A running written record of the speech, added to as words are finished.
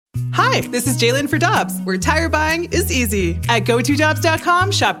Hi, this is Jalen for Dobbs, where tire buying is easy. At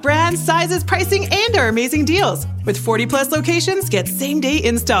GoToDobbs.com, shop brands, sizes, pricing, and our amazing deals. With 40-plus locations, get same-day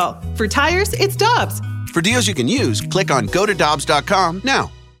install. For tires, it's Dobbs. For deals you can use, click on GoToDobbs.com now.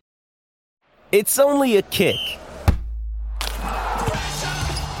 It's only a kick,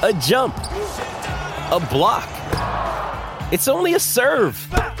 a jump, a block. It's only a serve.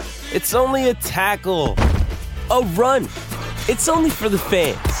 It's only a tackle, a run. It's only for the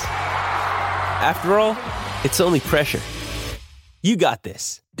fans. After all, it's only pressure. You got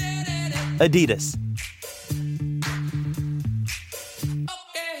this. Adidas.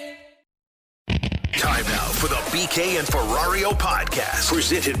 Time now for the BK and Ferrario podcast,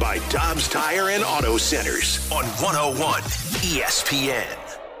 presented by Dobbs Tire and Auto Centers on 101 ESPN.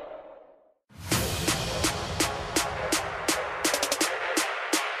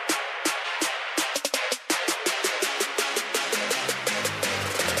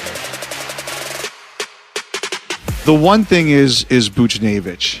 The one thing is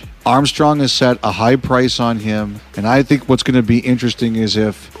Buchnevich. Armstrong has set a high price on him, and I think what's going to be interesting is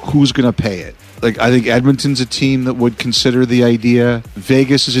who's going to pay it. Like, I think Edmonton's a team that would consider the idea.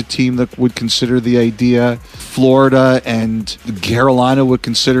 Vegas is a team that would consider the idea. Florida and Carolina would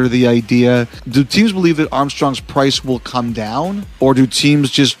consider the idea. Do teams believe that Armstrong's price will come down? Or do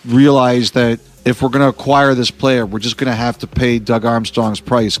teams just realize that if we're going to acquire this player, we're just going to have to pay Doug Armstrong's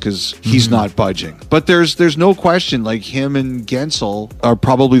price because he's not budging? But there's no question, like, him and Gensel are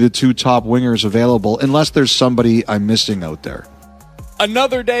probably the two top wingers available, unless there's somebody I'm missing out there.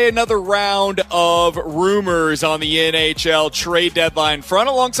 Another day, another round of rumors on the NHL trade deadline front.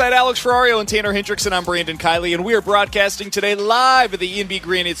 Alongside Alex Ferrario and Tanner Hendrickson, I'm Brandon Kiley, and we are broadcasting today live at the E&B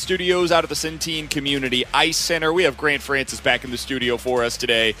Granite Studios out of the Centene Community Ice Center. We have Grant Francis back in the studio for us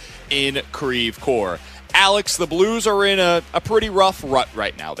today in Creve Coeur. Alex, the Blues are in a pretty rough rut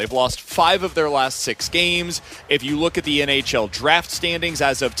right now. They've lost 5 of their last 6 games. If you look at the NHL draft standings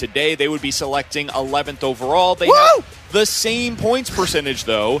as of today, they would be selecting 11th overall. They have the same points percentage,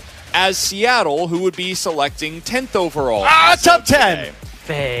 though, as Seattle, who would be selecting 10th overall. Top 10.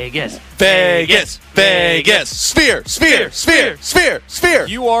 Vegas. Sphere.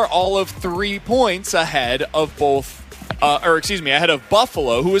 You are all of 3 points ahead of ahead of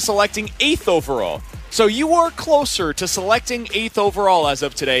Buffalo, who is selecting 8th overall. So you are closer to selecting 8th overall as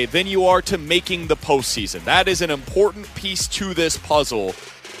of today than you are to making the postseason. That is an important piece to this puzzle,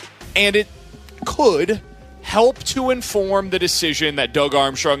 and it could help to inform the decision that Doug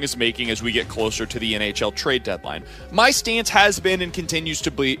Armstrong is making as we get closer to the NHL trade deadline. My stance has been and continues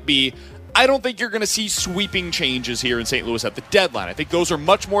to be, I don't think you're going to see sweeping changes here in St. Louis at the deadline. I think those are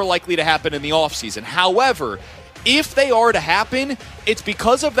much more likely to happen in the offseason. However, if they are to happen, it's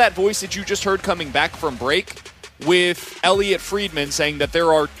because of that voice that you just heard coming back from break with Elliot Friedman saying that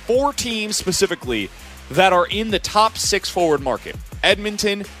there are 4 teams specifically that are in the top 6 forward market.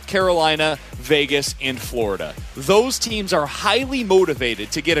 Edmonton, Carolina, Vegas, and Florida. Those teams are highly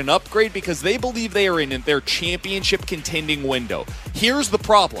motivated to get an upgrade because they believe they are in their championship contending window. Here's the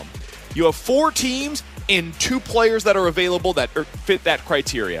problem. You have 4 teams and 2 players that are available that fit that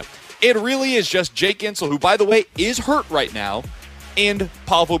criteria. It really is just Jake Gensel, who, by the way, is hurt right now, and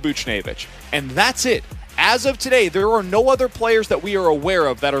Pavel Buchnevich. And that's it. As of today, there are no other players that we are aware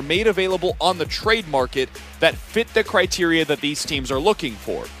of that are made available on the trade market that fit the criteria that these teams are looking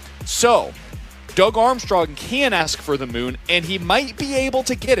for. So, Doug Armstrong can ask for the moon, and he might be able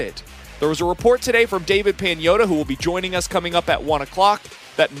to get it. There was a report today from David Pagnotta, who will be joining us coming up at 1 o'clock,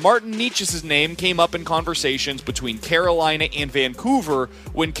 that Martin Necas's name came up in conversations between Carolina and Vancouver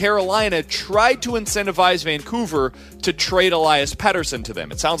when Carolina tried to incentivize Vancouver to trade Elias Pettersson to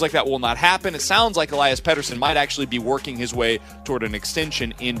them. It sounds like that will not happen. It sounds like Elias Pettersson might actually be working his way toward an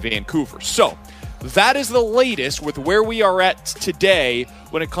extension in Vancouver. So, that is the latest with where we are at today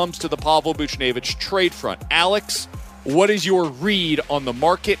when it comes to the Pavel Buchnevich trade front. Alex, what is your read on the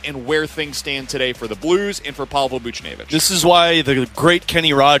market and where things stand today for the Blues and for Pavel Buchnevich? This is why the great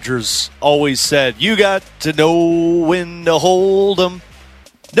Kenny Rogers always said, you got to know when to hold them,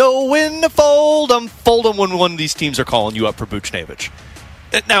 know when to fold them when one of these teams are calling you up for Buchnevich.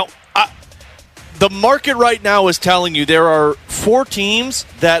 Now, the market right now is telling you there are 4 teams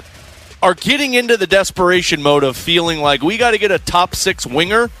that are getting into the desperation mode of feeling like we got to get a top 6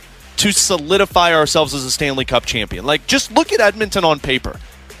 winger to solidify ourselves as a Stanley Cup champion. Like, just look at Edmonton on paper.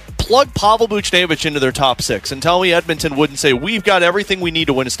 Plug Pavel Buchnevich into their top 6 and tell me Edmonton wouldn't say, we've got everything we need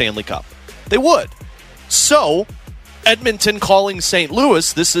to win a Stanley Cup. They would. So, Edmonton calling St.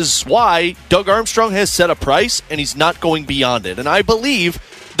 Louis, this is why Doug Armstrong has set a price, and he's not going beyond it. And I believe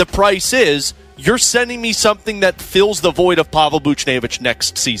the price is you're sending me something that fills the void of Pavel Buchnevich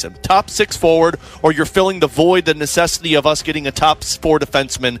next season. Top 6 forward, or you're filling the void, the necessity of us getting a top 4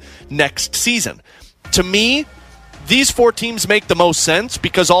 defenseman next season. To me, these 4 teams make the most sense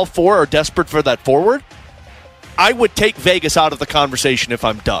because all 4 are desperate for that forward. I would take Vegas out of the conversation if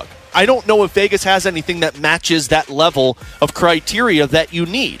I'm Doug. I don't know if Vegas has anything that matches that level of criteria that you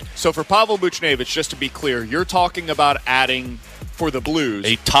need. So for Pavel Buchnevich, just to be clear, you're talking about adding for the Blues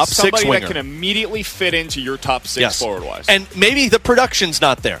a top 6 winger. Somebody that can immediately fit into your top 6 yes. forward-wise. And maybe the production's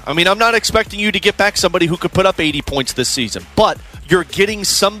not there. I mean, I'm not expecting you to get back somebody who could put up 80 points this season, but you're getting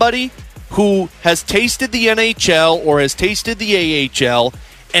somebody who has tasted the NHL or has tasted the AHL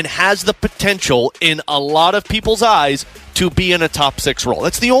and has the potential in a lot of people's eyes to be in a top 6 role.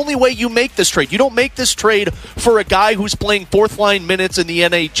 That's the only way you make this trade. You don't make this trade for a guy who's playing 4th-line minutes in the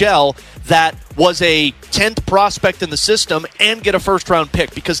NHL that was a 10th prospect in the system and get a first-round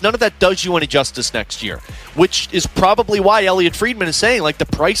pick, because none of that does you any justice next year, which is probably why Elliot Friedman is saying, like, the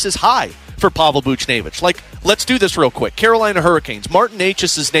price is high for Pavel Buchnevich. Like, let's do this real quick. Carolina Hurricanes. Martin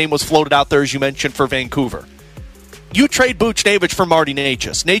Necas' name was floated out there, as you mentioned, for Vancouver. You trade Buchnevich for Marty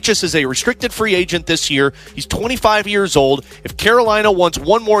Necas. Necas is a restricted free agent this year. He's 25 years old. If Carolina wants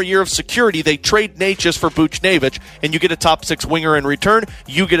one more year of security, they trade Necas for Buchnevich, and you get a top 6 winger in return.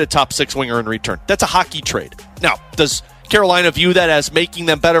 You get a top 6 winger in return. That's a hockey trade. Now, does Carolina view that as making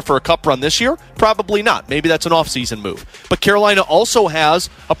them better for a cup run this year? Probably not. Maybe that's an offseason move. But Carolina also has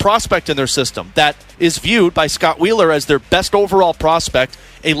a prospect in their system that is viewed by Scott Wheeler as their best overall prospect,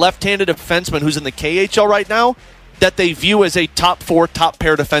 a left-handed defenseman who's in the KHL right now, that they view as a top 4, top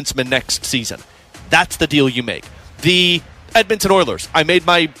pair defenseman next season. That's the deal you make. The Edmonton Oilers, I made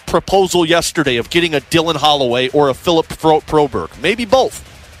my proposal yesterday of getting a Dylan Holloway or a Philip Broberg. Maybe both.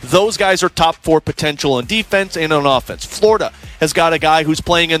 Those guys are top 4 potential on defense and on offense. Florida has got a guy who's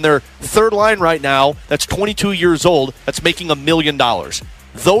playing in their 3rd line right now that's 22 years old that's making $1 million.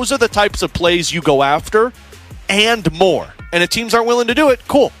 Those are the types of plays you go after and more. And if teams aren't willing to do it,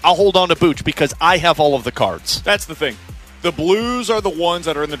 cool. I'll hold on to Booch because I have all of the cards. That's the thing. The Blues are the ones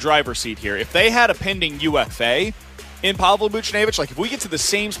that are in the driver's seat here. If they had a pending UFA in Pavel Buchnevich, like if we get to the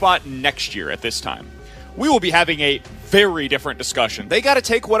same spot next year at this time, we will be having a very different discussion. They got to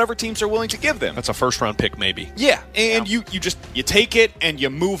take whatever teams are willing to give them. That's a first-round pick, maybe. Yeah, and you take it and you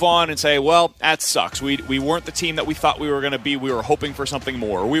move on and say, well, that sucks. We weren't the team that we thought we were going to be. We were hoping for something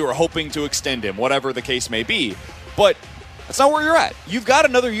more. We were hoping to extend him, whatever the case may be. But that's not where you're at. You've got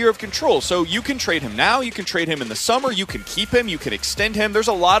another year of control, so you can trade him now. You can trade him in the summer. You can keep him. You can extend him. There's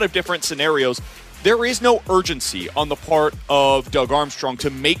a lot of different scenarios. There is no urgency on the part of Doug Armstrong to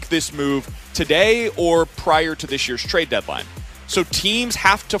make this move today or prior to this year's trade deadline. So teams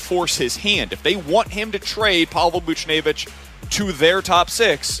have to force his hand. If they want him to trade Pavel Buchnevich to their top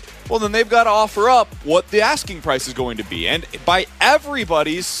 6, well, then they've got to offer up what the asking price is going to be. And by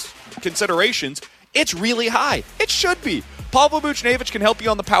everybody's considerations, it's really high. It should be. Pavel Buchnevich can help you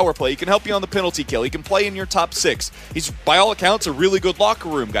on the power play. He can help you on the penalty kill. He can play in your top 6. He's, by all accounts, a really good locker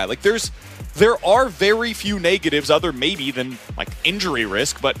room guy. Like, there are very few negatives other maybe than, like, injury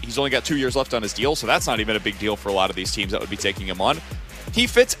risk, but he's only got 2 years left on his deal, so that's not even a big deal for a lot of these teams that would be taking him on. He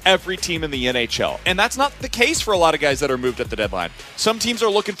fits every team in the NHL, and that's not the case for a lot of guys that are moved at the deadline. Some teams are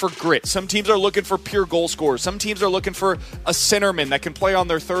looking for grit. Some teams are looking for pure goal scorers. Some teams are looking for a centerman that can play on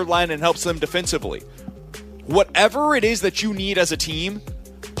their 3rd line and helps them defensively. Whatever it is that you need as a team,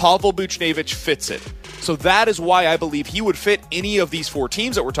 Pavel Buchnevich fits it. So that is why I believe he would fit any of these 4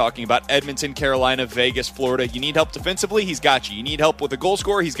 teams that we're talking about: Edmonton, Carolina, Vegas, Florida. You need help defensively, he's got you. You need help with a goal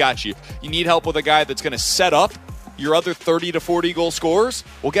scorer, he's got you. You need help with a guy that's going to set up your other 30 to 40 goal scorers.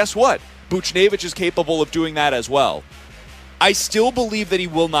 Well, guess what? Buchnevich is capable of doing that as well. I still believe that he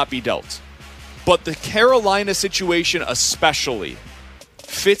will not be dealt. But the Carolina situation especially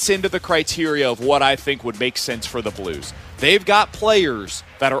fits into the criteria of what I think would make sense for the Blues. They've got players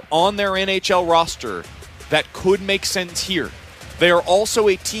that are on their NHL roster that could make sense here. They are also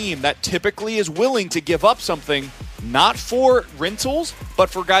a team that typically is willing to give up something, not for rentals, but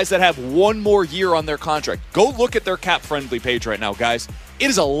for guys that have one more year on their contract. Go look at their cap-friendly page right now, guys. It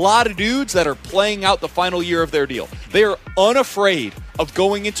is a lot of dudes that are playing out the final year of their deal. They are unafraid of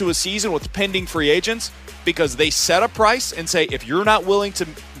going into a season with pending free agents because they set a price and say, if you're not willing to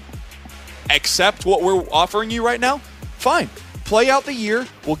accept what we're offering you right now, fine. Play out the year,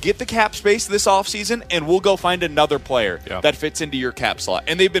 we'll get the cap space this offseason, and we'll go find another player that fits into your cap slot.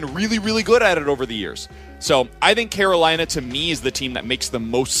 And they've been really, really good at it over the years. So I think Carolina, to me, is the team that makes the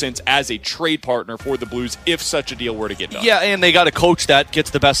most sense as a trade partner for the Blues if such a deal were to get done. Yeah, and they got a coach that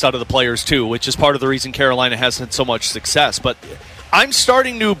gets the best out of the players, too, which is part of the reason Carolina has had so much success. But I'm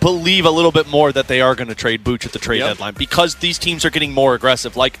starting to believe a little bit more that they are going to trade Booch at the trade deadline because these teams are getting more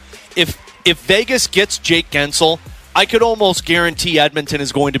aggressive. Like, if Vegas gets Jake Gensel, I could almost guarantee Edmonton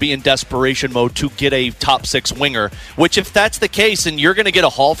is going to be in desperation mode to get a top 6 winger, which if that's the case and you're going to get a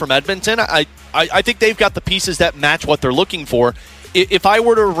haul from Edmonton, I think they've got the pieces that match what they're looking for. If I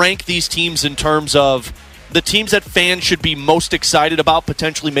were to rank these teams in terms of the teams that fans should be most excited about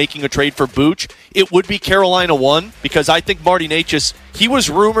potentially making a trade for Booch, it would be Carolina 1, because I think Marty Necas, he was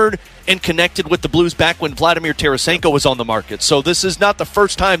rumored and connected with the Blues back when Vladimir Tarasenko was on the market. So this is not the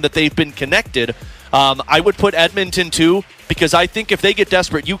first time that they've been connected. I would put Edmonton 2, because I think if they get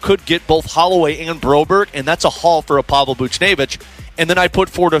desperate, you could get both Holloway and Broberg, and that's a haul for a Pavel Buchnevich. And then I put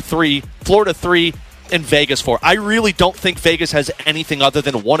Florida 3, and Vegas 4. I really don't think Vegas has anything other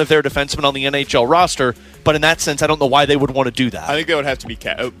than one of their defensemen on the NHL roster, but in that sense, I don't know why they would want to do that. I think they would have to be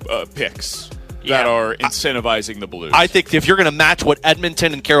picks that are incentivizing the Blues. I think if you're going to match what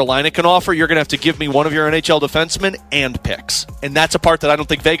Edmonton and Carolina can offer, you're going to have to give me one of your NHL defensemen and picks. And that's a part that I don't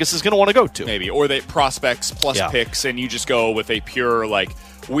think Vegas is going to want to go to. Maybe. Or they prospects plus picks, and you just go with a pure,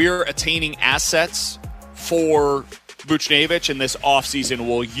 we're attaining assets for Buchnevich, and this offseason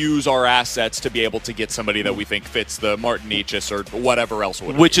we'll use our assets to be able to get somebody that we think fits the Martin Necas or whatever else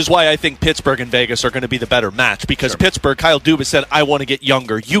would. Which is why I think Pittsburgh and Vegas are going to be the better match, because Pittsburgh, Kyle Dubas said, I want to get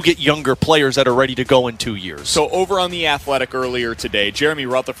younger. You get younger players that are ready to go in 2 years. So over on The Athletic earlier today, Jeremy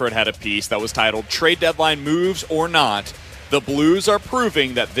Rutherford had a piece that was titled, Trade Deadline Moves or Not, the Blues are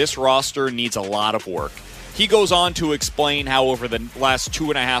proving that this roster needs a lot of work. He goes on to explain how over the last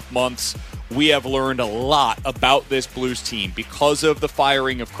 2.5 months, we have learned a lot about this Blues team because of the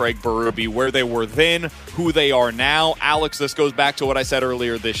firing of Craig Berube, where they were then, who they are now. Alex, this goes back to what I said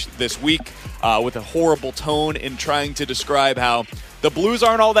earlier this week with a horrible tone in trying to describe how the Blues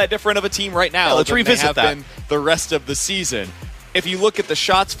aren't all that different of a team right now. Let's revisit they have been the rest of the season. If you look at the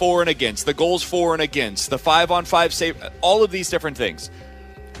shots for and against, the goals for and against, the 5-on-5 save, all of these different things,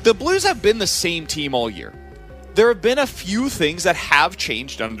 the Blues have been the same team all year. There have been a few things that have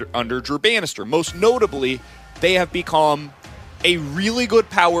changed under Drew Bannister. Most notably, they have become a really good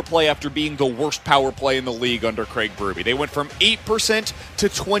power play after being the worst power play in the league under Craig Berube. They went from 8% to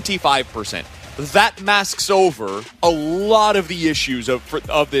 25%. That masks over a lot of the issues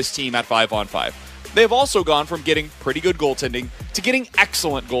of this team at 5-on-5. They've also gone from getting pretty good goaltending to getting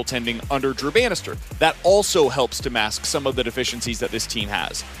excellent goaltending under Drew Bannister. That also helps to mask some of the deficiencies that this team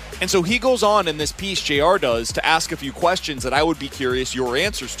has. And so he goes on in this piece, JR does, to ask a few questions that I would be curious your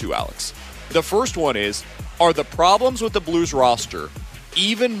answers to, Alex. The first one is, are the problems with the Blues roster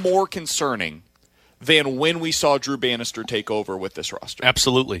even more concerning than when we saw Drew Bannister take over with this roster?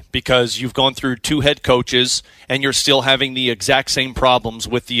 Absolutely, because you've gone through 2 head coaches and you're still having the exact same problems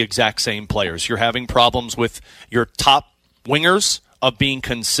with the exact same players. You're having problems with your top wingers of being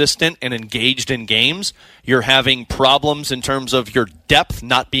consistent and engaged in games. You're having problems in terms of your depth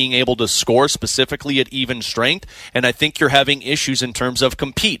not being able to score specifically at even strength. And I think you're having issues in terms of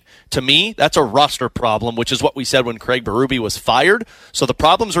compete. To me, that's a roster problem, which is what we said when Craig Berube was fired. So the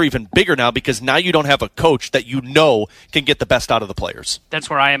problems are even bigger now because now you don't have a coach that you know can get the best out of the players. That's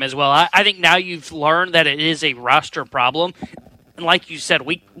where I am as well. I think now you've learned that it is a roster problem. And like you said,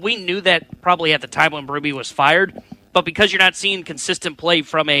 we knew that probably at the time when Berube was fired. But because you're not seeing consistent play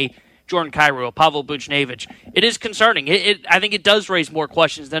from a Jordan Kyrou, a Pavel Buchnevich, it is concerning. I think it does raise more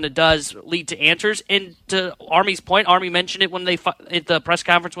questions than it does lead to answers. And to Army's point, Army mentioned it when at the press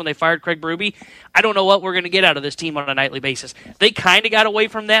conference when they fired Craig Berube. I don't know what we're going to get out of this team on a nightly basis. They kind of got away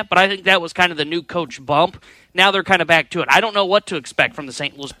from that, but I think that was kind of the new coach bump. Now they're kind of back to it. I don't know what to expect from the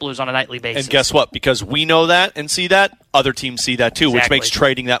St. Louis Blues on a nightly basis. And guess what? Because we know that and see that, other teams see that too, Exactly. which makes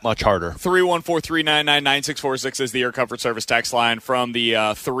trading that much harder. 314-399-9646 is the Air Comfort Service text line from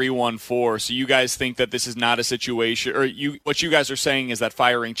the 314. So you guys think that this is not a situation, or what you guys are saying is that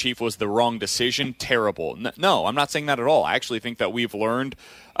firing Chief was the wrong decision? Terrible. No, I'm not saying that at all. I actually think that we've learned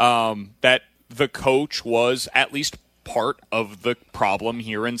that the coach was at least part of the problem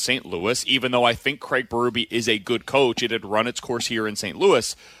here in St. Louis, even though I think Craig Berube is a good coach. It had run its course here in St.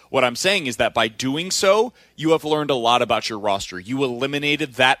 Louis. What I'm saying is that by doing so, you have learned a lot about your roster. You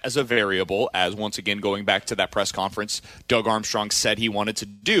eliminated that as a variable, as once again, going back to that press conference, Doug Armstrong said he wanted to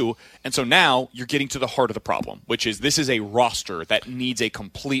do. And so now you're getting to the heart of the problem, which is this is a roster that needs a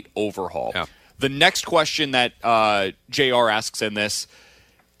complete overhaul. Yeah. The next question that JR asks in this,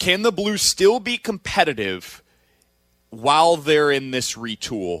 can the Blues still be competitive while they're in this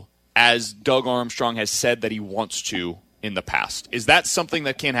retool, as Doug Armstrong has said that he wants to in the past? Is that something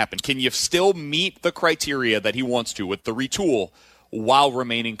that can happen? Can you still meet the criteria that he wants to with the retool while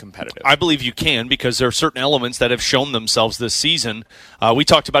remaining competitive? I believe you can, because there are certain elements that have shown themselves this season. We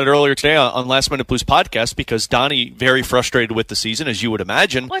talked about it earlier today on Last Minute Blues podcast, because Donnie, very frustrated with the season, as you would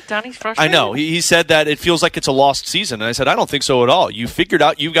imagine. What? Donnie's frustrated? I know. He said that it feels like it's a lost season. And I said, I don't think so at all. You figured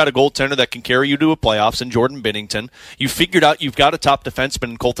out you've got a goaltender that can carry you to a playoffs in Jordan Binnington. You figured out you've got a top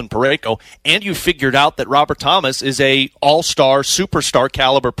defenseman in Colton Parayko. And you figured out that Robert Thomas is a all-star, superstar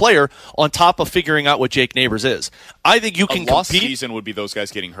caliber player, on top of figuring out what Jake Neighbors is. I think you can a lost compete. Season would be those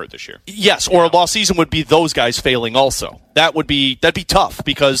guys getting hurt this year. Yes, or a lost season would be those guys failing also. That'd be tough,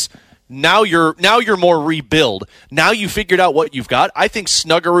 because now you're more rebuild. Now you figured out what you've got. I think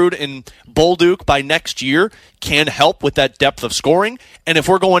Snuggerud and Bolduc by next year can help with that depth of scoring. And if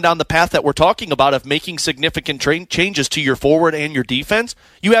we're going down the path that we're talking about of making significant changes to your forward and your defense,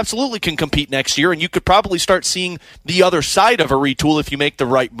 you absolutely can compete next year, and you could probably start seeing the other side of a retool if you make the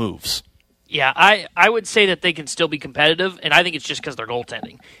right moves. Yeah, I would say that they can still be competitive, and I think it's just because they're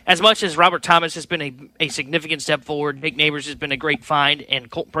goaltending. As much as Robert Thomas has been a significant step forward, Nick Neighbors has been a great find,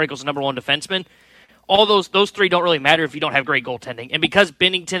 and Colton Parayko's the number one defenseman, all those three don't really matter if you don't have great goaltending. And because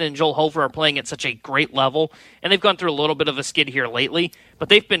Binnington and Joel Hofer are playing at such a great level, and they've gone through a little bit of a skid here lately, but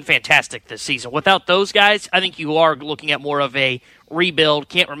they've been fantastic this season. Without those guys, I think you are looking at more of a rebuild,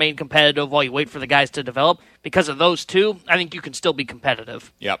 can't remain competitive while you wait for the guys to develop. Because of those two, I think you can still be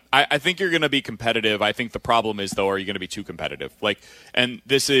competitive. Yep. I think you're going to be competitive. I think the problem is, though, are you going to be too competitive? And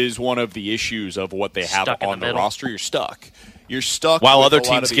this is one of the issues of what they have on the roster. You're stuck. You're stuck while with other a lot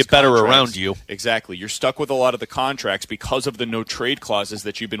teams of get better around you. Exactly. You're stuck with a lot of the contracts because of the no trade clauses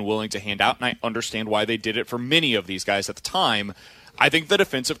that you've been willing to hand out, and I understand why they did it for many of these guys at the time. I think the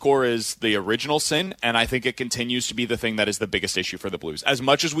defensive core is the original sin, and I think it continues to be the thing that is the biggest issue for the Blues. As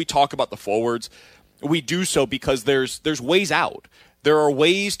much as we talk about the forwards, we do so because there's ways out. There are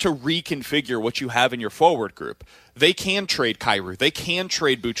ways to reconfigure what you have in your forward group. They can trade Kyrou. They can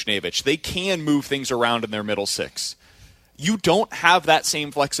trade Buchnevich. They can move things around in their middle six. You don't have that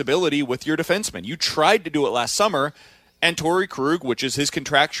same flexibility with your defensemen. You tried to do it last summer, and Torrey Krug, which is his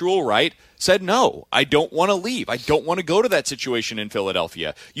contractual right, said, no, I don't want to leave. I don't want to go to that situation in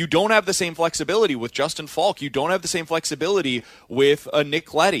Philadelphia. You don't have the same flexibility with Justin Falk. You don't have the same flexibility with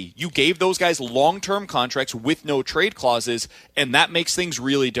Nick Leddy. You gave those guys long-term contracts with no trade clauses, and that makes things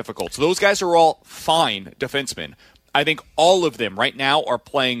really difficult. So those guys are all fine defensemen. I think all of them right now are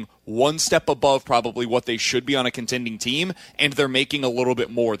playing one step above probably what they should be on a contending team, and they're making a little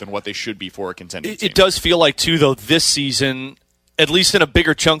bit more than what they should be for a contending team. It does feel like, too, though, this season, at least in a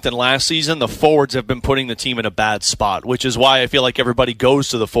bigger chunk than last season, the forwards have been putting the team in a bad spot, which is why I feel like everybody goes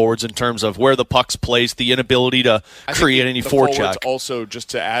to the forwards in terms of where the puck's placed, the inability to create any forecheck. Also, just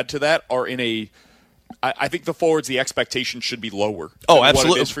to add to that, are in a... I think the forwards, the expectation should be lower. Oh,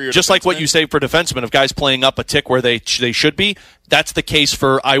 absolutely. Just like what you say for defensemen, of guys playing up a tick where they should be, that's the case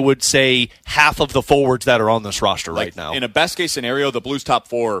for, I would say, half of the forwards that are on this roster right now. In a best-case scenario, the Blues' top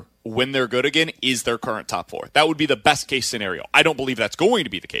four, when they're good again, is their current top four. That would be the best-case scenario. I don't believe that's going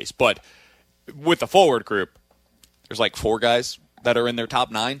to be the case, but with the forward group, there's like four guys that are in their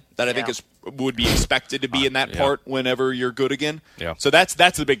top nine that I think would be expected to be in that part whenever you're good again. Yeah. So that's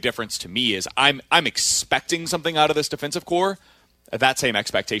the big difference to me is I'm expecting something out of this defensive core. That same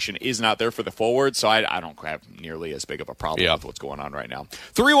expectation is not there for the forward, so I don't have nearly as big of a problem with what's going on right now.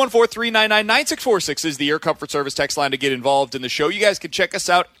 314-399-9646 is the Air Comfort Service text line to get involved in the show. You guys can check us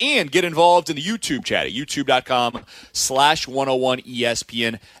out and get involved in the YouTube chat at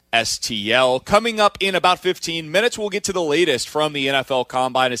youtube.com/101ESPN STL. Coming up in about 15 minutes, we'll get to the latest from the NFL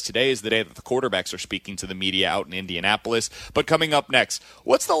Combine, as today is the day that the quarterbacks are speaking to the media out in Indianapolis. But coming up next,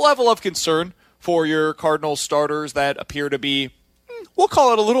 what's the level of concern for your Cardinals starters that appear to be, we'll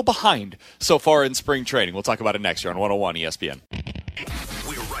call it a little behind so far in spring training? We'll talk about it next year on 101 ESPN.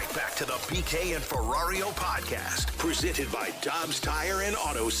 We're right back to the BK and Ferrario podcast, presented by Dobbs Tire and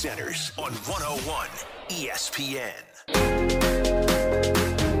Auto Centers on 101 ESPN.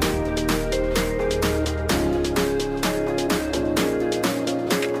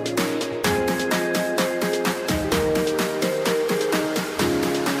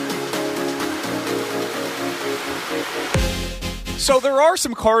 So there are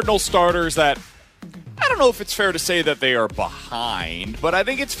some Cardinal starters that I don't know if it's fair to say that they are behind, but I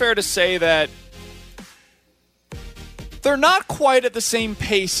think it's fair to say that they're not quite at the same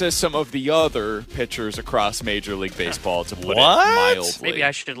pace as some of the other pitchers across Major League Baseball, to put it mildly. Maybe I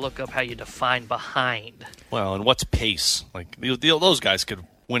should look up how you define behind. Well, and what's pace? Like those guys could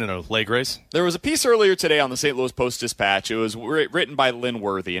win in a leg race. There was a piece earlier today on the St. Louis Post-Dispatch. It was written by Lynn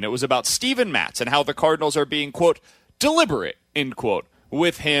Worthy, and it was about Steven Matz and how the Cardinals are being, quote, deliberate, end quote,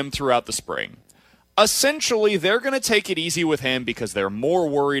 with him throughout the spring. essentially they're going to take it easy with him because they're more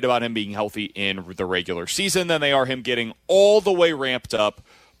worried about him being healthy in the regular season than they are him getting all the way ramped up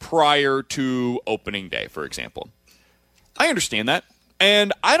prior to opening day, for example. I understand that,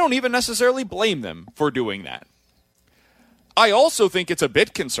 and I don't even necessarily blame them for doing that. I also think it's a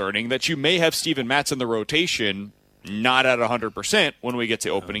bit concerning that you may have Steven Matz in the rotation not at 100% when we get to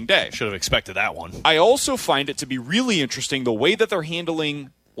opening day. Should have expected that one. I also find it to be really interesting the way that they're handling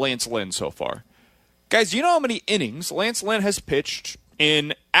Lance Lynn so far. Guys, do you know how many innings Lance Lynn has pitched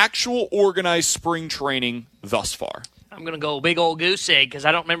in actual organized spring training thus far? I'm going to go big old goose egg because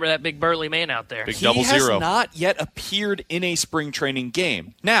I don't remember that big burly man out there. Big double zero. He has not yet appeared in a spring training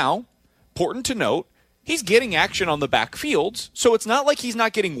game. Now, important to note, he's getting action on the backfields, so it's not like he's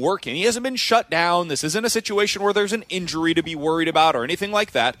not getting work in. He hasn't been shut down. This isn't a situation where there's an injury to be worried about or anything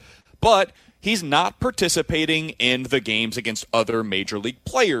like that. But he's not participating in the games against other major league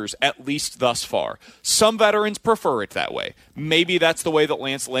players, at least thus far. Some veterans prefer it that way. Maybe that's the way that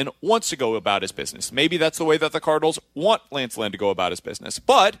Lance Lynn wants to go about his business. Maybe that's the way that the Cardinals want Lance Lynn to go about his business.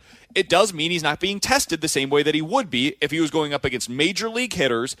 But it does mean he's not being tested the same way that he would be if he was going up against major league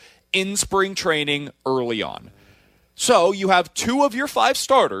hitters in spring training early on. So you have 2 of your 5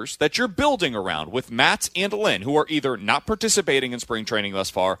 starters that you're building around with Matz and Lynn, who are either not participating in spring training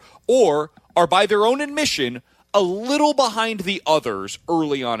thus far or are by their own admission a little behind the others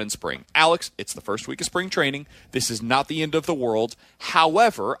early on in spring. Alex, it's the first week of spring training. This is not the end of the world.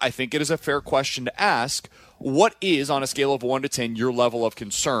 However, I think it is a fair question to ask, what is, on a scale of 1 to 10, your level of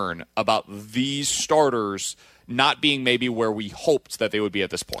concern about these starters not being maybe where we hoped that they would be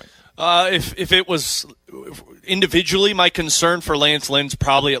at this point? If it was individually, my concern for Lance Lynn's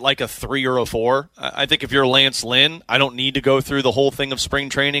probably at like a 3 or a 4. I think if you're Lance Lynn, I don't need to go through the whole thing of spring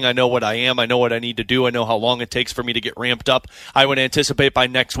training. I know what I am. I know what I need to do. I know how long it takes for me to get ramped up. I would anticipate by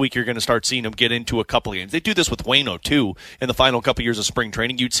next week you're going to start seeing him get into a couple of games. They do this with Waino, too, in the final couple years of spring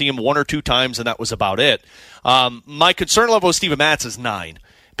training. You'd see him 1 or 2 times, and that was about it. My concern level with Steven Matz is 9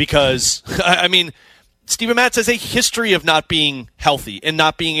 because, I mean, Steven Matz has a history of not being healthy and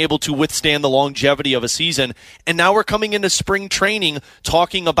not being able to withstand the longevity of a season. And now we're coming into spring training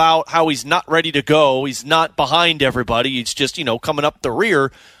talking about how he's not ready to go. He's not behind everybody. He's just, coming up the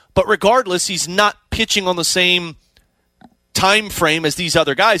rear. But regardless, he's not pitching on the same time frame as these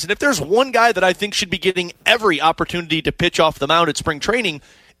other guys. And if there's one guy that I think should be getting every opportunity to pitch off the mound at spring training,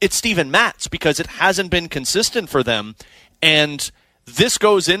 it's Steven Matz because it hasn't been consistent for them. And this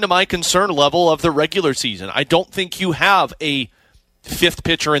goes into my concern level of the regular season. I don't think you have a 5th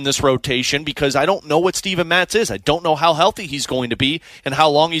pitcher in this rotation because I don't know what Steven Matz is. I don't know how healthy he's going to be and how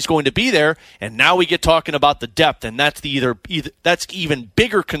long he's going to be there. And now we get talking about the depth, and that's that's even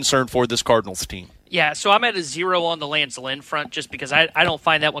bigger concern for this Cardinals team. Yeah, so I'm at a 0 on the Lance Lynn front just because I don't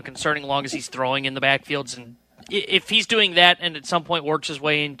find that one concerning as long as he's throwing in the backfields. And if he's doing that and at some point works his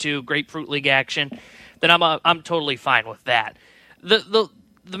way into Grapefruit League action, then I'm totally fine with that.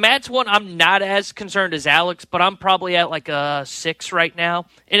 The Mats one, I'm not as concerned as Alex, but I'm probably at like a 6 right now.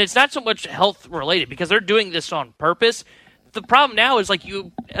 And it's not so much health related because they're doing this on purpose. The problem now is like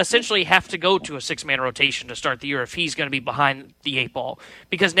you essentially have to go to a 6-man rotation to start the year if he's going to be behind the 8 ball.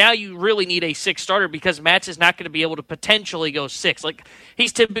 Because now you really need a 6 starter because Matz is not going to be able to potentially go 6. Like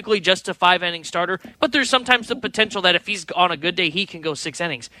he's typically just a 5-inning starter, but there's sometimes the potential that if he's on a good day, he can go 6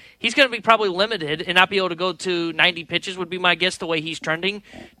 innings. He's going to be probably limited and not be able to go to 90 pitches would be my guess the way he's trending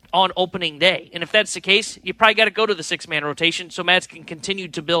on opening day. And if that's the case, you probably got to go to the 6-man rotation so Matz can continue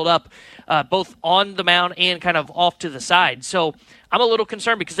to build up both on the mound and kind of off to the side. So I'm a little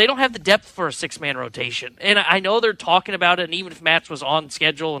concerned because they don't have the depth for a 6-man rotation. And I know they're talking about it, and even if Matz was on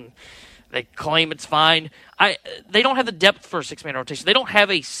schedule and they claim it's fine, they don't have the depth for a 6-man rotation. They don't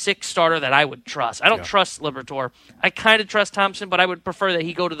have a 6 starter that I would trust. I don't trust Liberatore. I kind of trust Thompson, but I would prefer that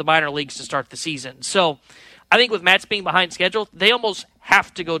he go to the minor leagues to start the season. So I think with Matz being behind schedule, they almost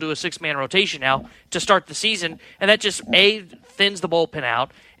have to go to a 6-man rotation now to start the season, and that just, A, thins the bullpen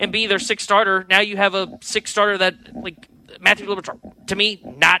out, and B, their 6th starter, now you have a 6th starter that, like, Matthew Liberatore, to me,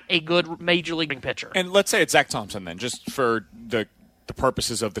 not a good major league pitcher. And let's say it's Zach Thompson then, just for the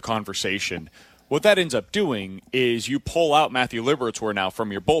purposes of the conversation. What that ends up doing is you pull out Matthew Liberatore now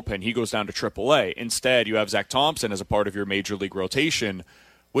from your bullpen. He goes down to AAA. Instead, you have Zach Thompson as a part of your major league rotation,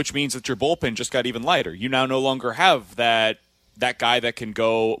 which means that your bullpen just got even lighter. You now no longer have that guy that can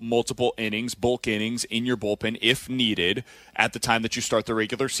go multiple innings, bulk innings in your bullpen if needed at the time that you start the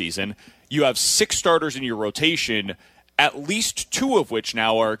regular season. You have 6 starters in your rotation, at least 2 of which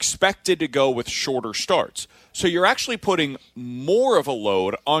now are expected to go with shorter starts. So you're actually putting more of a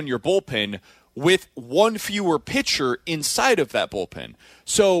load on your bullpen with 1 fewer pitcher inside of that bullpen.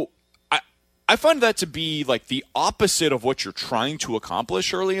 So I find that to be like the opposite of what you're trying to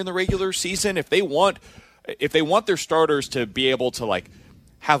accomplish early in the regular season. If they want their starters to be able to like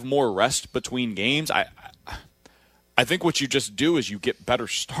have more rest between games, I think what you just do is you get better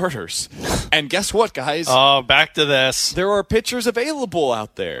starters. And guess what, guys? Oh, back to this. There are pitchers available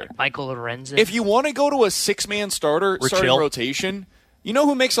out there. Michael Lorenzen. If you want to go to a 6-man starting rotation, you know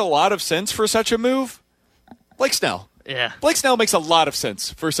who makes a lot of sense for such a move? Blake Snell. Yeah. Blake Snell makes a lot of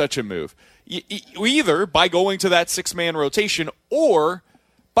sense for such a move. Either by going to that 6-man rotation or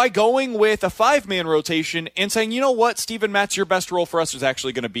by going with a 5-man rotation and saying, you know what, Steven Matz, your best role for us is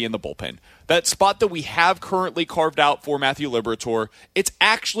actually going to be in the bullpen. That spot that we have currently carved out for Matthew Liberatore, it's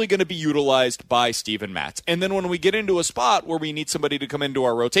actually going to be utilized by Steven Matz. And then when we get into a spot where we need somebody to come into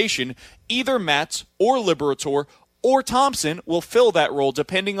our rotation, either Matz or Liberatore or Thompson will fill that role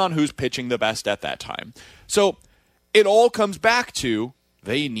depending on who's pitching the best at that time. So it all comes back to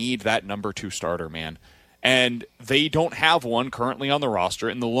they need that number 2 starter, man. And they don't have one currently on the roster.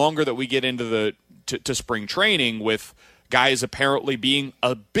 And the longer that we get into to spring training with guys apparently being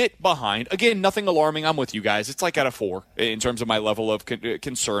a bit behind, again, nothing alarming. I'm with you guys. It's like at a 4 in terms of my level of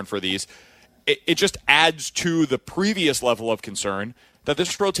concern for these. It just adds to the previous level of concern that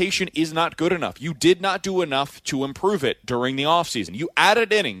this rotation is not good enough. You did not do enough to improve it during the offseason. You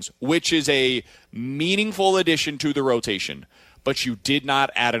added innings, which is a meaningful addition to the rotation, but you did not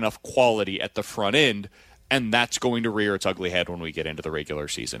add enough quality at the front end. And that's going to rear its ugly head when we get into the regular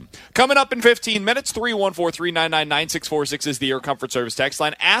season. Coming up in 15 minutes, 314-399-9646 is the Air Comfort Service text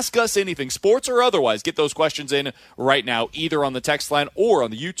line. Ask us anything, sports or otherwise. Get those questions in right now, either on the text line or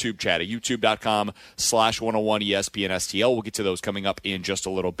on the YouTube chat at youtube.com/101ESPN STL. We'll get to those coming up in just a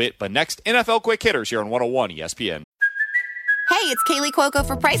little bit. But next, NFL Quick Hitters here on 101 ESPN. Hey, it's Kaylee Cuoco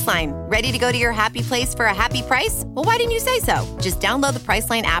for Priceline. Ready to go to your happy place for a happy price? Well, why didn't you say so? Just download the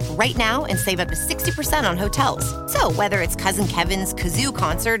Priceline app right now and save up to 60% on hotels. So whether it's Cousin Kevin's Kazoo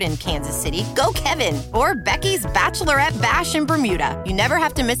Concert in Kansas City, go Kevin, or Becky's Bachelorette Bash in Bermuda, you never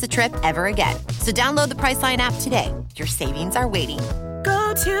have to miss a trip ever again. So download the Priceline app today. Your savings are waiting.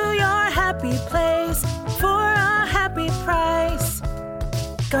 Go to your happy place for a happy price.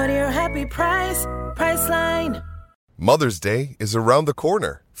 Go to your happy price, Priceline. Mother's Day is around the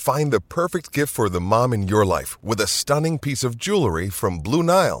corner. Find the perfect gift for the mom in your life with a stunning piece of jewelry from Blue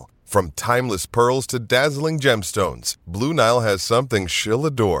Nile. From timeless pearls to dazzling gemstones, Blue Nile has something she'll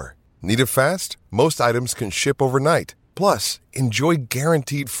adore. Need it fast? Most items can ship overnight. Plus, enjoy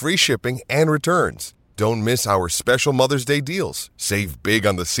guaranteed free shipping and returns. Don't miss our special Mother's Day deals. Save big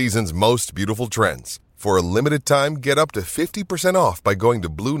on the season's most beautiful trends. For a limited time, get up to 50% off by going to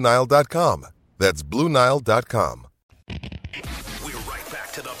BlueNile.com. That's BlueNile.com. We're right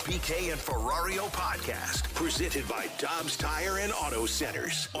back to the BK and Ferrario podcast, presented by Dobbs Tire and Auto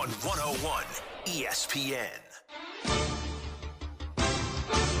Centers on 101 ESPN.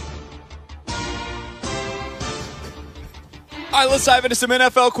 All right, let's dive into some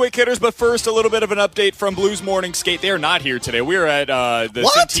NFL quick hitters, but first, a little bit of an update from Blues Morning Skate. They are not here today. We are at the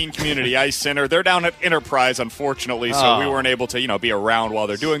Centene Community Ice Center. They're down at Enterprise, unfortunately, so we weren't able to, be around while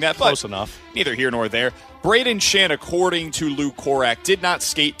they're doing that. Close enough. Neither here nor there. Braden Shin, according to Luke Korak, did not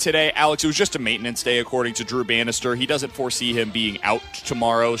skate today. Alex, it was just a maintenance day, according to Drew Bannister. He doesn't foresee him being out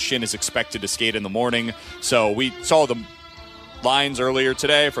tomorrow. Shin is expected to skate in the morning, so we saw the lines earlier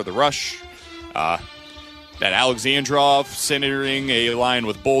today for the rush. That Alexandrov centering a line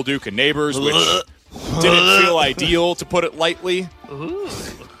with Bolduc and Neighbors, which didn't feel ideal, to put it lightly. Ooh.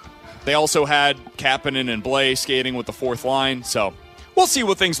 They also had Kapanen and Blay skating with the fourth line, so we'll see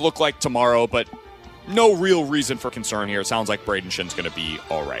what things look like tomorrow, but no real reason for concern here. It sounds like Braden Shin's going to be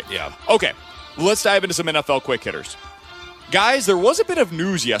all right. Yeah. Okay, let's dive into some NFL quick hitters. Guys, there was a bit of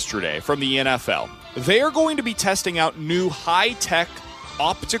news yesterday from the NFL. They are going to be testing out new high-tech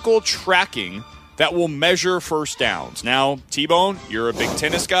optical tracking that will measure first downs. Now, T-Bone, you're a big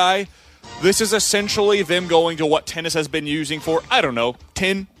tennis guy. This is essentially them going to what tennis has been using for,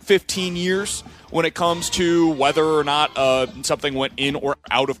 10, 15 years when it comes to whether or not something went in or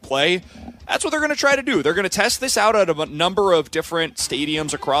out of play. That's what they're going to try to do. They're going to test this out at a number of different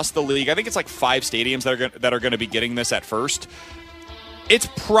stadiums across the league. I think it's like 5 stadiums that are going to be getting this at first. It's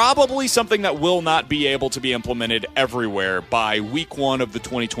probably something that will not be able to be implemented everywhere by week 1 of the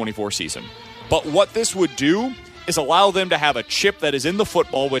 2024 season. But what this would do is allow them to have a chip that is in the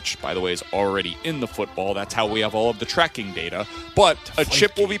football, which, by the way, is already in the football. That's how we have all of the tracking data. But a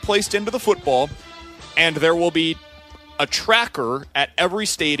chip will be placed into the football, and there will be a tracker at every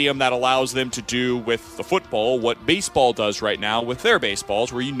stadium that allows them to do with the football what baseball does right now with their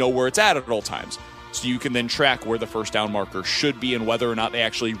baseballs, where you know where it's at all times. so you can then track where the first down marker should be and whether or not they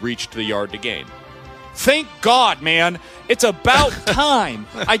actually reached the yard to gain. Thank God, man. It's about time.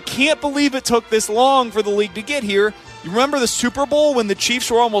 I can't believe it took this long for the league to get here. You remember the Super Bowl when the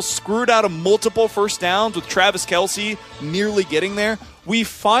Chiefs were almost screwed out of multiple first downs with Travis Kelce nearly getting there? We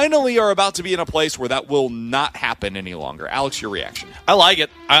finally are about to be in a place where that will not happen any longer. Alex, your reaction? I like it.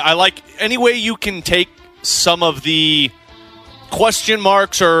 I like any way you can take some of the question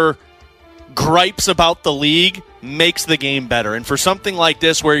marks or gripes about the league makes the game better. And for something like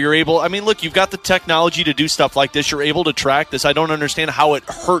this where you're able, I mean, look, you've got the technology to do stuff like this. You're able to track this. I don't understand how it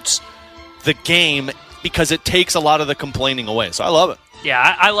hurts the game because it takes a lot of the complaining away. So I love it.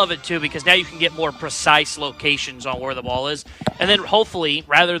 Yeah, I love it too because now you can get more precise locations on where the ball is. And then hopefully,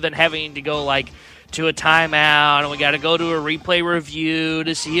 rather than having to go like to a timeout and we got to go to a replay review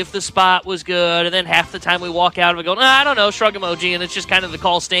to see if the spot was good, and then half the time we walk out and we go, I don't know, shrug emoji, and it's just kind of the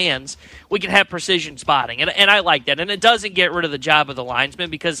call stands. We can have precision spotting, and I like that. And it doesn't get rid of the job of the linesman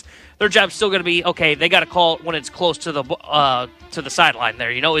because their job's still going to be, okay, they got to call it when it's close to the sideline there.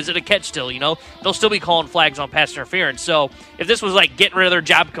 Is it a catch still? They'll still be calling flags on pass interference. So if this was like getting rid of their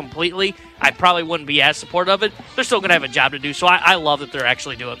job completely, I probably wouldn't be as supportive of it. They're still going to have a job to do, so I love that they're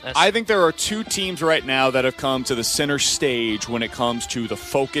actually doing this. I think there are two teams right now that have come to the center stage when it comes to the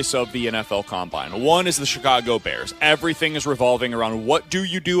focus of the NFL Combine. One is the Chicago Bears. Everything is revolving around what do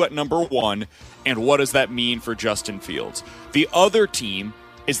you do at number one, and what does that mean for Justin Fields. The other team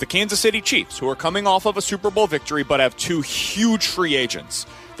is the Kansas City Chiefs, who are coming off of a Super Bowl victory but have two huge free agents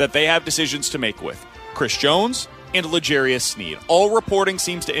that they have decisions to make with. Chris Jones and L'Jarius Sneed. All reporting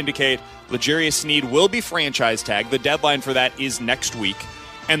seems to indicate L'Jarius Sneed will be franchise tagged. The deadline for that is next week.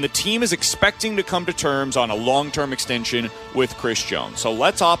 And the team is expecting to come to terms on a long-term extension with Chris Jones. So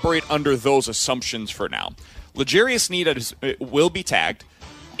let's operate under those assumptions for now. L'Jarius Sneed will be tagged.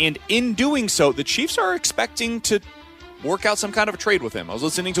 And in doing so, the Chiefs are expecting to work out some kind of a trade with him. I was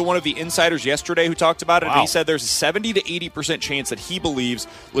listening to one of the insiders yesterday who talked about it, and he said there's a 70 to 80% chance that he believes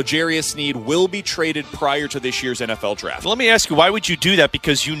L'Jarius Sneed will be traded prior to this year's NFL draft. Let me ask you, why would you do that?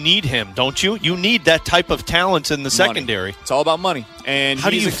 Because you need him, don't you? You need that type of talent in the secondary. It's all about money. And how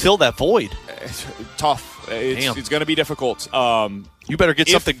do you fill that void? It's tough. It's going to be difficult. You better get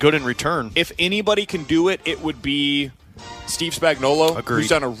something good in return. If anybody can do it, it would be Steve Spagnuolo, who's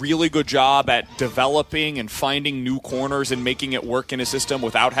done a really good job at developing and finding new corners and making it work in his system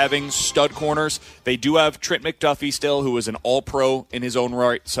without having stud corners. They do have Trent McDuffie still, who is an all-pro in his own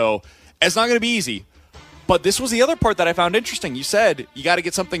right. So it's not going to be easy. But this was the other part that I found interesting. You said you got to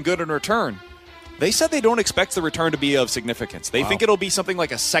get something good in return. They said they don't expect the return to be of significance. They think it'll be something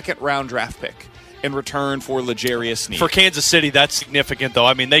like a second-round draft pick in return for L'Jarius Sneed. For Kansas City, that's significant, though.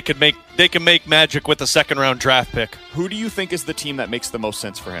 I mean, they can make magic with a second-round draft pick. Who do you think is the team that makes the most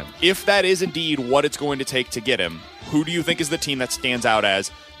sense for him? If that is indeed what it's going to take to get him, who do you think is the team that stands out as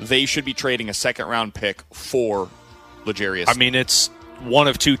they should be trading a second-round pick for L'Jarius Sneed? I mean, it's one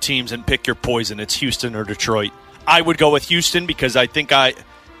of two teams, and pick your poison. It's Houston or Detroit. I would go with Houston because I think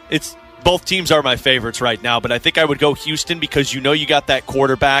both teams are my favorites right now, but I think I would go Houston because you got that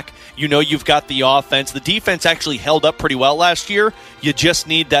quarterback. You've got the offense. The defense actually held up pretty well last year. You just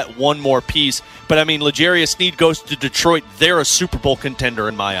need that one more piece. But, I mean, L'Jarius Sneed goes to Detroit. They're a Super Bowl contender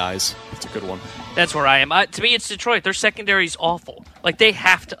in my eyes. That's a good one. That's where I am. To me, it's Detroit. Their secondary is awful. Like, they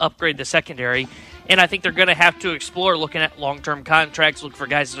have to upgrade the secondary, and I think they're going to have to explore looking at long-term contracts, look for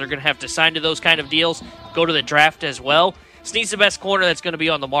guys that are going to have to sign to those kind of deals, go to the draft as well. Sneed's the best corner that's going to be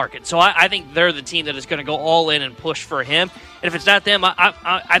on the market. So I think they're the team that is going to go all in and push for him. And if it's not them,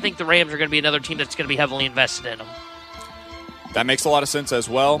 I think the Rams are going to be another team that's going to be heavily invested in him. That makes a lot of sense as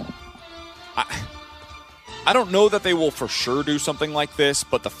well. I don't know that they will for sure do something like this,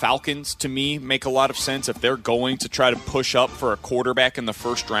 but the Falcons, to me, make a lot of sense. If they're going to try to push up for a quarterback in the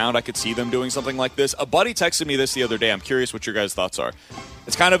first round, I could see them doing something like this. A buddy texted me this the other day. I'm curious what your guys' thoughts are.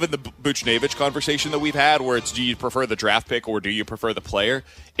 It's kind of in the Buchnevich conversation that we've had where it's do you prefer the draft pick or do you prefer the player?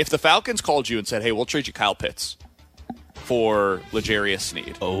 If the Falcons called you and said, hey, we'll trade you Kyle Pitts for L'Jarius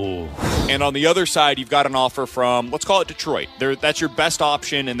Sneed. Oh. And on the other side, you've got an offer from, let's call it Detroit. That's your best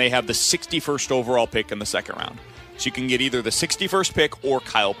option, and they have the 61st overall pick in the second round. So you can get either the 61st pick or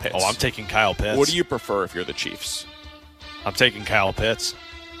Kyle Pitts. Oh, I'm taking Kyle Pitts. What do you prefer if you're the Chiefs? I'm taking Kyle Pitts.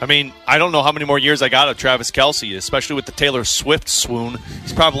 I mean, I don't know how many more years I got of Travis Kelce, especially with the Taylor Swift swoon.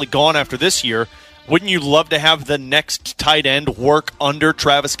 He's probably gone after this year. Wouldn't you love to have the next tight end work under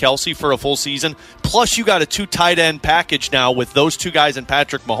Travis Kelce for a full season? Plus, you got a 2 tight end package now with those two guys and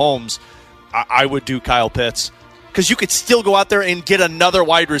Patrick Mahomes. I would do Kyle Pitts. because you could still go out there and get another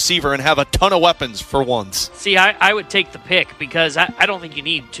wide receiver and have a ton of weapons for once. See, I would take the pick because I don't think you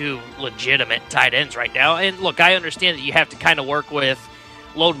need two legitimate tight ends right now. And look, I understand that you have to kind of work with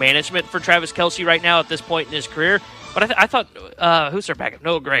load management for Travis Kelce right now at this point in his career. But I thought, who's their backup?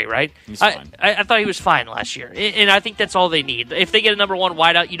 Noah Gray, right? He's fine. I thought he was fine last year. And I think that's all they need. If they get a number one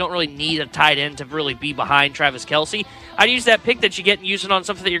wideout, you don't really need a tight end to really be behind Travis Kelce. I'd use that pick that you get and use it on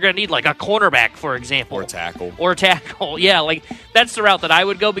something that you're going to need, like a cornerback, for example. Or a tackle. Yeah, like that's the route that I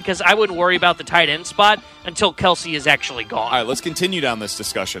would go because I wouldn't worry about the tight end spot until Kelce is actually gone. All right, let's continue down this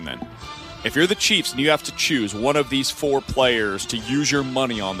discussion then. If you're the Chiefs and you have to choose one of these four players to use your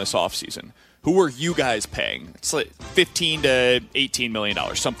money on this offseason, who are you guys paying? It's like $15 to $18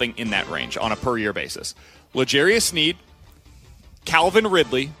 million, something in that range on a per-year basis. L'Jarius Sneed, Calvin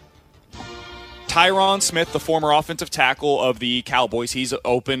Ridley, Tyron Smith, the former offensive tackle of the Cowboys. He's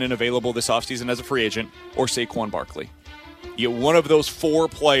open and available this offseason as a free agent, or Saquon Barkley. You get one of those four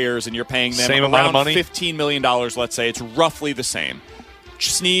players and you're paying them same around amount of money? $15 million, let's say. It's roughly the same.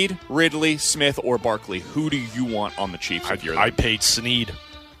 Sneed, Ridley, Smith, or Barkley. Who do you want on the Chiefs? I paid Sneed.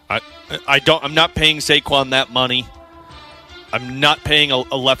 I'm not paying Saquon that money. I'm not paying a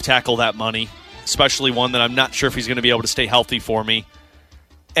left tackle that money, especially one that I'm not sure if he's going to be able to stay healthy for me.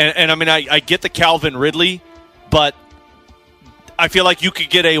 And I mean, I get the Calvin Ridley, but I feel like you could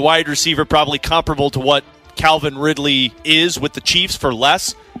get a wide receiver probably comparable to what Calvin Ridley is with the Chiefs for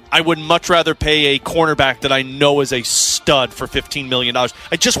less. I would much rather pay a cornerback that I know is a stud for $15 million. I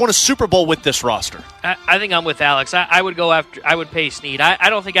just want a Super Bowl with this roster. I think I'm with Alex. I would go after. I would pay Sneed. I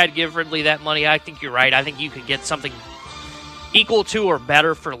don't think I'd give Ridley that money. I think you're right. I think you could get something equal to or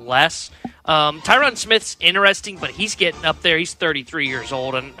better for less. Tyron Smith's interesting, but he's getting up there. He's 33 years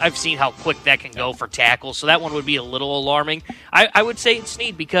old, and I've seen how quick that can go for tackles, so that one would be a little alarming. I would say it's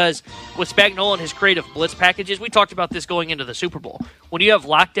Sneed because with Spagnuolo and his creative blitz packages, we talked about this going into the Super Bowl. When you have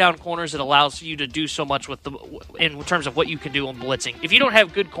lockdown corners, it allows you to do so much with in terms of what you can do on blitzing. If you don't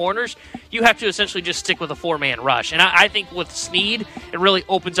have good corners, you have to essentially just stick with a four-man rush, and I think with Sneed, it really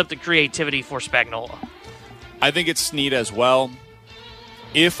opens up the creativity for Spagnuolo. I think it's Sneed as well.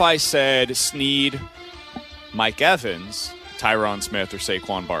 If I said Sneed, Mike Evans, Tyron Smith, or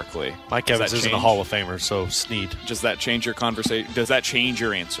Saquon Barkley, Mike Evans isn't a Hall of Famer, so Sneed. Does that change your conversation? Does that change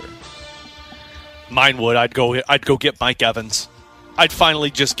your answer? Mine would. I'd go get Mike Evans. I'd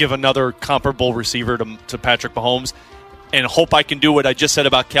finally just give another comparable receiver to Patrick Mahomes, and hope I can do what I just said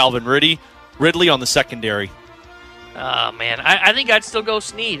about Calvin Ridley on the secondary. Oh man, I think I'd still go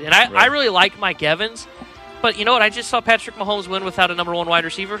Sneed, and I really like Mike Evans. But you know what? I just saw Patrick Mahomes win without a number one wide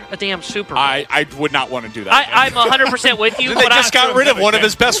receiver. A damn Super Bowl. I would not want to do that. I'm 100% with you. They just got rid of one of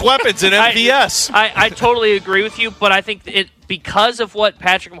his best weapons in MVS. I totally agree with you, but I think because of what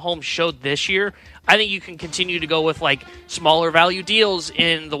Patrick Mahomes showed this year, I think you can continue to go with like smaller value deals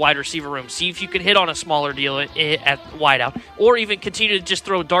in the wide receiver room. See if you can hit on a smaller deal at wideout, or even continue to just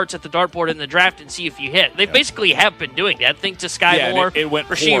throw darts at the dartboard in the draft and see if you hit. They basically have been doing that. Think to Sky Moore, it went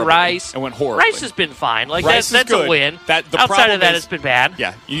Rashee horribly. Rice. It went horribly. Rice has been fine. Like Rice that's good. a win. The outside of that, is, it's been bad.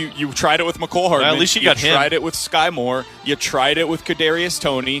 Yeah, you tried it with McCole Hardman. Well, at least you got him. Tried it with Sky Moore. You tried it with Kadarius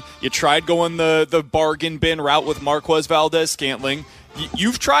Toney. You tried going the bargain bin route with Marquez Valdez-Scantling.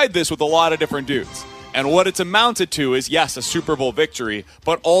 You've tried this with a lot of different dudes. And what it's amounted to is, yes, a Super Bowl victory,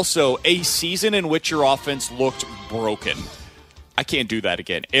 but also a season in which your offense looked broken. I can't do that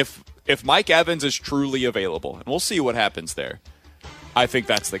again. If Mike Evans is truly available, and we'll see what happens there, I think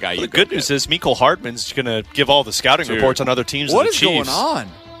that's the guy you The good news is Mecole Hardman's going to give all the scouting reports on other teams. What the is Chiefs. going on?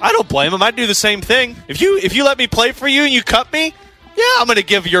 I don't blame him. I'd do the same thing. If you let me play for you and you cut me, yeah, I'm going to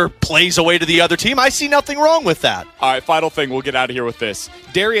give your plays away to the other team. I see nothing wrong with that. All right, final thing. We'll get out of here with this.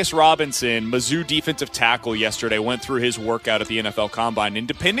 Darius Robinson, Mizzou defensive tackle, yesterday went through his workout at the NFL Combine, and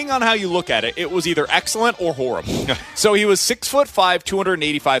depending on how you look at it, it was either excellent or horrible. So he was 6'5",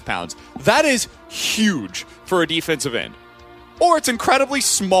 285 pounds. That is huge for a defensive end. Or it's incredibly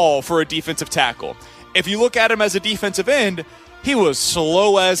small for a defensive tackle. If you look at him as a defensive end, he was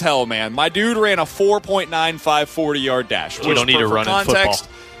slow as hell, man. My dude ran a 4.95 40-yard dash. You don't need to run in football.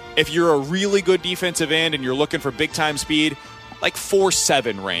 If you're a really good defensive end and you're looking for big-time speed, like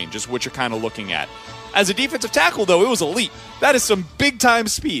 4.7 range is what you're kind of looking at. As a defensive tackle, though, it was elite. That is some big-time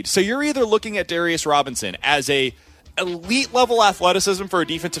speed. So you're either looking at Darius Robinson as a elite-level athleticism for a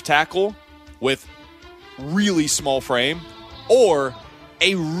defensive tackle with really small frame, or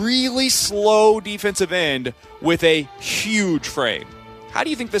a really slow defensive end with a huge frame. How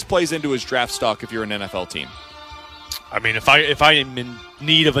do you think this plays into his draft stock if you're an NFL team? I mean, if I am in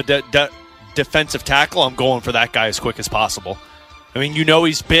need of a defensive tackle, I'm going for that guy as quick as possible. I mean, you know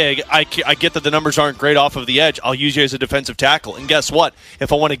he's big. I get that the numbers aren't great off of the edge. I'll use you as a defensive tackle. And guess what?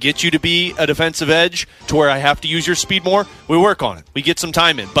 If I want to get you to be a defensive edge to where I have to use your speed more, we work on it. We get some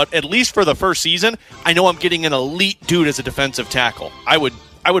time in. But at least for the first season, I know I'm getting an elite dude as a defensive tackle. I would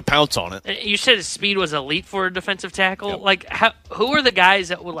pounce on it. You said his speed was elite for a defensive tackle. Yep. Like, who are the guys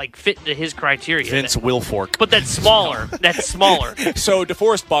that would fit into his criteria? Vince Wilfork. But that's smaller. That's smaller. So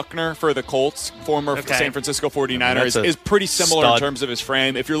DeForest Buckner for the Colts, former San Francisco 49ers, is pretty similar in terms of his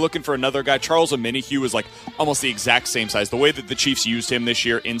frame. If you're looking for another guy, Charles Omenihu is almost the exact same size. The way that the Chiefs used him this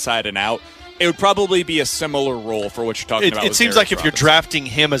year, inside and out, it would probably be a similar role for what you're talking about. It seems like if you're drafting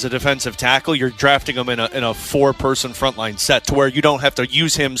him as a defensive tackle, you're drafting him in a four-person frontline set to where you don't have to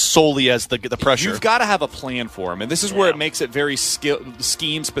use him solely as the pressure. You've got to have a plan for him, and this is where it makes it very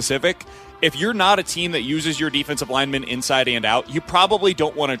scheme-specific. If you're not a team that uses your defensive linemen inside and out, you probably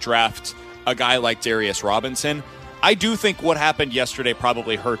don't want to draft a guy like Darius Robinson. I do think what happened yesterday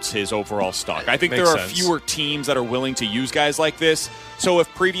probably hurts his overall stock. I think there are fewer teams that are willing to use guys like this. So if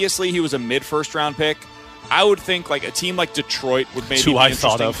previously he was a mid-first-round pick, I would think a team like Detroit would maybe be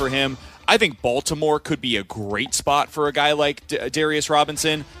interesting for him. I think Baltimore could be a great spot for a guy like Darius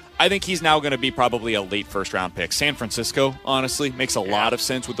Robinson. I think he's now going to be probably a late first-round pick. San Francisco, honestly, makes a lot of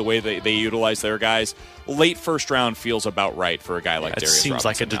sense with the way they utilize their guys. Late first round feels about right for a guy like Darius Robinson. It seems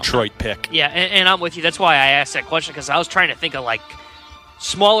like a Detroit pick. Yeah, and I'm with you. That's why I asked that question, because I was trying to think of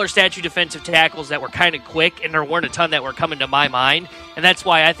smaller statue defensive tackles that were kind of quick, and there weren't a ton that were coming to my mind. And that's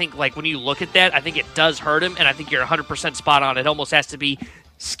why I think when you look at that, I think it does hurt him, and I think you're 100% spot on. It almost has to be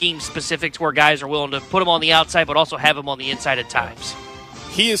scheme-specific to where guys are willing to put him on the outside but also have him on the inside at times.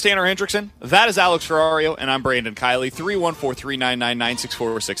 He is Tanner Hendrickson. That is Alex Ferrario, and I'm Brandon Kiley.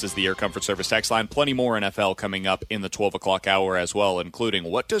 314-399-9646 is the Air Comfort Service text line. Plenty more NFL coming up in the 12 o'clock hour as well, including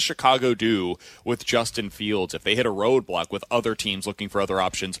what does Chicago do with Justin Fields if they hit a roadblock with other teams looking for other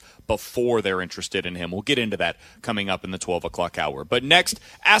options before they're interested in him. We'll get into that coming up in the 12 o'clock hour. But next,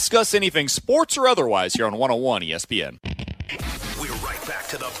 ask us anything, sports or otherwise, here on 101 ESPN. We're right back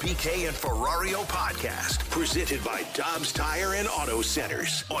to the BK and Ferrario podcast, presented by Dobbs Tire and Auto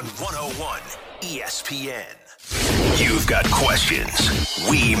Centers on 101 ESPN. You've got questions.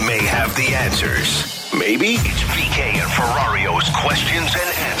 We may have the answers. Maybe it's BK and Ferrario's questions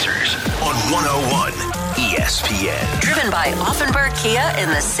and answers on 101 ESPN. Driven by Offenburg Kia in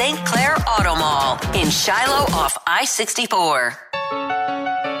the St. Clair Auto Mall in Shiloh off I-64.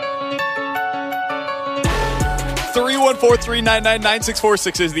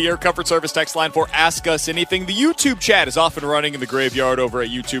 314-399-9646 is the Air Comfort Service text line for Ask Us Anything. The YouTube chat is off and running in the graveyard over at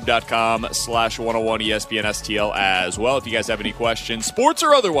youtube.com/101ESPNSTL as well. If you guys have any questions, sports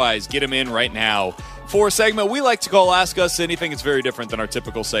or otherwise, get them in right now. For a segment we like to call Ask Us Anything. It's very different than our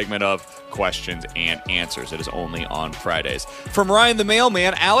typical segment of questions and answers. It is only on Fridays. From Ryan the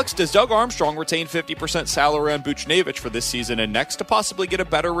Mailman, Alex, does Doug Armstrong retain 50% salary on Buchnevich for this season and next to possibly get a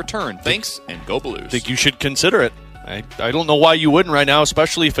better return? Thanks, and go Blues. I think you should consider it. I don't know why you wouldn't right now,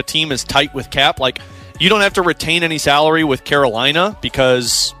 especially if a team is tight with cap. You don't have to retain any salary with Carolina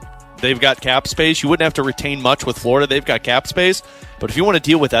because they've got cap space. You wouldn't have to retain much with Florida. They've got cap space. But if you want to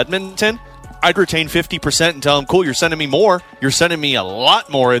deal with Edmonton, I'd retain 50% and tell them, cool, you're sending me more. You're sending me a lot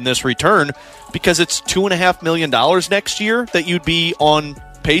more in this return because it's $2.5 million next year that you'd be on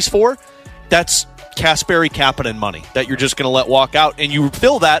pace for. That's Kasperi Kapanen money that you're just going to let walk out. And you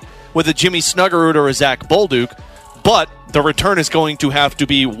fill that with a Jimmy Snuggerud or a Zach Bolduc. But the return is going to have to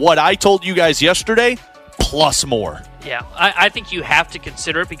be what I told you guys yesterday, plus more. Yeah, I think you have to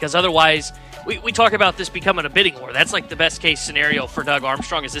consider it because otherwise we talk about this becoming a bidding war. That's the best case scenario for Doug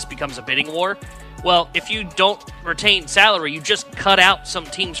Armstrong is this becomes a bidding war. Well, if you don't retain salary, you just cut out some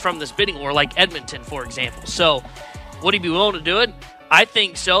teams from this bidding war, like Edmonton, for example. So would he be willing to do it? I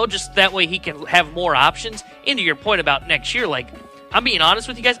think so, just that way he can have more options. And to your point about next year, I'm being honest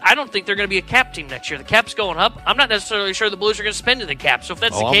with you guys. I don't think they're going to be a cap team next year. The cap's going up. I'm not necessarily sure the Blues are going to spend to the cap. So if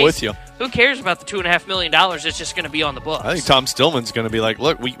that's the case, I'm with you. Who cares about the $2.5 million? It's just going to be on the books. I think Tom Stillman's going to be like,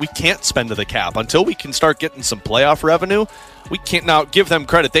 look, we can't spend to the cap. Until we can start getting some playoff revenue, we can't. Now, give them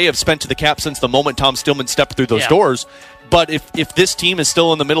credit. They have spent to the cap since the moment Tom Stillman stepped through those doors. But if this team is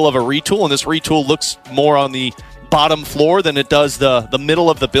still in the middle of a retool, and this retool looks more on the bottom floor than it does the middle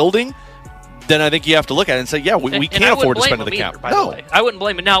of the building, then I think you have to look at it and say, yeah, we can't afford to spend to the cap. By the way. I wouldn't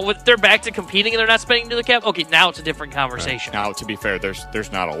blame it. Now, if they're back to competing and they're not spending to the cap, okay, now it's a different conversation. Right. Now, to be fair,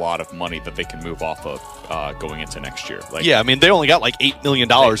 there's not a lot of money that they can move off of going into next year. Yeah, I mean, they only got like $8 million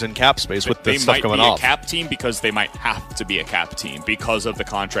in cap space with this stuff going off. They might be a cap team because they might have to be a cap team because of the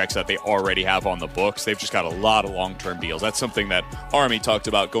contracts that they already have on the books. They've just got a lot of long-term deals. That's something that Army talked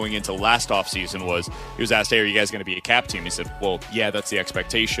about going into last offseason was he was asked, hey, are you guys going to be a cap team? He said, well, yeah, that's the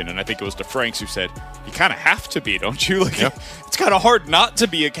expectation. And I think it was DeFranks who said, you kind of have to be, don't you? It's kind of hard not to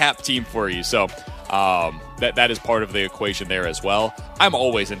be a cap team for you. So that is part of the equation there as well. I'm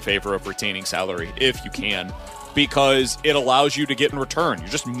always in favor of retaining salary if you can, because it allows you to get in return. You're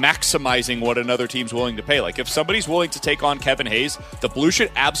just maximizing what another team's willing to pay. Like if somebody's willing to take on Kevin Hayes, the Blues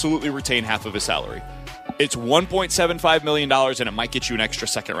should absolutely retain half of his salary. It's $1.75 million, and it might get you an extra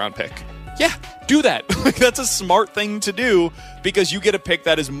second-round pick. Yeah, do that. That's a smart thing to do because you get a pick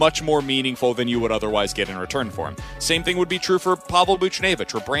that is much more meaningful than you would otherwise get in return for him. Same thing would be true for Pavel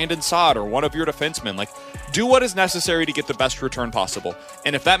Buchnevich or Brandon Saad or one of your defensemen. Do what is necessary to get the best return possible.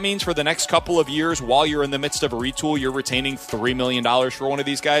 And if that means for the next couple of years while you're in the midst of a retool, you're retaining $3 million for one of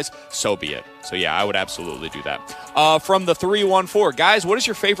these guys, so be it. So yeah, I would absolutely do that. From the 314, guys, what is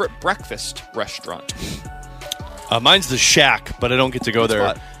your favorite breakfast restaurant? Mine's the Shack, but I don't get to go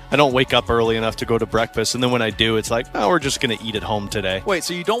there. I don't wake up early enough to go to breakfast, and then when I do, it's like, we're just going to eat at home today. Wait,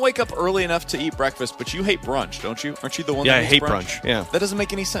 so you don't wake up early enough to eat breakfast, but you hate brunch, don't you? Aren't you the one that I hates hate brunch. Yeah. That doesn't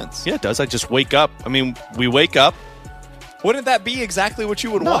make any sense. Yeah, it does. I just wake up. I mean, we wake up. Wouldn't that be exactly what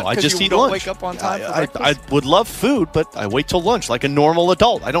you would No, want? I just you eat don't lunch. Wake up on time for breakfast? I would love food, but I wait till lunch like a normal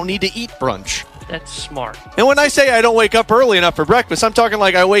adult. I don't need to eat brunch. That's smart. And when I say I don't wake up early enough for breakfast, I'm talking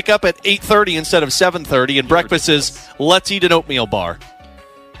like I wake up at 8:30 instead of 7:30, and breakfast is let's eat an oatmeal bar.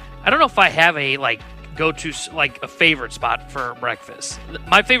 I don't know if I have a go-to a favorite spot for breakfast.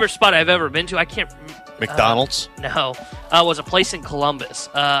 My favorite spot I've ever been to, I can't. McDonald's? No, was a place in Columbus.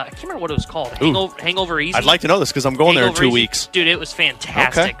 I can't remember what it was called. Hangover Easy. I'd like to know this because I'm going there in 2 Easy. weeks. Dude, it was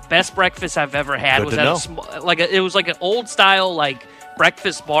fantastic. Okay. Best breakfast I've ever had. Good Was to at it was like an old style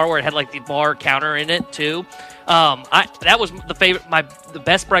breakfast bar where it had the bar counter in it too. That was the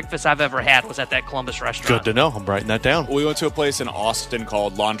best breakfast I've ever had was at that Columbus restaurant. Good to know. I'm writing that down. We went to a place in Austin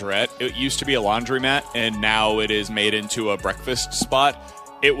called Laundrette. It used to be a laundromat, and now it is made into a breakfast spot.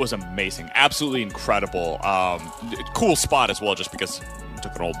 It was amazing. Absolutely incredible. Cool spot as well, just because it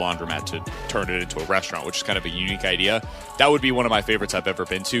took an old laundromat to turn it into a restaurant, which is kind of a unique idea. That would be one of my favorites I've ever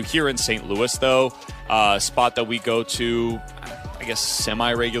been to. Here in St. Louis, though, a spot that we go to, I guess,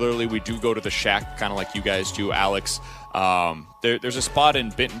 semi-regularly. We do go to the Shack, kind of like you guys do, Alex. There's a spot in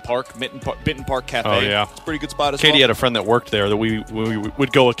Benton Park Cafe. Oh, yeah. It's a pretty good spot as Katie well. had a friend that worked there that we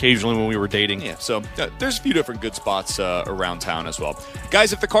would go occasionally when we were dating. Yeah, so there's a few different good spots around town as well.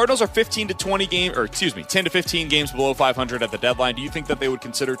 Guys, if the Cardinals are 10 to 15 games below 500 at the deadline, do you think that they would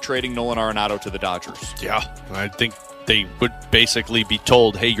consider trading Nolan Arenado to the Dodgers? Yeah, I think they would basically be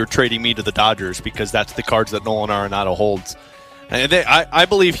told, hey, you're trading me to the Dodgers because that's the cards that Nolan Arenado holds. And I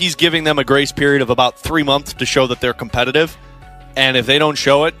believe he's giving them a grace period of about 3 months to show that they're competitive. And if they don't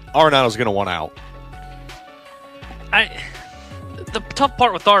show it, Arenado's going to want out. The tough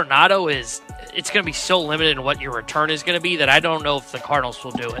part with Arenado is it's going to be so limited in what your return is going to be that I don't know if the Cardinals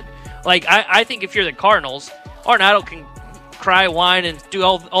will do it. I think if you're the Cardinals, Arenado can cry, whine, and do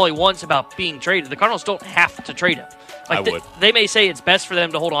all he wants about being traded. The Cardinals don't have to trade him. I would. They may say it's best for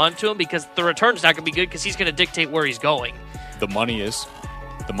them to hold on to him because the return's not going to be good because he's going to dictate where he's going. The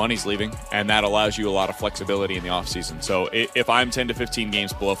money's leaving, and that allows you a lot of flexibility in the offseason. So if I'm 10 to 15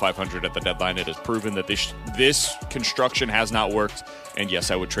 games below 500 at the deadline, it has proven that this construction has not worked, and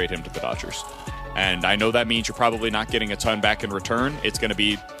yes, I would trade him to the Dodgers. And I know that means you're probably not getting a ton back in return. It's going to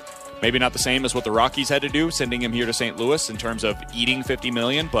be maybe not the same as what the Rockies had to do, sending him here to St. Louis in terms of eating $50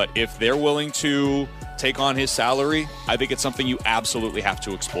 million, but if they're willing to take on his salary, I think it's something you absolutely have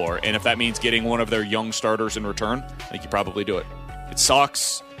to explore. And if that means getting one of their young starters in return, I think you probably do it. It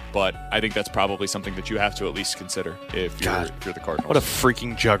sucks, but I think that's probably something that you have to at least consider if you're the Cardinals. What a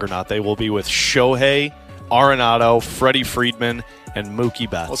freaking juggernaut they will be with Shohei, Arenado, Freddie Freeman, and Mookie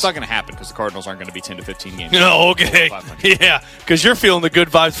Betts. Well, it's not going to happen because the Cardinals aren't going to be 10 to 15 games. No, okay. Yeah, because you're feeling the good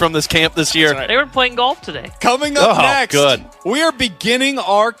vibes from this camp this year. Right. They were playing golf today. Coming up next, good. We are beginning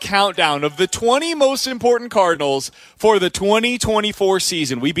our countdown of the 20 most important Cardinals for the 2024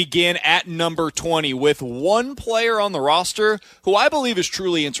 season. We begin at number 20 with one player on the roster who I believe is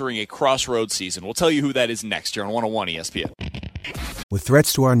truly entering a crossroads season. We'll tell you who that is next here on 101 ESPN. With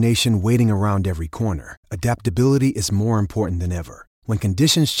threats to our nation waiting around every corner, adaptability is more important than ever. When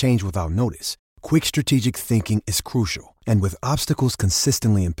conditions change without notice, quick strategic thinking is crucial. And with obstacles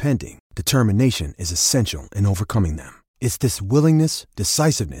consistently impending, determination is essential in overcoming them. It's this willingness,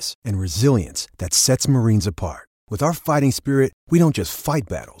 decisiveness, and resilience that sets Marines apart. With our fighting spirit, we don't just fight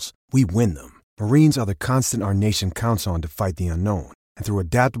battles, we win them. Marines are the constant our nation counts on to fight the unknown. And through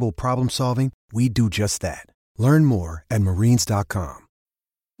adaptable problem solving, we do just that. Learn more at marines.com.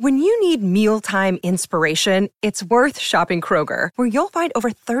 When you need mealtime inspiration, it's worth shopping Kroger, where you'll find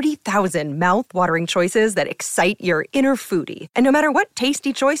over 30,000 mouth-watering choices that excite your inner foodie. And no matter what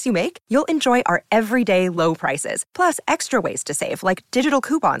tasty choice you make, you'll enjoy our everyday low prices, plus extra ways to save, like digital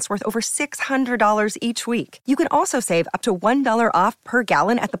coupons worth over $600 each week. You can also save up to $1 off per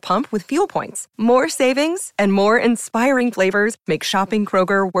gallon at the pump with fuel points. More savings and more inspiring flavors make shopping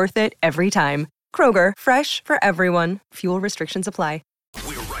Kroger worth it every time. Kroger, fresh for everyone. Fuel restrictions apply.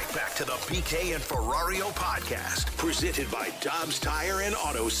 We're right back to the BK and Ferrario podcast, presented by Dobbs Tire and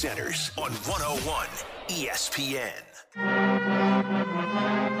Auto Centers on 101 ESPN.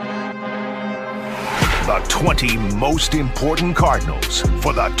 The 20 most important Cardinals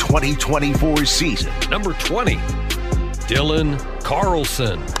for the 2024 season. Number 20, Dylan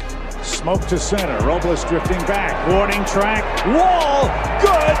Carlson. Smoke to center. Robles drifting back. Warning track. Wall.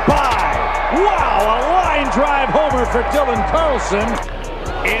 Goodbye. Wow, a line drive homer for Dylan Carlson.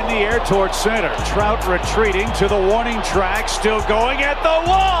 In the air towards center. Trout retreating to the warning track. Still going at the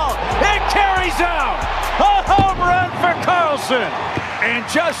wall. It carries out. A home run for Carlson. And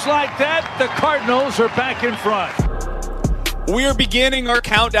just like that, the Cardinals are back in front. We are beginning our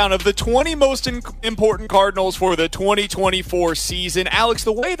countdown of the 20 most important Cardinals for the 2024 season. Alex,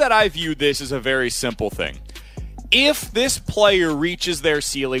 the way that I view this is a very simple thing. If this player reaches their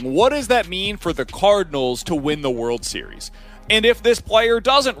ceiling, what does that mean for the Cardinals to win the World Series? And if this player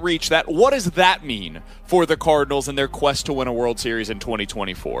doesn't reach that, what does that mean for the Cardinals and their quest to win a World Series in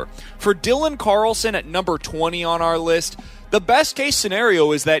 2024? For Dylan Carlson at number 20 on our list, the best case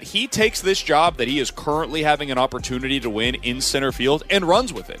scenario is that he takes this job that he is currently having an opportunity to win in center field and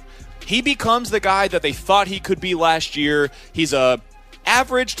runs with it. He becomes the guy that they thought he could be last year. He's a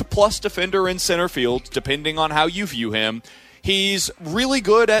average to plus defender in center field, depending on how you view him. He's really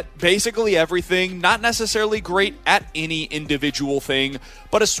good at basically everything, not necessarily great at any individual thing,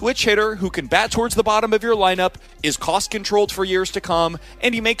 but a switch hitter who can bat towards the bottom of your lineup, is cost-controlled for years to come,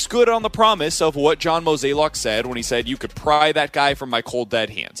 and he makes good on the promise of what John Mozeliak said when he said, you could pry that guy from my cold, dead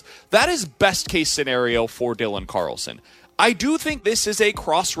hands. That is best-case scenario for Dylan Carlson. I do think this is a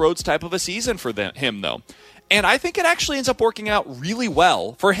crossroads type of a season for him, though. And I think it actually ends up working out really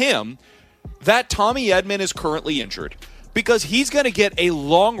well for him that Tommy Edman is currently injured, because he's going to get a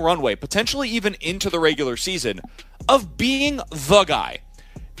long runway, potentially even into the regular season, of being the guy.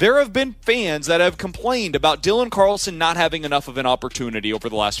 There have been fans that have complained about Dylan Carlson not having enough of an opportunity over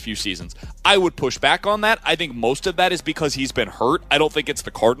the last few seasons. I would push back on that. I think most of that is because he's been hurt. I don't think it's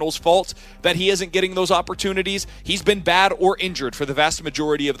the Cardinals' fault that he isn't getting those opportunities. He's been bad or injured for the vast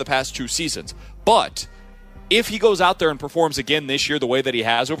majority of the past 2 seasons. But if he goes out there and performs again this year the way that he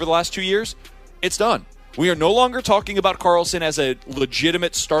has over the last 2 years, it's done. We are no longer talking about Carlson as a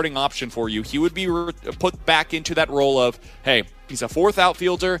legitimate starting option for you. He would be put back into that role of, hey, he's a fourth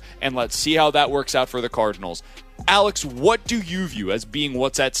outfielder, and let's see how that works out for the Cardinals. Alex, what do you view as being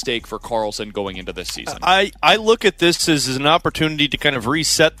what's at stake for Carlson going into this season? I look at this as an opportunity to kind of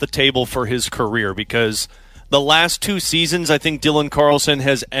reset the table for his career, because the last 2 seasons, I think Dylan Carlson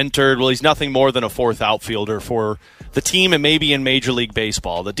has entered, well, he's nothing more than a fourth outfielder for the team and maybe in Major League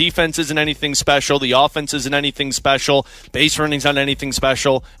Baseball. The defense isn't anything special. The offense isn't anything special. Base running's not anything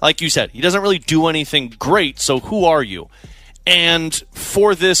special. Like you said, he doesn't really do anything great, so who are you? And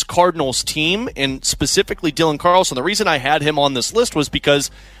for this Cardinals team, and specifically Dylan Carlson, the reason I had him on this list was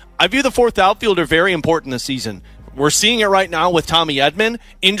because I view the fourth outfielder very important this season. We're seeing it right now with Tommy Edman.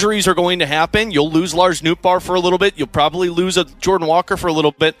 Injuries are going to happen. You'll lose Lars Nootbaar for a little bit. You'll probably lose a Jordan Walker for a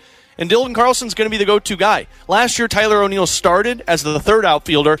little bit. And Dylan Carlson's going to be the go-to guy. Last year, Tyler O'Neill started as the third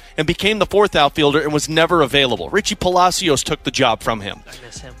outfielder and became the fourth outfielder and was never available. Richie Palacios took the job from him. I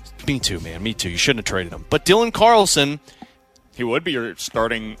miss him. Me too, man. Me too. You shouldn't have traded him. But Dylan Carlson, he would be your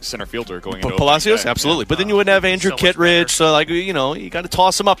starting center fielder going into Palacios, absolutely. Yeah. But then you wouldn't have Andrew Kittredge, so you got to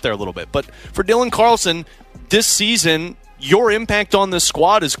toss him up there a little bit. But for Dylan Carlson, this season, your impact on this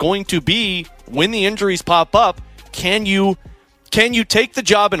squad is going to be, when the injuries pop up, can you take the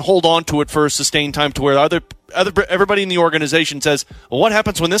job and hold on to it for a sustained time to where everybody in the organization says, well, what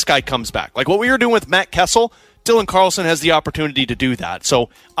happens when this guy comes back? Like what we were doing with Matt Kessel, Dylan Carlson has the opportunity to do that. So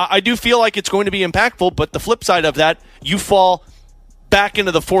I do feel like it's going to be impactful, but the flip side of that, you fall back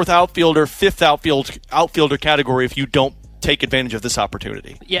into the fourth outfielder, fifth outfielder category if you don't take advantage of this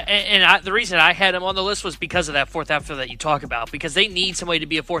opportunity. Yeah, and the reason I had him on the list was because of that fourth outfielder that you talk about, because they need somebody to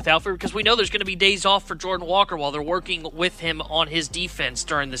be a fourth outfielder, because we know there's going to be days off for Jordan Walker while they're working with him on his defense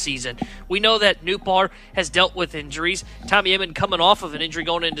during the season. We know that Newbar has dealt with injuries. Tommy Edman coming off of an injury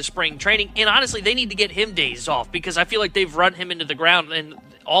going into spring training, and honestly, they need to get him days off, because I feel like they've run him into the ground in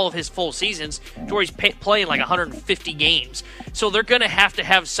all of his full seasons to where he's playing like 150 games. So they're going to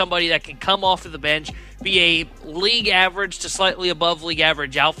have somebody that can come off of the bench, be a league average to slightly above league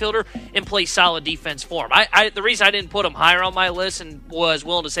average outfielder, and play solid defense for him. The reason I didn't put him higher on my list and was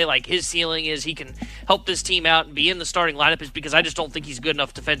willing to say like his ceiling is he can help this team out and be in the starting lineup is because I just don't think he's good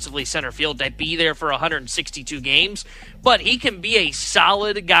enough defensively center field to be there for 162 games. But he can be a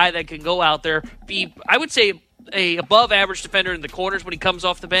solid guy that can go out there, be, I would say, a above average defender in the corners when he comes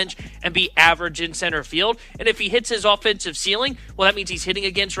off the bench and be average in center field. And if he hits his offensive ceiling, well, that means he's hitting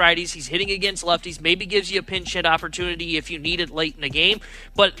against righties, he's hitting against lefties, maybe gives you a pinch hit opportunity if you need it late in the game,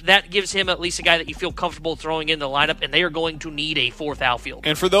 but that gives him at least a guy that you feel comfortable throwing in the lineup, and they are going to need a fourth outfielder.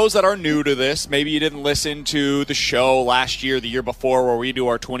 And for those that are new to this, maybe you didn't listen to the show last year, the year before, where we do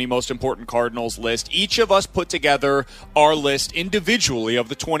our 20 most important Cardinals list. Each of us put together our list individually of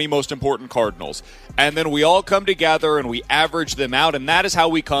the 20 most important Cardinals, and then we all come together and we average them out, and that is how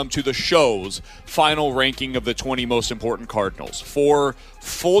we come to the show's final ranking of the 20 most important Cardinals. For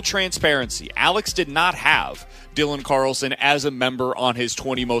full transparency, Alex did not have Dylan Carlson as a member on his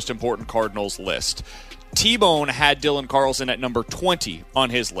 20 most important Cardinals list. T-Bone had Dylan Carlson at number 20 on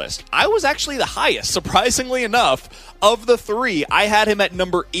his list. I was actually the highest, surprisingly enough, of the three. I had him at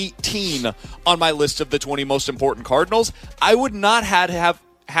number 18 on my list of the 20 most important Cardinals. I would not have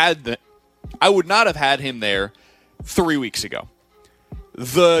had him there 3 weeks ago.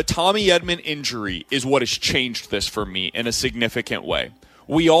 The Tommy Edman injury is what has changed this for me in a significant way.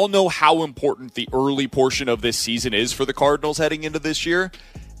 We all know how important the early portion of this season is for the Cardinals heading into this year.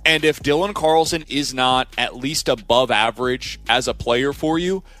 And if Dylan Carlson is not at least above average as a player for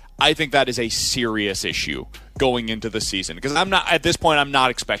you, I think that is a serious issue going into the season. Because at this point, I'm not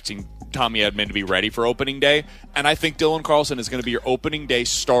expecting Tommy Edman to be ready for opening day. And I think Dylan Carlson is going to be your opening day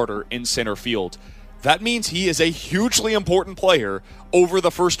starter in center field. That means he is a hugely important player over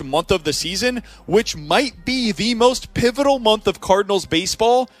the first month of the season, which might be the most pivotal month of Cardinals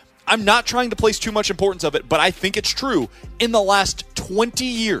baseball. I'm not trying to place too much importance of it, but I think it's true. In the last 20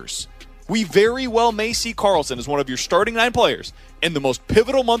 years, we very well may see Carlson as one of your starting 9 players in the most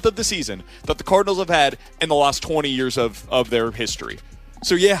pivotal month of the season that the Cardinals have had in the last 20 years of their history.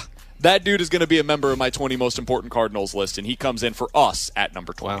 So yeah, that dude is going to be a member of my 20 most important Cardinals list, and he comes in for us at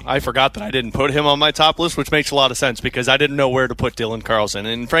number 20. Wow, I forgot that I didn't put him on my top list, which makes a lot of sense because I didn't know where to put Dylan Carlson.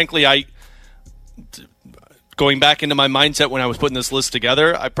 And frankly, going back into my mindset when I was putting this list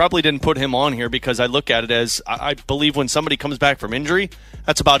together, I probably didn't put him on here because I look at it as I believe when somebody comes back from injury,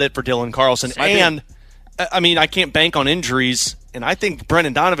 that's about it for Dylan Carlson. I can't bank on injuries, and I think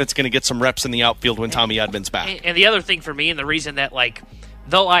Brendan Donovan's going to get some reps in the outfield when Tommy Edman's back. And the other thing for me, and the reason that,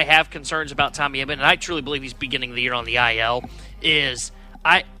 though I have concerns about Tommy Edman, and I truly believe he's beginning the year on the IL, is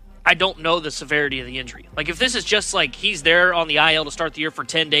I don't know the severity of the injury. If this is just he's there on the IL to start the year for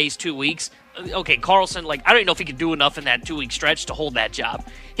 10 days, 2 weeks, okay, Carlson, I don't even know if he could do enough in that 2-week stretch to hold that job.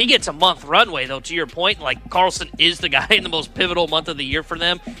 He gets a month runway, though, to your point. Carlson is the guy in the most pivotal month of the year for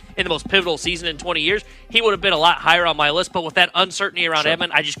them, in the most pivotal season in 20 years. He would have been a lot higher on my list, but with that uncertainty around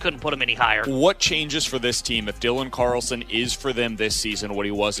Edman, I just couldn't put him any higher. What changes for this team if Dylan Carlson is for them this season what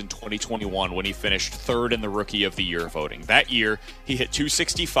he was in 2021 when he finished 3rd in the Rookie of the Year voting? That year, he hit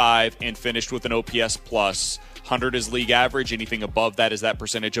 .265 and finished with an OPS plus. 100 is league average. Anything above that is that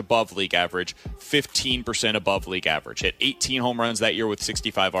percentage above league average. 15% above league average. Hit 18 home runs that year with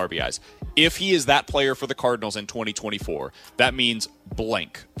 65 RBIs. If he is that player for the Cardinals in 2024, that means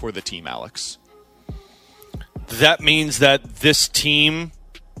blank for the team, Alex. That means that this team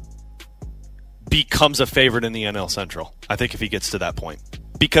becomes a favorite in the NL Central, I think, if he gets to that point.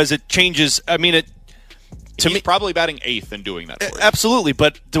 Because it changes, He's probably batting 8th and doing that for you. Absolutely,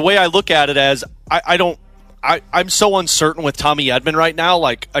 but the way I look at it as, I'm so uncertain with Tommy Edman right now.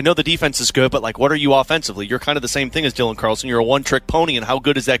 I know the defense is good, but what are you offensively? You're kind of the same thing as Dylan Carlson. You're a one-trick pony, and how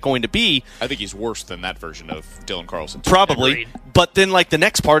good is that going to be? I think he's worse than that version of Dylan Carlson. Probably. Agreed. But then, the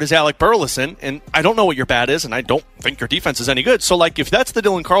next part is Alec Burleson, and I don't know what your bat is, and I don't think your defense is any good. So, if that's the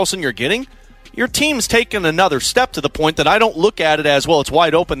Dylan Carlson you're getting, your team's taken another step to the point that I don't look at it as, well, it's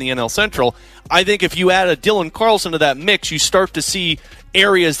wide open, the NL Central. I think if you add a Dylan Carlson to that mix, you start to see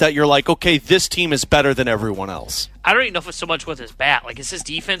areas that you're okay, this team is better than everyone else. I don't even know if it's so much with his bat. Is his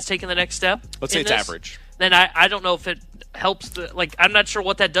defense taking the next step? Let's say it's average. then I don't know if it helps. I'm not sure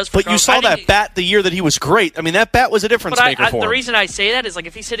what that does for But Carlson. you saw that bat the year that he was great. I mean, that bat was a difference maker for him. The reason I say that is,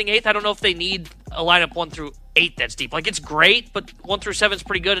 if he's hitting 8th, I don't know if they need a lineup 1 through 8 that's deep. It's great, but 1 through 7 is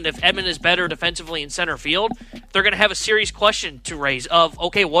pretty good. And if Edman is better defensively in center field, they're going to have a serious question to raise of,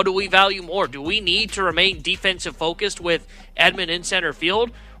 okay, what do we value more? Do we need to remain defensive focused with Edman in center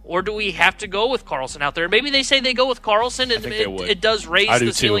field? Or do we have to go with Carlson out there? Maybe they say they go with Carlson, and it does raise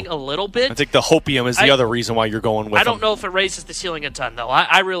the ceiling a little bit. I think the hopium is the other reason why you're going with him. I don't know if it raises the ceiling a ton, though.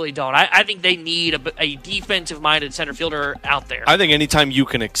 I really don't. I think they need a defensive-minded center fielder out there. I think anytime you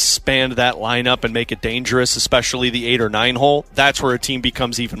can expand that lineup and make it dangerous, especially the 8 or 9 hole, that's where a team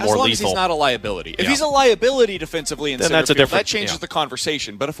becomes even more lethal. As long as he's not a liability. If he's a liability defensively in then center that's field, that changes the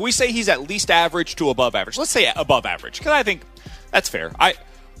conversation. But if we say he's at least average to above average, let's say above average, because I think that's fair.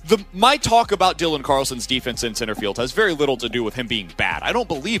 My talk about Dylan Carlson's defense in center field has very little to do with him being bad. I don't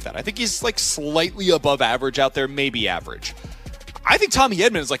believe that. I think he's slightly above average out there, maybe average. I think Tommy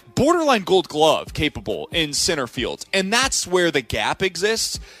Edman is borderline Gold Glove capable in center field, and that's where the gap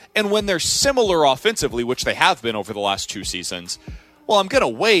exists. And when they're similar offensively, which they have been over the last 2 seasons, well, I'm going to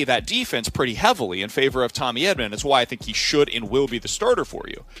weigh that defense pretty heavily in favor of Tommy Edman. That's why I think he should and will be the starter for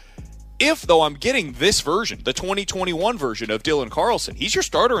you. If, though, I'm getting this version, the 2021 version of Dylan Carlson, he's your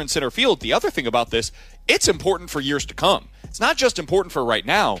starter in center field. The other thing about this, it's important for years to come. It's not just important for right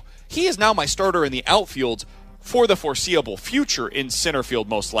now. He is now my starter in the outfield for the foreseeable future in center field,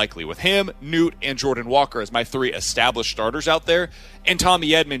 most likely, with him, Newt, and Jordan Walker as my 3 established starters out there. And Tommy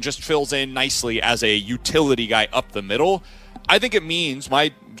Edman just fills in nicely as a utility guy up the middle. I think it means,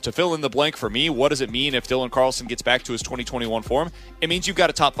 to fill in the blank for me, what does it mean if Dylan Carlson gets back to his 2021 form? It means you've got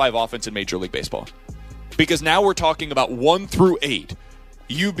a top 5 offense in Major League Baseball. Because now we're talking about 1 through 8,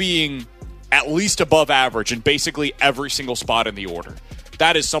 you being at least above average in basically every single spot in the order.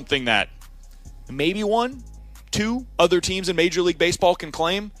 That is something that maybe 1, 2 other teams in Major League Baseball can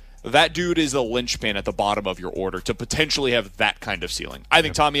claim. That dude is a linchpin at the bottom of your order to potentially have that kind of ceiling. I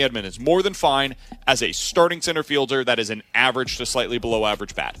think Tommy Edman is more than fine as a starting center fielder that is an average to slightly below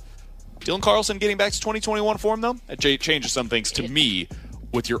average bat. Dylan Carlson getting back to 2021 form, though, it changes some things to me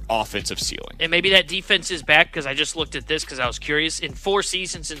with your offensive ceiling. And maybe that defense is back, because I just looked at this because I was curious. In 4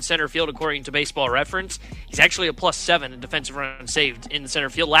 seasons in center field, according to Baseball Reference, he's actually a +7 in defensive runs saved in the center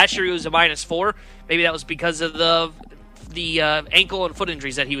field. Last year he was a -4. Maybe that was because of the ankle and foot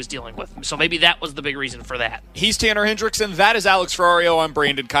injuries that he was dealing with. So maybe that was the big reason for that. He's Tanner Hendrickson. That is Alex Ferrario. I'm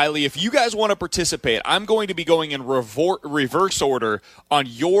Brandon Kiley. If you guys want to participate, I'm going to be going in reverse order on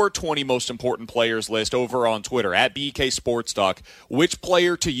your 20 most important players list over on Twitter, at BK Sports Talk. Which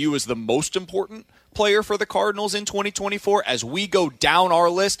player to you is the most important player for the Cardinals in 2024? As we go down our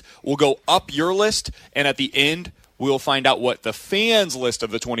list, we'll go up your list, and at the end, we'll find out what the fans' list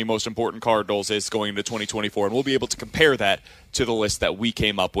of the 20 most important Cardinals is going into 2024, and we'll be able to compare that to the list that we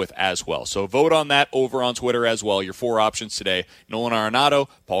came up with as well. So vote on that over on Twitter as well. Your 4 options today: Nolan Arenado,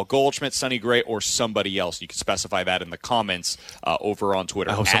 Paul Goldschmidt, Sonny Gray, or somebody else. You can specify that in the comments over on Twitter.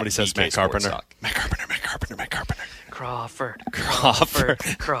 I hope somebody says Matt Carpenter. Matt Carpenter. Crawford.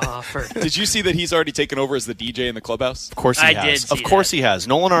 Did you see that he's already taken over as the DJ in the clubhouse? Of course he has. Of course he has.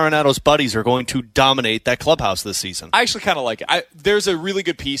 Nolan Arenado's buddies are going to dominate that clubhouse this season. I actually kind of like it. There's a really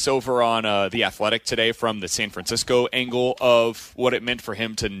good piece over on The Athletic today from the San Francisco angle of what it meant for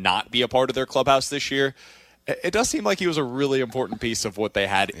him to not be a part of their clubhouse this year. It does seem like he was a really important piece of what they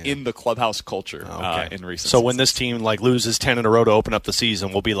had in the clubhouse culture in recent So when this team loses 10 in a row to open up the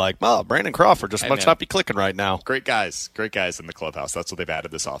season, we'll be like, oh, Brandon Crawford must not be clicking right now. Great guys in the clubhouse. That's what they've added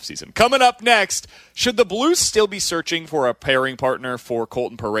this offseason. Coming up next, should the Blues still be searching for a pairing partner for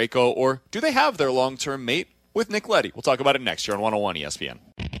Colton Parayko, or do they have their long-term mate with Nick Leddy? We'll talk about it next year on 101 ESPN.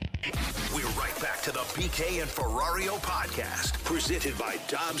 We're right back to the BK and Ferrario podcast, presented by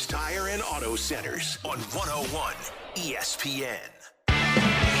Dobbs Tire and Auto Centers on 101 ESPN.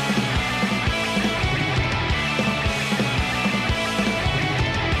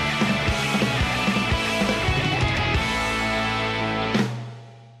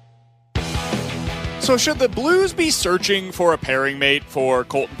 So should the Blues be searching for a pairing mate for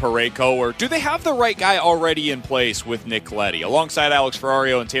Colton Parayko, or do they have the right guy already in place with Nick Leddy? Alongside Alex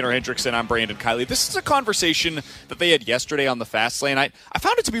Ferrario and Tanner Hendrickson, I'm Brandon Kiley. This is a conversation that they had yesterday on the Fast Lane. I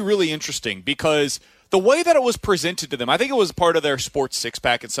found it to be really interesting because the way that it was presented to them, I think it was part of their Sports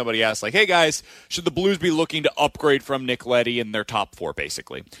Six-Pack, and somebody asked, hey guys, should the Blues be looking to upgrade from Nick Leddy in their top 4,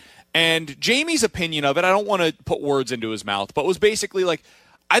 basically? And Jamie's opinion of it, I don't want to put words into his mouth, but was basically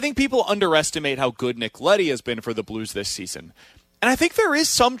I think people underestimate how good Nick Leddy has been for the Blues this season. And I think there is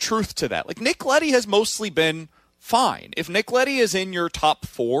some truth to that. Nick Leddy has mostly been fine. If Nick Leddy is in your top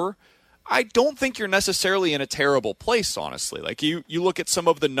 4, I don't think you're necessarily in a terrible place, honestly. Like, you look at some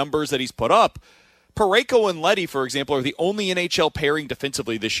of the numbers that he's put up. Parayko and Leddy, for example, are the only NHL pairing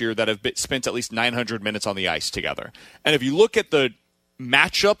defensively this year that have spent at least 900 minutes on the ice together. And if you look at the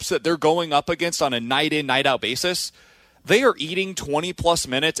matchups that they're going up against on a night-in, night-out basis, they are eating 20-plus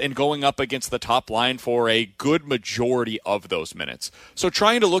minutes and going up against the top line for a good majority of those minutes. So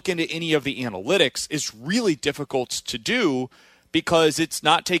trying to look into any of the analytics is really difficult to do because it's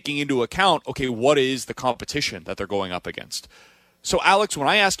not taking into account, okay, what is the competition that they're going up against? So, Alex, when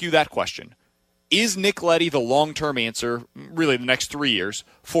I ask you that question, is Nick Leddy the long-term answer, really the next 3 years,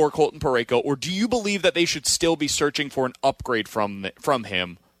 for Colton Parayko, or do you believe that they should still be searching for an upgrade from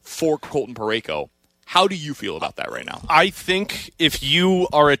him for Colton Parayko? How do you feel about that right now? I think if you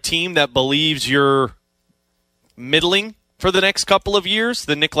are a team that believes you're middling for the next couple of years,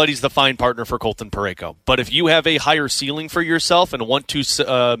 then Nick Leddy's the fine partner for Colton Parayko. But if you have a higher ceiling for yourself and want to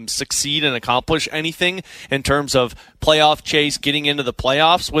succeed and accomplish anything in terms of playoff chase, getting into the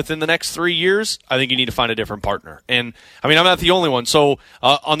playoffs within the next 3 years, I think you need to find a different partner. And, I mean, I'm not the only one. So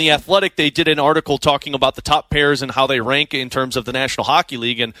on The Athletic, they did an article talking about the top pairs and how they rank in terms of the National Hockey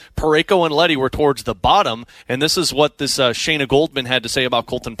League, and Parayko and Leddy were towards the bottom. And this is what this Shayna Goldman had to say about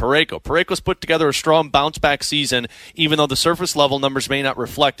Colton Parayko. Parayko's put together a strong bounce-back season, even though the surface level numbers may not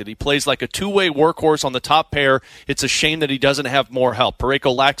reflect it. He plays like a two-way workhorse on the top pair. It's a shame that he doesn't have more help.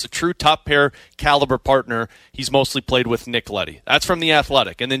 Parayko lacks a true top pair caliber partner. He's mostly played with Nick Leddy. That's from The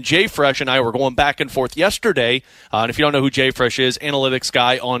Athletic. And then Jay Fresh and I were going back and forth yesterday. And if you don't know who Jay Fresh is, analytics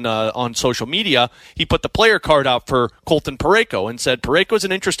guy on social media, he put the player card out for Colton Parayko and said Parayko's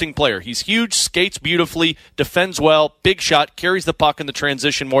an interesting player. He's huge, skates beautifully, defends well, big shot, carries the puck in the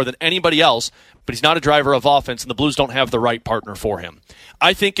transition more than anybody else, but he's not a driver of offense, and the Blues don't have the right partner for him.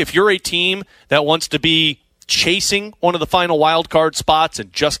 I think if you're a team that wants to be chasing one of the final wild card spots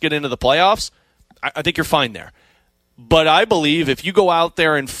and just get into the playoffs, I think you're fine there. But I believe if you go out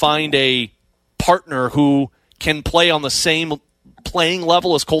there and find a partner who can play on the same playing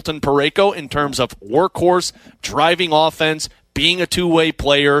level as Colton Parayko in terms of workhorse, driving offense, being a two-way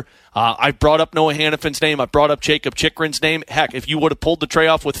player. I brought up Noah Hannafin's name. I brought up Jacob Chychrun's name. Heck, if you would have pulled the tray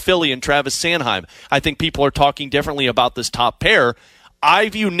off with Philly and Travis Sanheim, I think people are talking differently about this top pair. I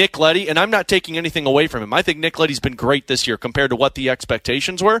view Nick Leddy, and I'm not taking anything away from him. I think Nick Leddy's been great this year compared to what the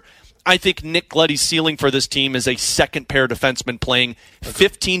expectations were. I think Nick Leddy's ceiling for this team is a second-pair defenseman playing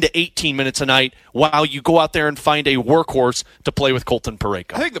 15 to 18 minutes a night while you go out there and find a workhorse to play with Colton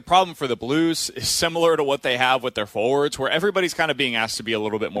Parayko. I think the problem for the Blues is similar to what they have with their forwards, where everybody's kind of being asked to be a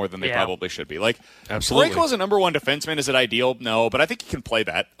little bit more than they probably should be. Like, absolutely. Parayko is a number one defenseman. Is it ideal? No, but I think he can play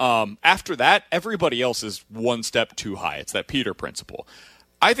that. After that, everybody else is one step too high. It's that Peter principle.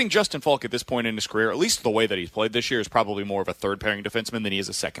 I think Justin Falk at this point in his career, at least the way that he's played this year, is probably more of a third-pairing defenseman than he is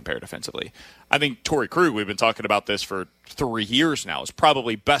a second-pair defensively. I think Torrey Krug, we've been talking about this for 3 years now, is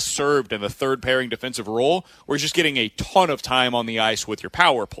probably best served in the third-pairing defensive role, where he's just getting a ton of time on the ice with your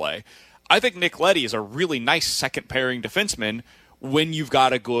power play. I think Nick Leddy is a really nice second-pairing defenseman when you've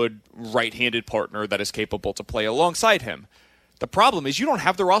got a good right-handed partner that is capable to play alongside him. The problem is you don't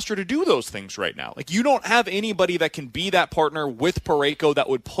have the roster to do those things right now. Like, you don't have anybody that can be that partner with Parayko that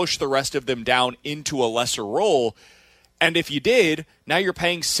would push the rest of them down into a lesser role. And if you did, now you're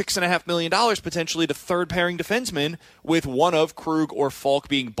paying $6.5 million potentially to third-pairing defensemen, with one of Krug or Falk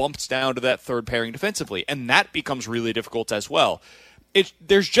being bumped down to that third-pairing defensively. And that becomes really difficult as well.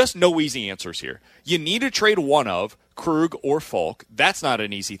 There's just no easy answers here. You need to trade one of Krug or Falk. That's not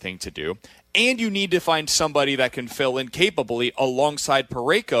an easy thing to do. And you need to find somebody that can fill in capably alongside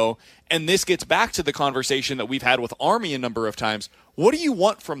Parayko. And this gets back to the conversation that we've had with Army a number of times. What do you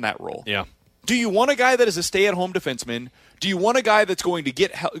want from that role? Yeah. Do you want a guy that is a stay-at-home defenseman? Do you want a guy that's going to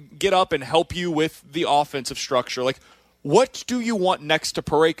get up and help you with the offensive structure? Like, what do you want next to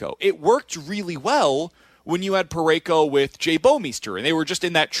Parayko? It worked really well when you had Parayko with Jay Bouwmeester, and they were just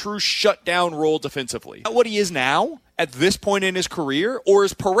in that true shutdown role defensively. What he is now at this point in his career, or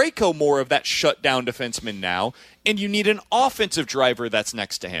is Parayko more of that shutdown defenseman now, and you need an offensive driver that's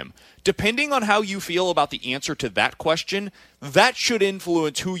next to him? Depending on how you feel about the answer to that question, that should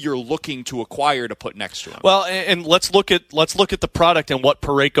influence who you're looking to acquire to put next to him. Well, and let's look at the product and what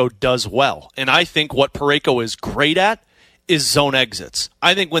Parayko does well. And I think what Parayko is great at is zone exits.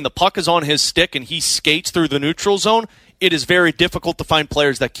 I think when the puck is on his stick and he skates through the neutral zone, it is very difficult to find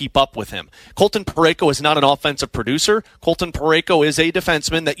players that keep up with him. Colton Parayko is not an offensive producer. Colton Parayko is a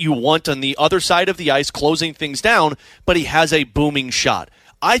defenseman that you want on the other side of the ice closing things down, but he has a booming shot.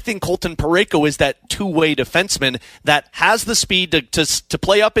 I think Colton Parayko is that two-way defenseman that has the speed to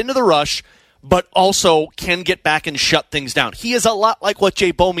play up into the rush, but also can get back and shut things down. He is a lot like what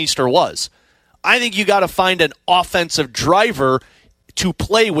Jay Bouwmeester was. I think you got to find an offensive driver to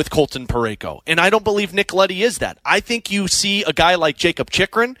play with Colton Parayko, and I don't believe Nick Leddy is that. I think you see a guy like Jacob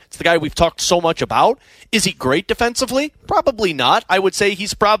Chikrin. It's the guy we've talked so much about. Is he great defensively? Probably not. I would say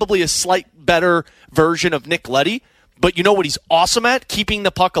he's probably a slight better version of Nick Leddy. But you know what he's awesome at? Keeping the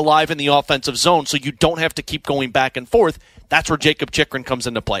puck alive in the offensive zone so you don't have to keep going back and forth. That's where Jacob Chikrin comes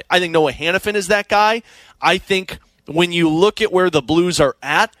into play. I think Noah Hannafin is that guy. I think when you look at where the Blues are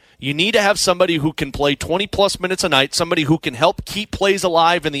at, you need to have somebody who can play 20-plus minutes a night, somebody who can help keep plays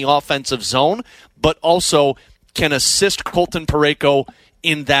alive in the offensive zone, but also can assist Colton Parayko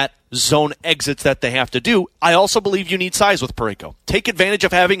in that zone exits that they have to do. I also believe you need size with Parayko. Take advantage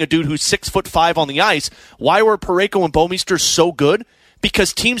of having a dude who's 6'5" on the ice. Why were Parayko and Bouwmeester so good?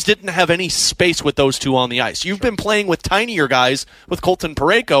 Because teams didn't have any space with those two on the ice. You've been playing with tinier guys with Colton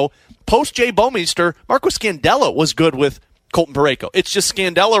Parayko. Post Jay Bouwmeester, Marco Scandella was good with Colton Parayko. It's just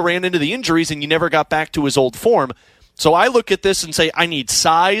Scandella ran into the injuries and you never got back to his old form. So I look at this and say, I need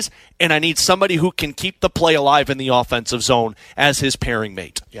size, and I need somebody who can keep the play alive in the offensive zone as his pairing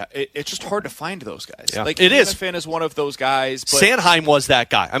mate. Yeah, it's just hard to find those guys. Yeah. Like, it is. Hannafin is one of those guys. But Sanheim was that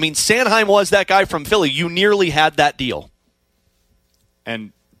guy. I mean, Sanheim was that guy from Philly. You nearly had that deal.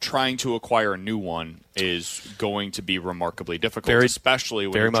 And trying to acquire a new one is going to be remarkably difficult, especially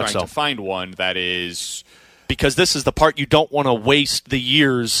when you're trying to find one that is... Because this is the part you don't want to waste the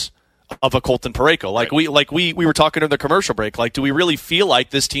years of a Colton Parayko. We were talking in the commercial break. Like, do we really feel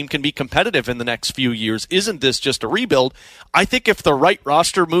like this team can be competitive in the next few years? Isn't this just a rebuild? I think if the right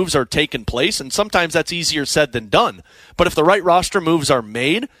roster moves are taking place, and sometimes that's easier said than done, but if the right roster moves are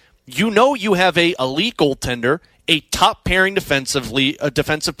made, you know you have a elite goaltender, a top pairing defensive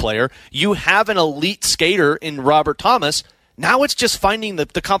player, you have an elite skater in Robert Thomas. Now it's just finding the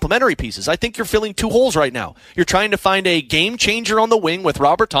complementary pieces. I think you're filling two holes right now. You're trying to find a game changer on the wing with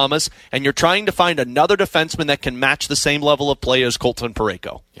Robert Thomas, and you're trying to find another defenseman that can match the same level of play as Colton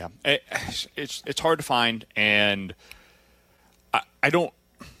Parayko. Yeah, it's hard to find, and I don't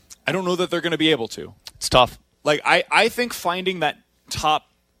know that they're going to be able to. It's tough. Like I think finding that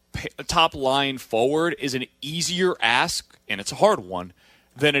top line forward is an easier ask, and it's a hard one,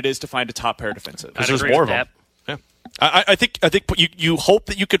 than it is to find a top pair defensive. Because there's more of them. Yeah. I think you hope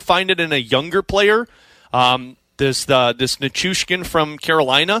that you could find it in a younger player. This Nichushkin from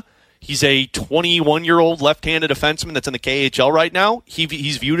Carolina, he's a 21-year-old left-handed defenseman that's in the KHL right now.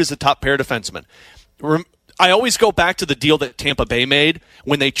 He's viewed as a top pair defenseman. I always go back to the deal that Tampa Bay made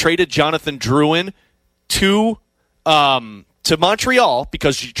when they traded Jonathan Drouin to Montreal,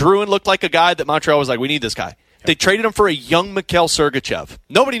 because Drouin looked like a guy that Montreal was like, we need this guy. They traded him for a young Mikhail Sergachev.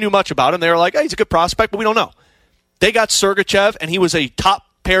 Nobody knew much about him. They were like, hey, he's a good prospect, but we don't know. They got Sergachev, and he was a top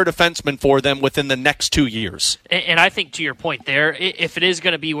pair defenseman for them within the next 2 years. And I think to your point there, if it is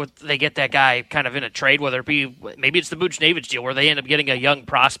going to be what they get that guy kind of in a trade, whether it be maybe it's the Buchnevich deal where they end up getting a young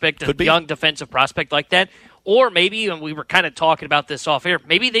prospect, young defensive prospect like that, or maybe, and we were kind of talking about this off air,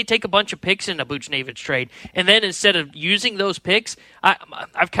 maybe they take a bunch of picks in a Buchnevich trade, and then instead of using those picks,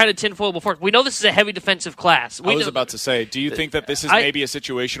 I've kind of tinfoiled before. We know this is a heavy defensive class. I was about to say, do you think that this is maybe a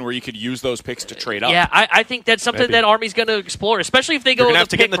situation where you could use those picks to trade up? Yeah, I think that's something that Army's going to explore, especially if they go You're going to have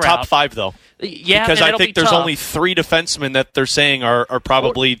to get in the top 5, though. Yeah, because I think there's only 3 defensemen that they're saying are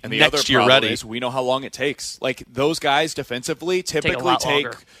probably and the next year ready. Is we know how long it takes. Like, those guys defensively typically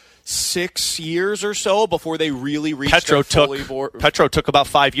take 6 years or so before they really reach Petro took about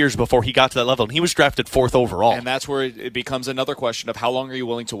 5 years before he got to that level, and he was drafted 4th overall. And that's where it becomes another question of how long are you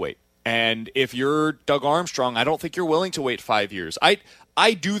willing to wait? And if you're Doug Armstrong, I don't think you're willing to wait 5 years.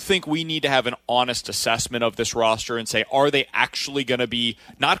 I do think we need to have an honest assessment of this roster and say, are they actually going to be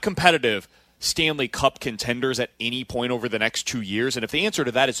not competitive Stanley Cup contenders at any point over the next 2 years? And if the answer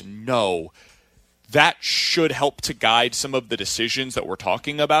to that is no, that should help to guide some of the decisions that we're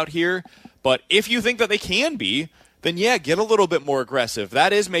talking about here. But if you think that they can be, then yeah, get a little bit more aggressive.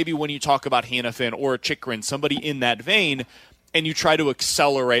 That is maybe when you talk about Hannafin or Chikrin, somebody in that vein, and you try to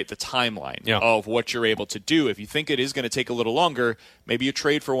accelerate the timeline of what you're able to do. If you think it is going to take a little longer, maybe you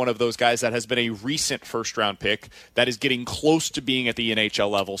trade for one of those guys that has been a recent first-round pick that is getting close to being at the NHL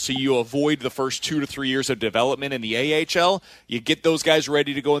level. So you avoid the first 2 to 3 years of development in the AHL. You get those guys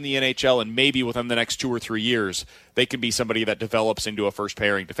ready to go in the NHL, and maybe within the next 2 or 3 years, they can be somebody that develops into a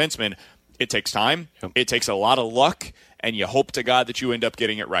first-pairing defenseman. It takes time. It takes a lot of luck. and you hope to God that you end up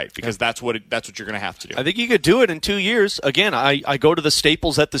getting it right, because that's what you're going to have to do. I think you could do it in 2 years. Again, I go to the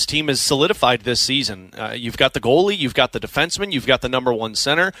staples that this team has solidified this season. You've got the goalie, you've got the defenseman, you've got the number one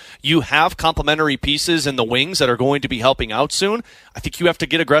center. You have complementary pieces in the wings that are going to be helping out soon. I think you have to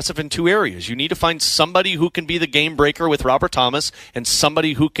get aggressive in two areas. You need to find somebody who can be the game breaker with Robert Thomas and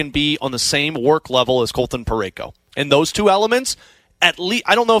somebody who can be on the same work level as Colton Parayko. And those two elements, at least,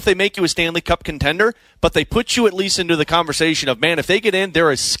 I don't know if they make you a Stanley Cup contender, but they put you at least into the conversation of, man, if they get in,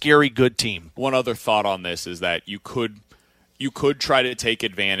 they're a scary good team. One other thought on this is that you could try to take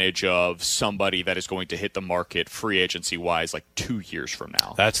advantage of somebody that is going to hit the market free agency-wise like 2 years from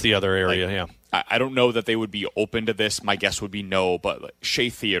now. That's the other area, yeah. I don't know that they would be open to this. My guess would be no, but like Shea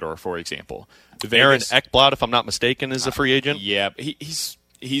Theodore, for example. Aaron Ekblad, if I'm not mistaken, is a free agent. Yeah, he's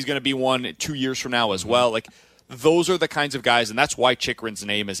going to be one 2 years from now as well. Like, those are the kinds of guys, and that's why Chychrun's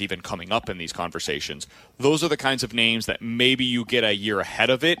name is even coming up in these conversations. Those are the kinds of names that maybe you get a year ahead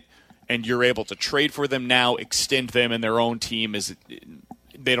of it, and you're able to trade for them now, extend them in their own team.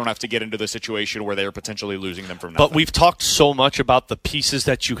 They don't have to get into the situation where they're potentially losing them from nothing. But we've talked so much about the pieces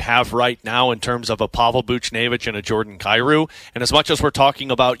that you have right now in terms of a Pavel Buchnevich and a Jordan Kyrou. And as much as we're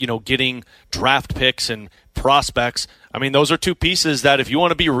talking about, getting draft picks and prospects, I mean, those are two pieces that if you want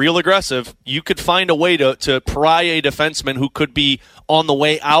to be real aggressive, you could find a way to pry a defenseman who could be on the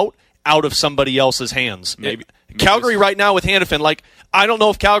way out of somebody else's hands. Maybe Calgary right now with Hanifin, I don't know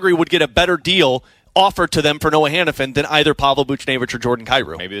if Calgary would get a better deal offered to them for Noah Hanifin than either Pavel Buchnevich or Jordan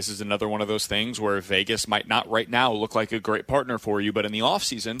Kyrou. Maybe this is another one of those things where Vegas might not right now look like a great partner for you, but in the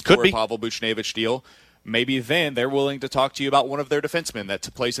offseason for a Pavel Buchnevich deal, maybe then they're willing to talk to you about one of their defensemen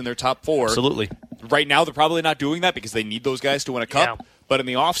that plays in their top four. Absolutely. Right now they're probably not doing that because they need those guys to win a cup. Yeah. But in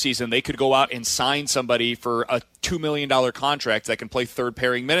the offseason, they could go out and sign somebody for a $2 million contract that can play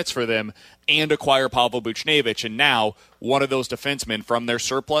third-pairing minutes for them and acquire Pavel Buchnevich. And now, one of those defensemen from their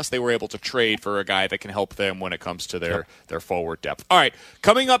surplus, they were able to trade for a guy that can help them when it comes to their forward depth. All right,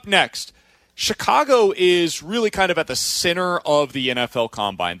 coming up next, Chicago is really kind of at the center of the NFL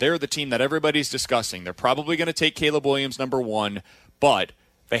Combine. They're the team that everybody's discussing. They're probably going to take Caleb Williams number one, but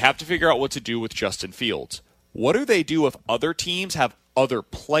they have to figure out what to do with Justin Fields. What do they do if other teams have other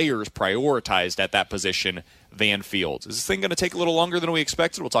players prioritized at that position than Fields? Is this thing going to take a little longer than we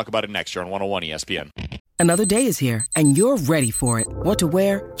expected? We'll talk about it next year on 101 ESPN. Another day is here, and you're ready for it. What to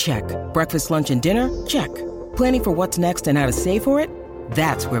wear? Check. Breakfast, lunch, and dinner? Check. Planning for what's next and how to save for it?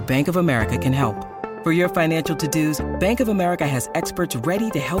 That's where Bank of America can help. For your financial to-dos, Bank of America has experts ready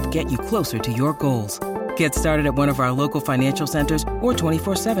to help get you closer to your goals. Get started at one of our local financial centers or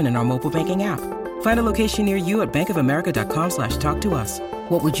 24/7 in our mobile banking app. Find a location near you at bankofamerica.com/talktous.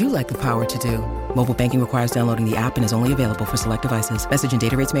 What would you like the power to do? Mobile banking requires downloading the app and is only available for select devices. Message and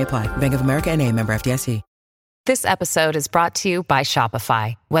data rates may apply. Bank of America NA, member FDIC. This episode is brought to you by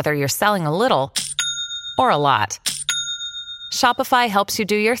Shopify. Whether you're selling a little or a lot, Shopify helps you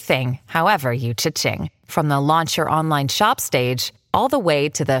do your thing, however you cha-ching. From the launch your online shop stage, all the way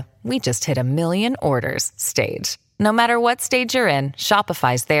to the we just hit 1 million orders stage. No matter what stage you're in,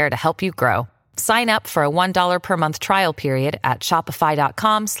 Shopify's there to help you grow. Sign up for a $1 per month trial period at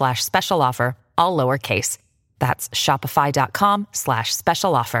shopify.com/special offer, all lowercase. That's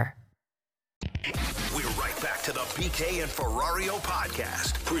shopify.com/special offer. We're right back to the BK and Ferrario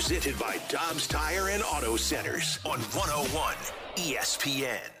podcast, presented by Dobbs Tire and Auto Centers on 101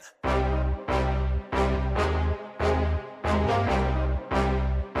 ESPN.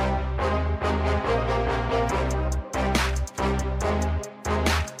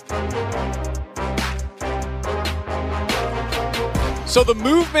 So the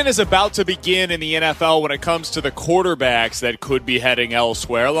movement is about to begin in the NFL when it comes to the quarterbacks that could be heading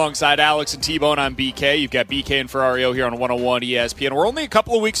elsewhere. Alongside Alex and T-Bone, I'm BK. You've got BK and Ferrario here on 101 ESPN. We're only a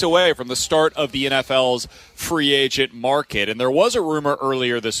couple of weeks away from the start of the NFL's free agent market. And there was a rumor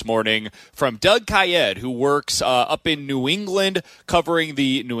earlier this morning from Doug Kayed, who works up in New England covering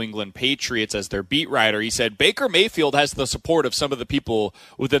the New England Patriots as their beat writer. He said Baker Mayfield has the support of some of the people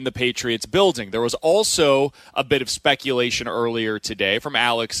within the Patriots building. There was also a bit of speculation earlier today from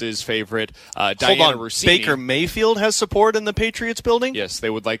Alex's favorite, Diana Rossini. Baker Mayfield has support in the Patriots building? Yes,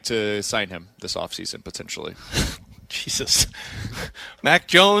 they would like to sign him this offseason, potentially. Jesus. Mac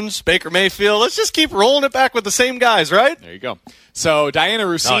Jones, Baker Mayfield. Let's just keep rolling it back with the same guys, right? There you go. So Diana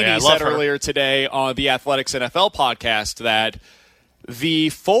Rossini said earlier today on the Athletics NFL podcast that the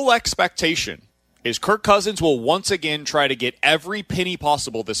full expectation is Kirk Cousins will once again try to get every penny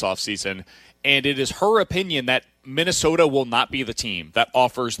possible this offseason, and it is her opinion that Minnesota will not be the team that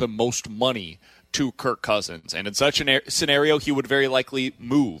offers the most money to Kirk Cousins. And in such a scenario, he would very likely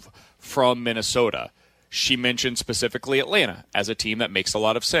move from Minnesota. She mentioned specifically Atlanta as a team that makes a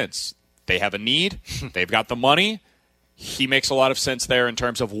lot of sense. They have a need. They've got the money. He makes a lot of sense there in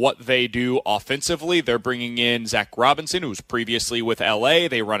terms of what they do offensively. They're bringing in Zach Robinson, who was previously with L.A.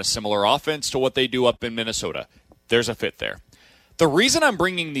 They run a similar offense to what they do up in Minnesota. There's a fit there. The reason I'm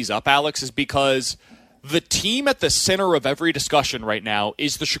bringing these up, Alex, is because the team at the center of every discussion right now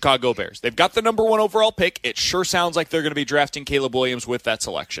is the Chicago Bears. They've got the number 1 overall pick. It sure sounds like they're going to be drafting Caleb Williams with that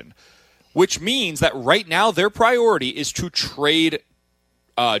selection, which means that right now their priority is to trade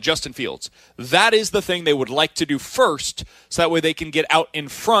Justin Fields. That is the thing they would like to do first, so that way they can get out in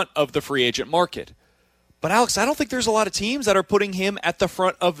front of the free agent market. But Alex, I don't think there's a lot of teams that are putting him at the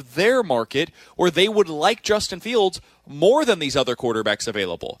front of their market, or they would like Justin Fields more than these other quarterbacks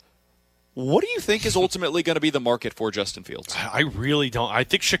available. What do you think is ultimately going to be the market for Justin Fields? I really don't. I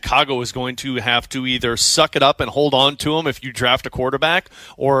think Chicago is going to have to either suck it up and hold on to him if you draft a quarterback,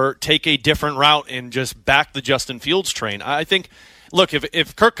 or take a different route and just back the Justin Fields train. I think, look,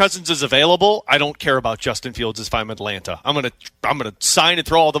 if Kirk Cousins is available, I don't care about Justin Fields if I'm Atlanta. I'm gonna sign and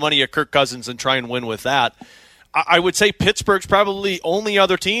throw all the money at Kirk Cousins and try and win with that. I would say Pittsburgh's probably the only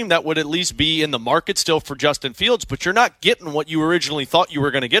other team that would at least be in the market still for Justin Fields, but you're not getting what you originally thought you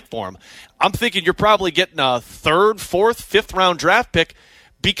were going to get for him. I'm thinking you're probably getting a 3rd, 4th, 5th round draft pick,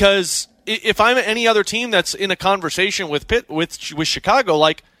 because if I'm any other team that's in a conversation with Chicago,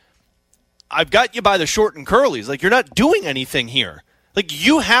 like, I've got you by the short and curlies. Like, you're not doing anything here. Like,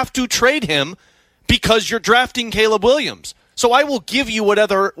 you have to trade him because you're drafting Caleb Williams. So I will give you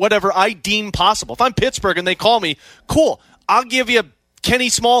whatever I deem possible. If I'm Pittsburgh and they call me, cool, I'll give you Kenny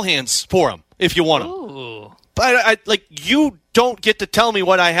Smallhands for him if you want him. Ooh. But you don't get to tell me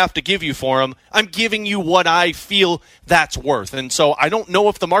what I have to give you for him. I'm giving you what I feel that's worth. And so I don't know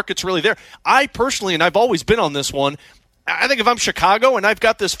if the market's really there. I personally, and I've always been on this one, I think if I'm Chicago and I've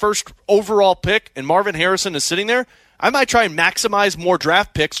got this 1st overall pick and Marvin Harrison is sitting there, I might try and maximize more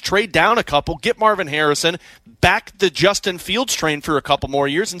draft picks, trade down a couple, get Marvin Harrison, back the Justin Fields train for a couple more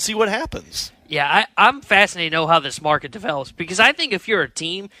years and see what happens. Yeah, I'm fascinated to know how this market develops, because I think if you're a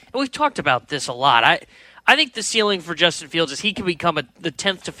team, and we've talked about this a lot, I think the ceiling for Justin Fields is he can become the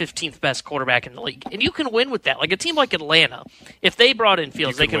 10th to 15th best quarterback in the league. And you can win with that. Like a team like Atlanta, if they brought in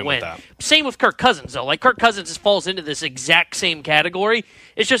Fields, they could win. Same with Kirk Cousins, though. Like Kirk Cousins falls into this exact same category.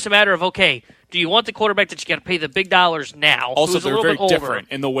 It's just a matter of, okay, do you want the quarterback that you got to pay the big dollars now? Also, who's they're a little very bit different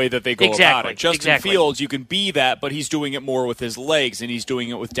in the way that they go about it. Justin Fields, you can be that, but he's doing it more with his legs, and he's doing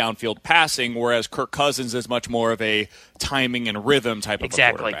it with downfield passing, whereas Kirk Cousins is much more of a timing and rhythm type of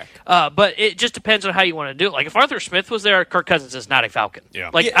a quarterback. But it just depends on how you want to do it. Like if Arthur Smith was there, Kirk Cousins is not a Falcon. Yeah.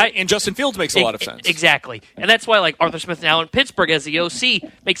 And Justin Fields makes a lot of sense. Exactly. And that's why like Arthur Smith now in Pittsburgh as the OC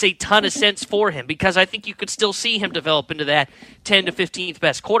makes a ton of sense for him, because I think you could still see him develop into that 10 to 15th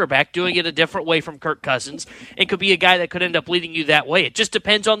best quarterback, doing it a different way from Kirk Cousins. And could be a guy that could end up leading you that way. It just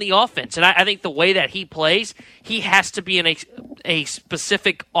depends on the offense. And I think the way that he plays, he has to be in a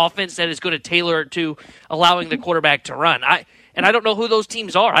specific offense that is going to tailor it to allowing the quarterback to run. I don't know who those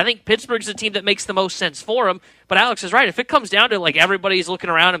teams are. I think Pittsburgh's the team that makes the most sense for him. But Alex is right. If it comes down to like everybody's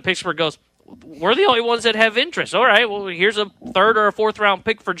looking around and Pittsburgh goes, we're the only ones that have interest. All right, well, here's a 3rd or a 4th round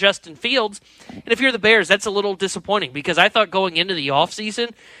pick for Justin Fields. And if you're the Bears, that's a little disappointing, because I thought going into the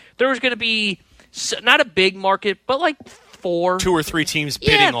offseason there was going to be not a big market, but like 2 or 3 teams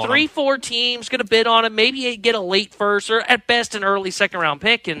bidding on him. 3-4 teams going to bid on him. Maybe get a late 1st or at best an early 2nd round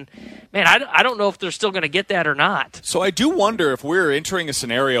pick. And man, I don't know if they're still going to get that or not. So I do wonder if we're entering a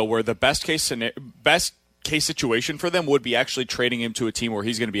scenario where the best case situation for them would be actually trading him to a team where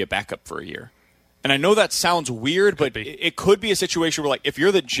he's going to be a backup for a year. And I know that sounds weird, but it could be a situation where, like, if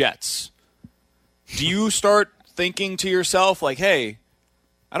you're the Jets, do you start thinking to yourself, like, hey,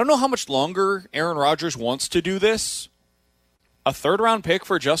 I don't know how much longer Aaron Rodgers wants to do this. A 3rd-round pick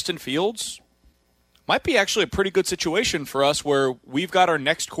for Justin Fields might be actually a pretty good situation for us, where we've got our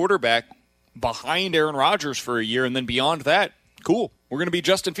next quarterback behind Aaron Rodgers for a year, and then beyond that, cool, we're going to be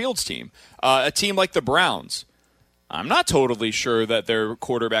Justin Fields' team. A team like the Browns, I'm not totally sure that their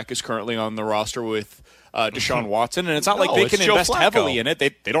quarterback is currently on the roster with Deshaun Watson, and it's not like they can invest heavily in it.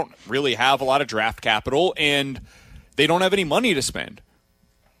 They don't really have a lot of draft capital, and they don't have any money to spend.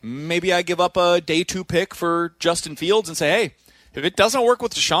 Maybe I give up a day 2 pick for Justin Fields and say, hey, if it doesn't work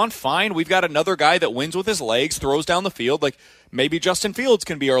with Deshaun, fine. We've got another guy that wins with his legs, throws down the field. Like, maybe Justin Fields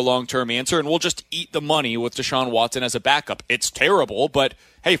can be our long-term answer, and we'll just eat the money with Deshaun Watson as a backup. It's terrible, but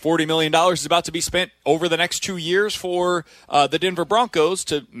hey, $40 million is about to be spent over the next 2 years for the Denver Broncos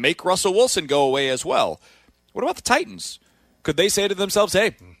to make Russell Wilson go away as well. What about the Titans? Could they say to themselves,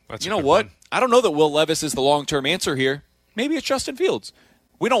 hey, you know what? I don't know that Will Levis is the long-term answer here. Maybe it's Justin Fields.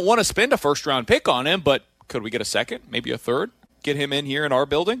 we don't want to spend a first-round pick on him, but could we get a second, maybe a third, get him in here in our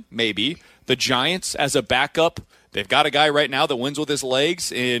building? Maybe. The Giants as a backup, they've got a guy right now that wins with his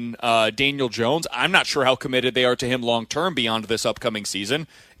legs in Daniel Jones. I'm not sure how committed they are to him long-term beyond this upcoming season.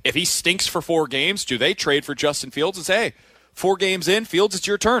 If he stinks for 4 games, do they trade for Justin Fields and say, hey, 4 games in, Fields, it's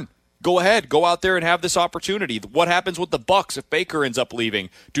your turn. Go ahead. Go out there and have this opportunity. What happens with the Bucs if Baker ends up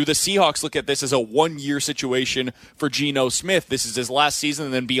leaving? Do the Seahawks look at this as a 1-year situation for Geno Smith? This is his last season,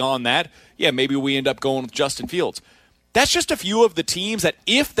 and then beyond that, yeah, maybe we end up going with Justin Fields. That's just a few of the teams that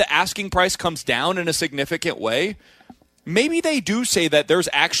if the asking price comes down in a significant way, maybe they do say that there's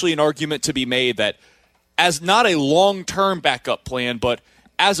actually an argument to be made that as not a long-term backup plan, but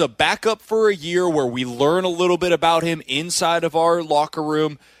as a backup for a year where we learn a little bit about him inside of our locker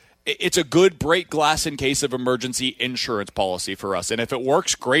room, it's a good break glass in case of emergency insurance policy for us. And if it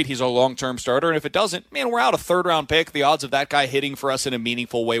works, great, he's a long-term starter. And if it doesn't, man, we're out a third-round pick. The odds of that guy hitting for us in a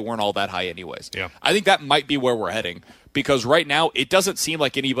meaningful way weren't all that high anyways. Yeah. I think that might be where we're heading because right now it doesn't seem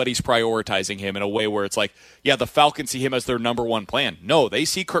like anybody's prioritizing him in a way where it's like, yeah, the Falcons see him as their number one plan. No, they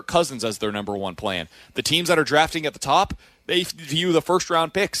see Kirk Cousins as their number one plan. The teams that are drafting at the top, they view the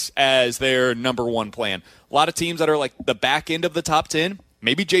first-round picks as their number one plan. A lot of teams that are like the back end of the top 10,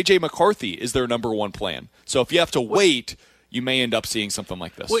 maybe J.J. McCarthy is their number one plan. So if you have to wait, you may end up seeing something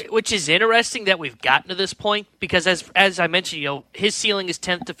like this. Which is interesting that we've gotten to this point because as I mentioned, his ceiling is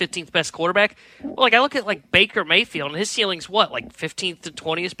 10th to 15th best quarterback. Well, like I look at like Baker Mayfield and his ceiling's what, like 15th to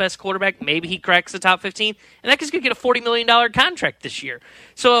 20th best quarterback? Maybe he cracks the top 15, and that guy's going to get a $40 million contract this year.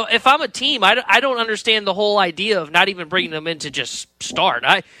 So if I'm a team, I don't understand the whole idea of not even bringing them in to just start.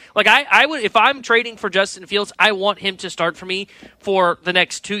 I would, if I'm trading for Justin Fields, I want him to start for me for the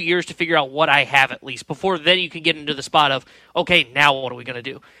next 2 years to figure out what I have at least. Before then you can get into the spot of, okay, now what are we going to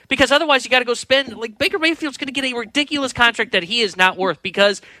do? Because otherwise you got to go spend, like Baker Mayfield's going to get a ridiculous contract that he is not worth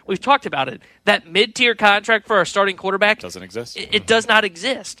because we've talked about it. That mid-tier contract for our starting quarterback doesn't exist. It does not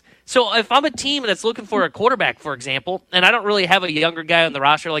exist. So if I'm a team that's looking for a quarterback, for example, and I don't really have a younger guy on the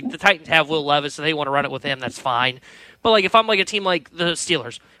roster, like the Titans have Will Levis, so they want to run it with him, that's fine. But like if I'm like a team like the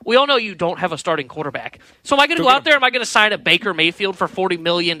Steelers, we all know you don't have a starting quarterback. So am I going to go out there, am I going to sign a Baker Mayfield for $40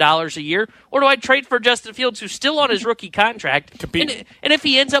 million a year? Or do I trade for Justin Fields, who's still on his rookie contract? And if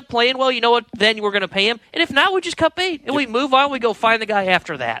he ends up playing well, you know what? Then we're going to pay him. And if not, we just cut bait. And we move on. We go find the guy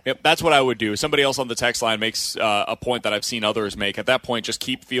after that. Yep, that's what I would do. Somebody else on the text line makes a point that I've seen others make. At that point, just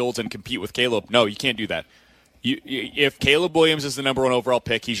keep Fields and compete with Caleb. No, you can't do that. If Caleb Williams is the number one overall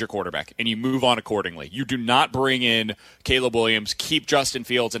pick, he's your quarterback, and you move on accordingly. You do not bring in Caleb Williams, keep Justin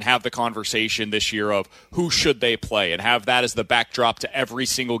Fields, and have the conversation this year of who should they play, and have that as the backdrop to every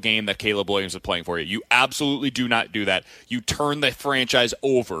single game that Caleb Williams is playing for you. You absolutely do not do that. You turn the franchise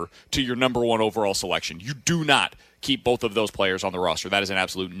over to your number one overall selection. You do not keep both of those players on the roster. That is an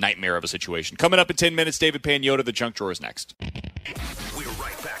absolute nightmare of a situation. Coming up in 10 minutes, David Pagnotta, the Junk Drawer is next. We're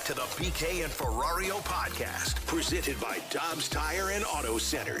right back to the BK and Ferrario podcast, presented by Dobbs Tire and Auto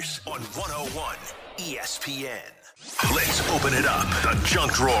Centers on 101 ESPN. Let's open it up. The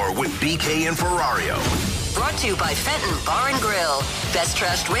Junk Drawer with BK and Ferrario. Brought to you by Fenton Bar and Grill. Best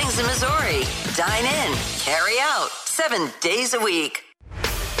trashed wings in Missouri. Dine in, carry out, 7 days a week.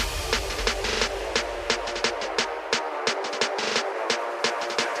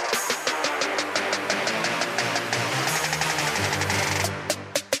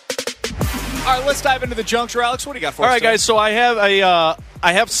 All right, let's dive into the Junk Drawer. Alex, what do you got for us? All right, guys, so I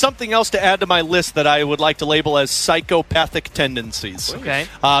have something else to add to my list that I would like to label as psychopathic tendencies. Okay.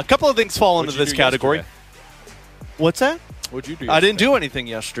 A couple of things fall into this category. Yesterday? What'd you do? What'd you do? I didn't do anything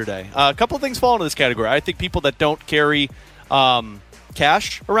yesterday. A couple of things fall into this category. I think people that don't carry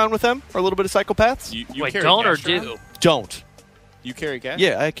cash around with them are a little bit of psychopaths. You Wait, carry don't or cash do? around? Don't. You carry cash?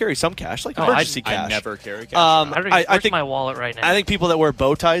 Yeah, I carry some cash, like emergency cash. I never carry cash. I think my wallet right now. I think people that wear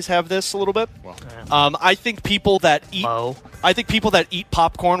bow ties have this a little bit. I think people that eat. I think people that eat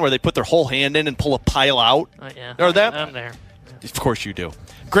popcorn where they put their whole hand in and pull a pile out. Yeah, or that. I'm there. Of course you do.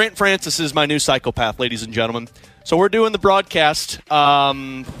 Grant Francis is my new psychopath, ladies and gentlemen. So we're doing the broadcast.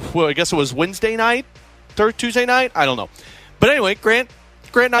 I guess it was Wednesday night, Tuesday night. I don't know. But anyway, Grant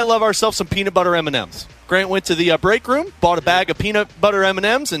and I love ourselves some peanut butter M&Ms. Grant went to the break room, bought a bag of peanut butter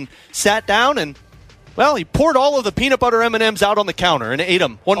M&Ms, and sat down and, well, he poured all of the peanut butter M&Ms out on the counter and ate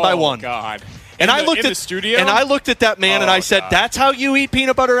them one by one. Oh, God. And I looked at the studio? And I looked at that man and I said, God. "That's how you eat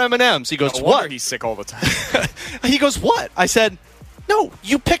peanut butter M&Ms." He goes, No wonder "What?" He's sick all the time. He goes, "What?" I said, "No,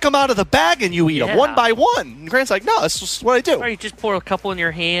 you pick them out of the bag and you eat them one by one." And Grant's like, "No, that's just what I do." Or you just pour a couple in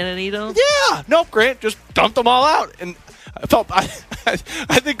your hand and eat them? Yeah. Nope, Grant just dumped them all out. And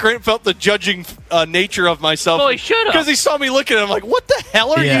I think Grant felt the judging nature of myself. Well, he should have. Because he saw me looking at him like, what the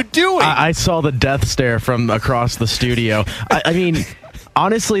hell are you doing? I saw the death stare from across the studio. I mean,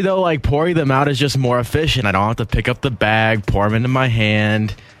 honestly, though, like pouring them out is just more efficient. I don't have to pick up the bag, pour them into my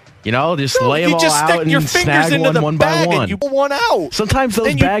hand. Just lay them all out and snag one by one. You pull one out. Sometimes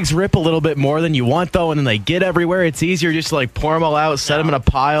those bags rip a little bit more than you want, though, and then they get everywhere. It's easier just to like pour them all out, set them in a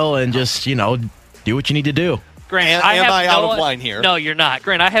pile, and just, do what you need to do. Grant, am I out of line here? No, you're not.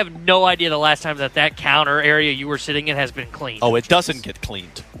 Grant, I have no idea the last time that counter area you were sitting in has been cleaned. Oh, it doesn't get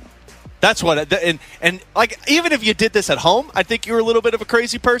cleaned. That's what, and like, even if you did this at home, I think you're a little bit of a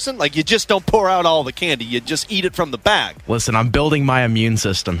crazy person. Like, you just don't pour out all the candy. You just eat it from the bag. Listen, I'm building my immune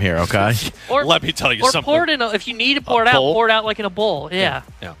system here, okay? Let me tell you something. Or pour it if you need to pour it out, pour it out like in a bowl. Yeah.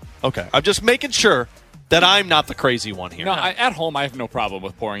 Okay. I'm just making sure that I'm not the crazy one here. No, at home, I have no problem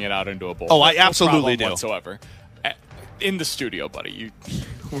with pouring it out into a bowl. Oh, I absolutely do. Whatsoever. In the studio, buddy,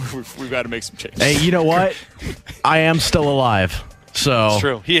 we've got to make some changes. Hey, you know what? I am still alive. So it's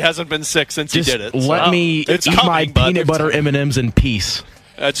true. He hasn't been sick since he did it. Let me eat my peanut butter M&Ms in peace.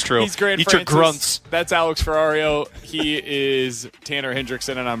 That's true. He's Grant Eat Francis. your grunts. That's Alex Ferrario. He is Tanner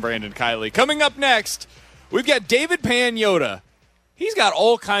Hendrickson, and I'm Brandon Kiley. Coming up next, we've got David Pagnotta. He's got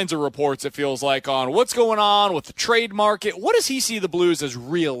all kinds of reports, it feels like, on what's going on with the trade market. What does he see the Blues as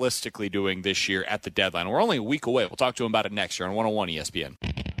realistically doing this year at the deadline? We're only a week away. We'll talk to him about it next year on 101 ESPN.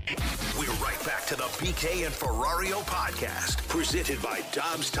 We're right back to the BK and Ferrario podcast, presented by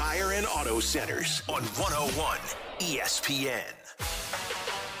Dobbs Tire and Auto Centers on 101 ESPN.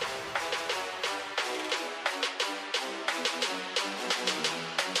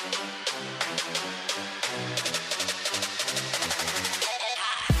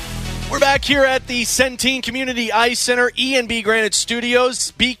 We're back here at the Centene Community Ice Center, E&B Granite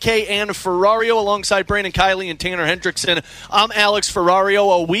Studios, BK and Ferrario, alongside Brandon Kiley and Tanner Hendrickson. I'm Alex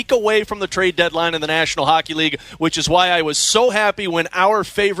Ferrario, a week away from the trade deadline in the National Hockey League, which is why I was so happy when our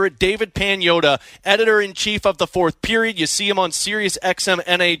favorite David Pagnotta, editor-in-chief of the Fourth Period, you see him on Sirius XM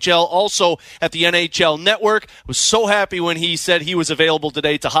NHL, also at the NHL Network, was so happy when he said he was available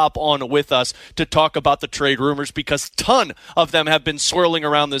today to hop on with us to talk about the trade rumors, because a ton of them have been swirling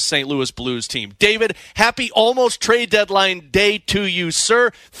around this St. Louis Blues team. David, happy almost trade deadline day to you,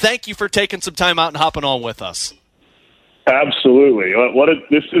 sir. Thank you for taking some time out and hopping on with us. Absolutely.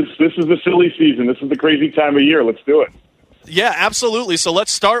 This is the silly season. This is the crazy time of year. Let's do it. Yeah, absolutely. So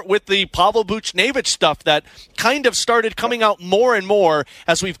let's start with the Pavel Buchnevich stuff that kind of started coming out more and more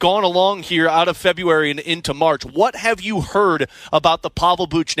as we've gone along here out of February and into March. What have you heard about the Pavel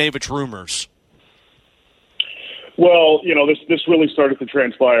Buchnevich rumors? Well, this really started to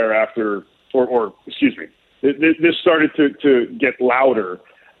transpire after, or excuse me, this started to get louder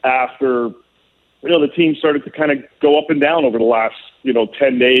after, the team started to kind of go up and down over the last,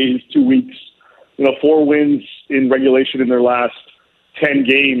 10 days, 2 weeks, 4 wins in regulation in their last 10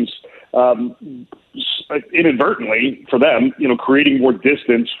 games, inadvertently for them, creating more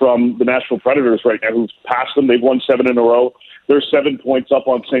distance from the Nashville Predators right now, who've passed them. They've won 7 in a row. They're 7 points up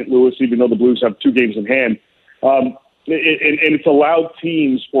on St. Louis, even though the Blues have 2 games in hand. And it's allowed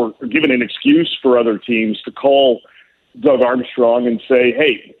teams, or given an excuse for other teams, to call Doug Armstrong and say,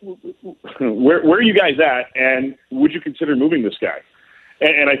 hey, where are you guys at, and would you consider moving this guy?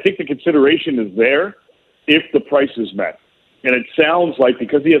 And I think the consideration is there if the price is met. And it sounds like,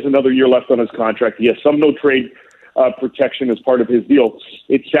 because he has another year left on his contract, he has some no-trade protection as part of his deal,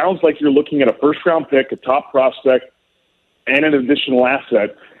 it sounds like you're looking at a first-round pick, a top prospect, and an additional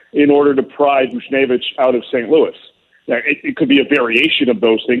asset in order to pry Buchnevich out of St. Louis. Now, it could be a variation of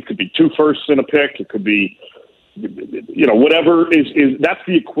those things. It could be 2 firsts and a pick. It could be, whatever is that's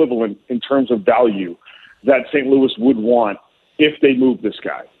the equivalent in terms of value that St. Louis would want if they move this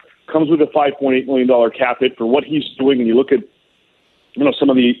guy. Comes with a $5.8 million cap hit for what he's doing. And you look at, some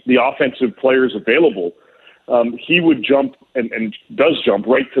of the offensive players available, he would jump and does jump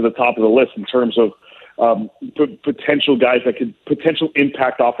right to the top of the list in terms of potential guys that could potential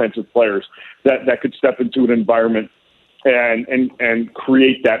impact offensive players that could step into an environment and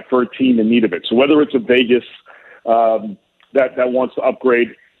create that for a team in need of it. So whether it's a Vegas that wants to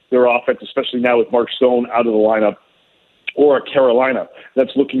upgrade their offense, especially now with Mark Stone out of the lineup, or a Carolina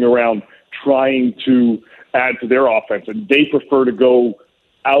that's looking around trying to add to their offense, and they prefer to go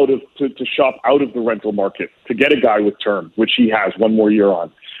to shop out of the rental market to get a guy with term, which he has 1 more year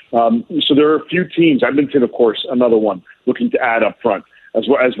on. So there are a few teams, Edmonton, of course, another one, looking to add up front, as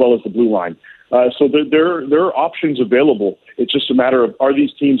well as the blue line. So there are options available. It's just a matter of, are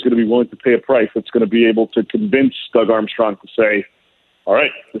these teams going to be willing to pay a price that's going to be able to convince Doug Armstrong to say, all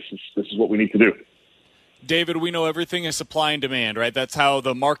right, this is what we need to do. David, we know everything is supply and demand, right? That's how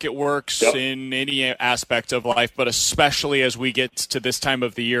the market works in any aspect of life, but especially as we get to this time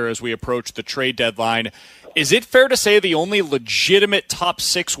of the year, as we approach the trade deadline. Is it fair to say the only legitimate top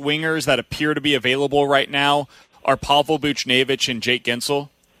 6 wingers that appear to be available right now are Pavel Buchnevich and Jake Gensel?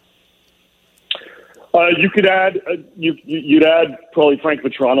 You could add you'd add probably Frank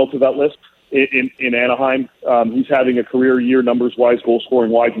Vetrano to that list in Anaheim. He's having a career year numbers-wise,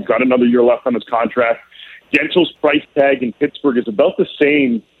 goal-scoring-wise. He's got another year left on his contract. Gensel's price tag in Pittsburgh is about the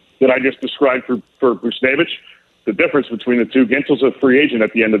same that I just described for Buchnevich. The difference between the two, Gensel's a free agent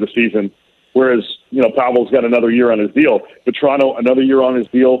at the end of the season, whereas Pavel's got another year on his deal. Vetrano, another year on his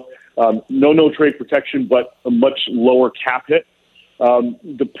deal. No trade protection, but a much lower cap hit.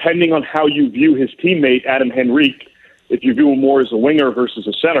 Depending on how you view his teammate, Adam Henrique, if you view him more as a winger versus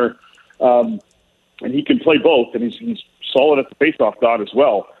a center, and he can play both, and he's solid at the faceoff dot as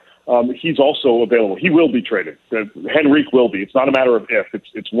well, he's also available. He will be traded. Henrique will be. It's not a matter of if,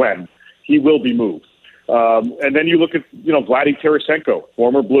 it's when. He will be moved. And then you look at, Vladimir Tarasenko,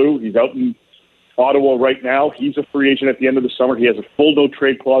 former Blue. He's out in Ottawa right now. He's a free agent at the end of the summer. He has a full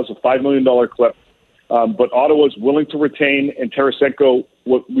no-trade clause, a $5 million clip. But Ottawa is willing to retain, and Tarasenko,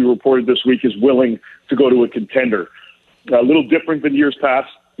 what we reported this week, is willing to go to a contender. A little different than years past,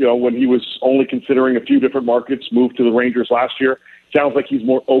 when he was only considering a few different markets, moved to the Rangers last year. Sounds like he's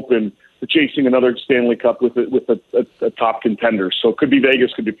more open to chasing another Stanley Cup with a top contender. So it could be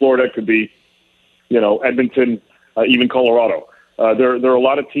Vegas, could be Florida, could be, Edmonton, even Colorado. There are a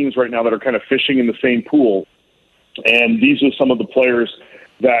lot of teams right now that are kind of fishing in the same pool, and these are some of the players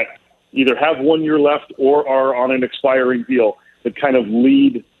that either have 1 year left or are on an expiring deal that kind of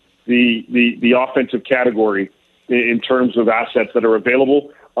lead the offensive category in terms of assets that are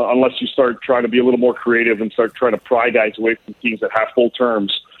available, unless you start trying to be a little more creative and start trying to pry guys away from teams that have full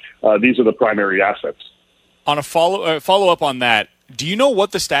terms. These are the primary assets. On a follow up on that, do you know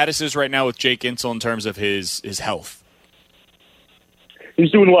what the status is right now with Jake Gensel in terms of his health?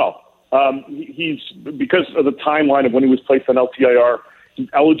 He's doing well. He's because of the timeline of when he was placed on LTIR, he's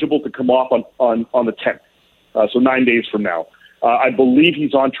eligible to come off on the 10th, so 9 days from now. I believe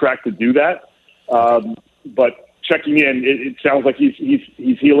he's on track to do that, but checking in, it sounds like he's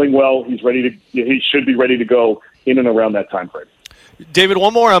healing well. He should be ready to go in and around that time frame. David,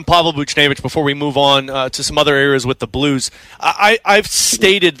 one more on Pavel Buchnevich before we move on to some other areas with the Blues. I've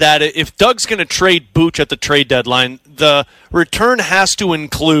stated that if Doug's going to trade Buch at the trade deadline, the return has to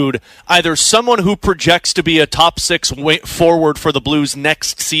include either someone who projects to be a top 6 forward for the Blues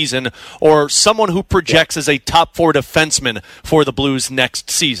next season or someone who projects as a top 4 defenseman for the Blues next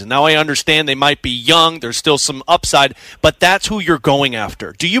season. Now, I understand they might be young. There's still some upside, but that's who you're going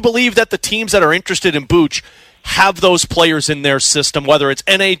after. Do you believe that the teams that are interested in Buch have those players in their system, whether it's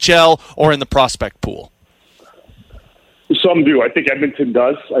NHL or in the prospect pool? Some do. I think Edmonton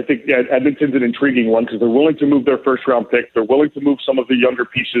does. I think Edmonton's an intriguing one because they're willing to move their first-round pick. They're willing to move some of the younger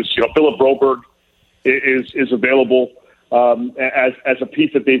pieces. Philip Broberg is available as a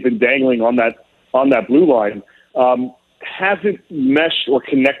piece that they've been dangling on that blue line. Hasn't meshed or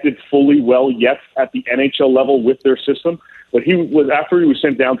connected fully well yet at the NHL level with their system. But after he was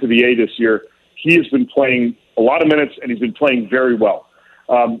sent down to the A this year, he has been playing a lot of minutes, and he's been playing very well,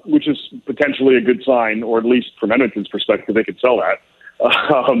 which is potentially a good sign, or at least from Edmonton's perspective, they could sell that.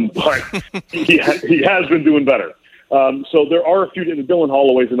 But he has been doing better. So there are a few. Dylan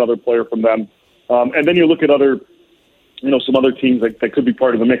Holloway's another player from them. And then you look at some other teams that could be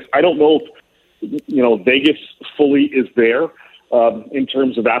part of the mix. I don't know if, Vegas fully is there in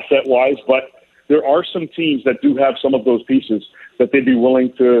terms of asset-wise, but there are some teams that do have some of those pieces that they'd be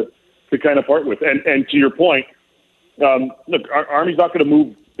willing to kind of part with. And to your point, look, Army's not going to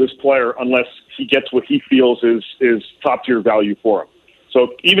move this player unless he gets what he feels is top-tier value for him.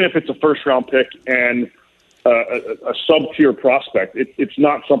 So even if it's a first-round pick and a sub-tier prospect, it's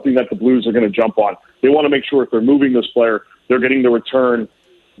not something that the Blues are going to jump on. They want to make sure if they're moving this player, they're getting the return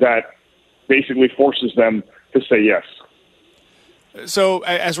that basically forces them to say yes. So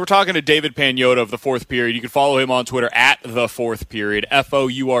as we're talking to David Pagnotta of the Fourth Period, you can follow him on Twitter at the Fourth Period,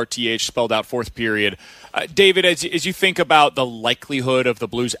 FOURTH spelled out Fourth Period. David, as you think about the likelihood of the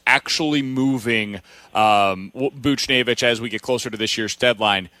Blues actually moving Buchnevich as we get closer to this year's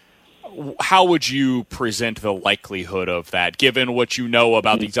deadline, how would you present the likelihood of that, given what you know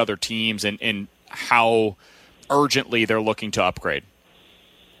about these other teams and how urgently they're looking to upgrade?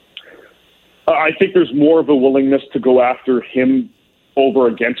 I think there's more of a willingness to go after him over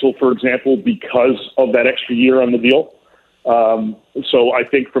a Gensel, for example, because of that extra year on the deal. So I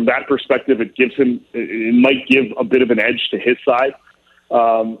think from that perspective, it might give a bit of an edge to his side.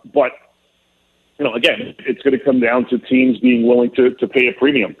 But again, it's going to come down to teams being willing to pay a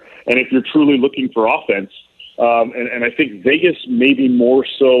premium. And if you're truly looking for offense, and I think Vegas maybe more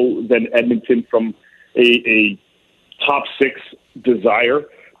so than Edmonton from a top six desire,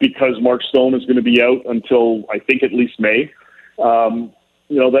 because Mark Stone is going to be out until I think at least May. That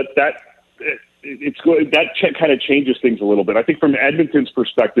kind of changes things a little bit. I think from Edmonton's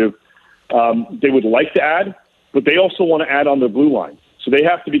perspective, they would like to add, but they also want to add on the blue line. So they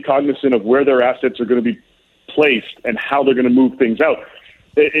have to be cognizant of where their assets are going to be placed and how they're going to move things out.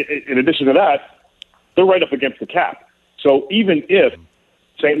 In addition to that, they're right up against the cap. So even if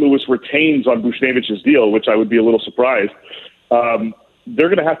St. Louis retains on Buchnevich's deal, which I would be a little surprised, they're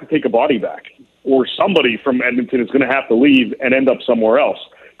going to have to take a body back, or somebody from Edmonton is going to have to leave and end up somewhere else.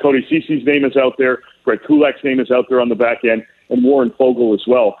 Cody Cece's name is out there, Brett Kulak's name is out there on the back end, and Warren Fogle as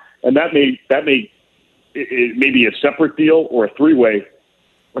well. And that may be a separate deal or a three-way,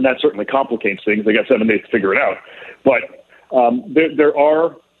 and that certainly complicates things. They got 7 days to figure it out. But there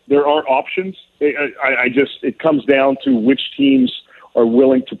are options. It comes down to which teams are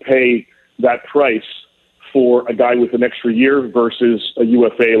willing to pay that price for a guy with an extra year versus a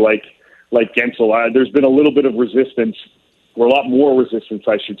UFA like Gensel. There's been a little bit of resistance, or a lot more resistance,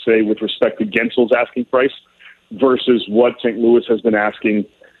 I should say, with respect to Gensel's asking price versus what St. Louis has been asking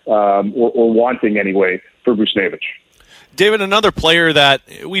or wanting anyway for Buchnevich. David, another player that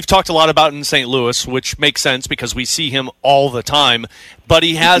we've talked a lot about in St. Louis, which makes sense because we see him all the time, but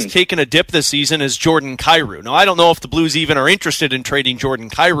he has taken a dip this season, is Jordan Kyrou. Now, I don't know if the Blues even are interested in trading Jordan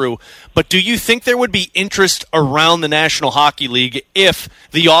Kyrou, but do you think there would be interest around the National Hockey League if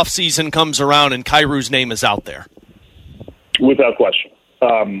the offseason comes around and Kyrou's name is out there? Without question.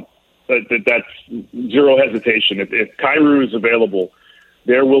 That's zero hesitation. If Kyrou is available,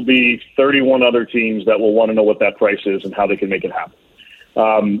 there will be 31 other teams that will want to know what that price is and how they can make it happen.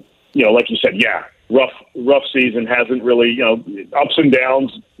 Like you said, rough season, hasn't really, ups and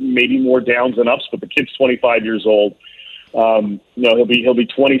downs, maybe more downs than ups, but the kid's 25 years old. He'll be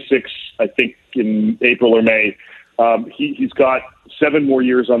 26, I think, in April or May. He's got 7 more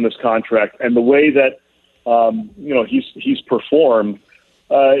years on this contract, and the way that he's performed.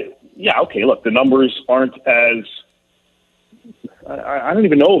 Look, the numbers aren't as. I don't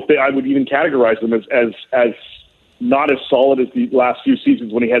even know if I would even categorize them as not as solid as the last few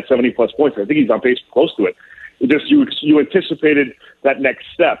seasons when he had 70-plus points. I think he's on pace close to it. It just you anticipated that next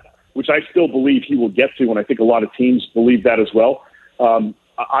step, which I still believe he will get to, and I think a lot of teams believe that as well.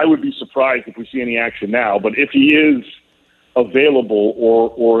 I would be surprised if we see any action now, but if he is available,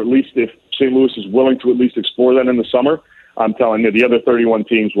 or at least if St. Louis is willing to at least explore that in the summer, I'm telling you, the other 31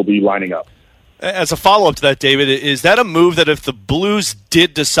 teams will be lining up. As a follow-up to that, David, is that a move that if the Blues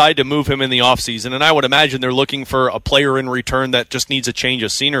did decide to move him in the offseason, and I would imagine they're looking for a player in return that just needs a change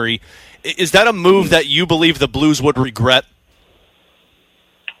of scenery, is that a move that you believe the Blues would regret?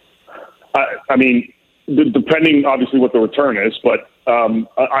 Depending obviously what the return is, but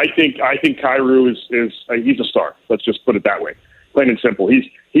I think Kyrou is he's a star. Let's just put it that way, plain and simple.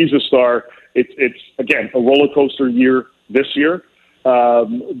 He's a star. It's again a roller coaster year this year,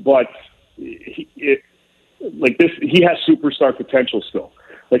 but. He has superstar potential still.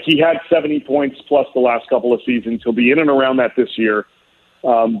 Like, he had 70 points plus the last couple of seasons. He'll be in and around that this year.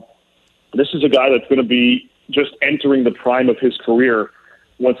 This is a guy that's going to be just entering the prime of his career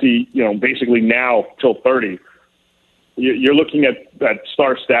once he, basically now till 30. You're looking at that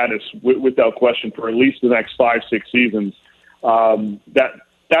star status without question for at least the next 5-6 seasons.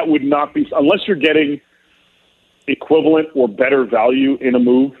 That would not be, unless you're getting equivalent or better value in a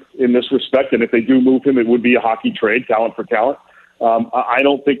move in this respect. And if they do move him, it would be a hockey trade, talent for talent. I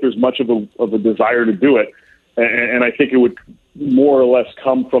don't think there's much of a desire to do it. And I think it would more or less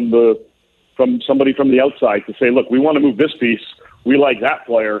come from somebody from the outside to say, look, we want to move this piece. We like that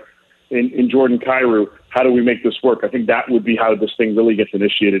player in Jordan Kyrou. How do we make this work? I think that would be how this thing really gets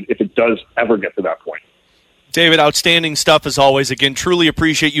initiated if it does ever get to that point. David, outstanding stuff as always. Again, truly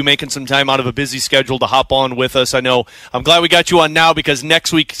appreciate you making some time out of a busy schedule to hop on with us. I'm glad we got you on now because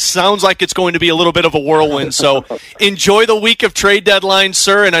next week sounds like it's going to be a little bit of a whirlwind. So enjoy the week of trade deadline,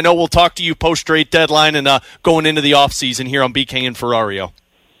 sir, and I know we'll talk to you post-trade deadline and going into the offseason here on BK and Ferrario.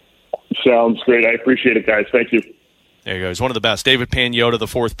 Sounds great. I appreciate it, guys. Thank you. There you go. He's one of the best. David Pagnotta, the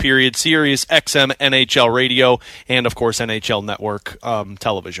Fourth Period, Sirius XM NHL Radio, and, of course, NHL Network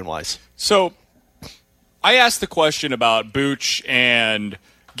television-wise. So I asked the question about Booch and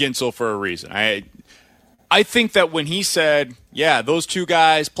Gensel for a reason. I think that when he said, those two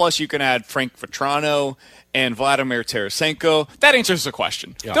guys, plus you can add Frank Vetrano and Vladimir Tarasenko, that answers the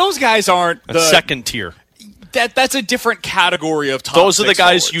question. Yeah. Those guys aren't the second tier. That's a different category of top Those are the six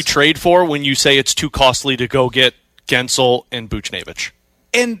guys forwards. you trade for when you say it's too costly to go get Gensel and Buchnevich.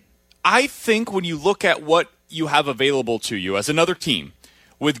 And I think when you look at what you have available to you as another team,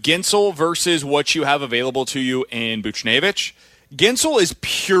 with Gensel versus what you have available to you in Buchnevich, Gensel is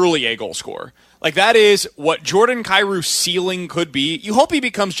purely a goal scorer. Like, that is what Jordan Kyrou's ceiling could be. You hope he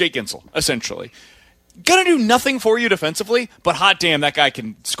becomes Jake Gensel, essentially. Gonna do nothing for you defensively, but hot damn, that guy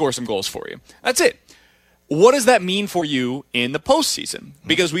can score some goals for you. That's it. What does that mean for you in the postseason?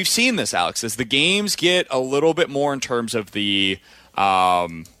 Because we've seen this, Alex, as the games get a little bit more in terms of the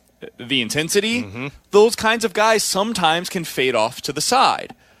intensity, those kinds of guys sometimes can fade off to the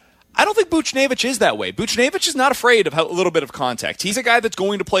side. I don't think Buchnevich is that way. Buchnevich is not afraid of a little bit of contact. He's a guy that's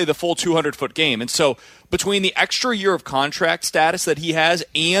going to play the full 200-foot game. And so between the extra year of contract status that he has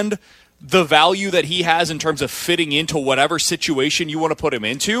and the value that he has in terms of fitting into whatever situation you want to put him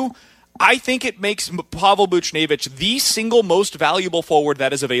into, I think it makes Pavel Buchnevich the single most valuable forward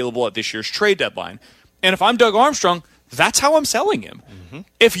that is available at this year's trade deadline. And if I'm Doug Armstrong, that's how I'm selling him.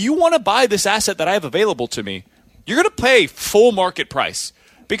 If you want to buy this asset that I have available to me, you're going to pay full market price.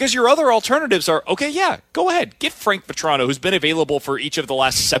 Because your other alternatives are, okay, yeah, go ahead. Get Frank Vetrano, who's been available for each of the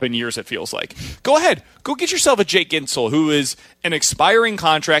last 7 years, it feels like. Go ahead. Go get yourself a Jake Gensel, who is an expiring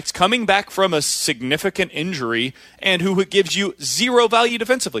contract, coming back from a significant injury, and who gives you zero value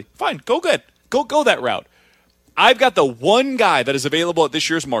defensively. Fine, go good. Go that route. I've got the one guy that is available at this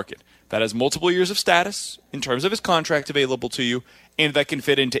year's market that has multiple years of status in terms of his contract available to you, and that can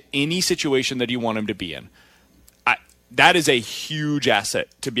fit into any situation that you want him to be in. That is a huge asset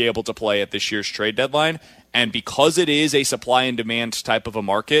to be able to play at this year's trade deadline. And because it is a supply and demand type of a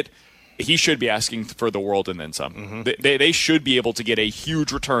market, he should be asking for the world and then some. They should be able to get a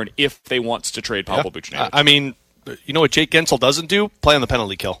huge return if they want to trade Pavel Buchnevich. I mean, you know what Jake Gensel doesn't do? Play on the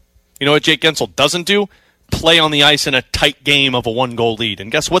penalty kill. You know what Jake Gensel doesn't do? Play on the ice in a tight game of a 1-goal lead.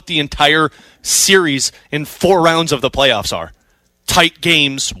 And guess what the entire series in 4 rounds of the playoffs are? Tight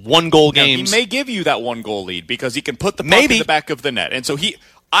games, 1-goal games. He may give you that 1-goal lead because he can put the puck in the back of the net. And so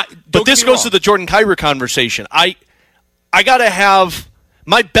but this goes to the Jordan Kyrou conversation. I got to have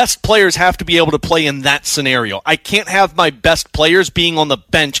my best players have to be able to play in that scenario. I can't have my best players being on the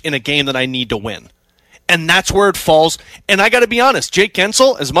bench in a game that I need to win. And that's where it falls. And I got to be honest, Jake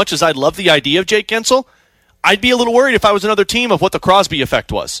Gensel, as much as I love the idea of Jake Gensel, I'd be a little worried if I was another team of what the Crosby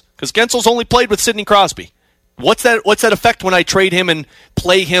effect was. Because Gensel's only played with Sidney Crosby. What's that effect when I trade him and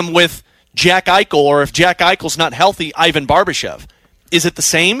play him with Jack Eichel, or if Jack Eichel's not healthy, Ivan Barbashev? Is it the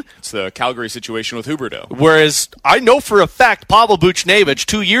same? It's the Calgary situation with Huberdeau. Whereas I know for a fact Pavel Buchnevich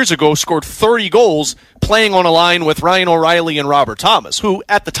 2 years ago scored 30 goals playing on a line with Ryan O'Reilly and Robert Thomas, who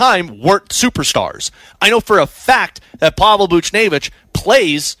at the time weren't superstars. I know for a fact that Pavel Buchnevich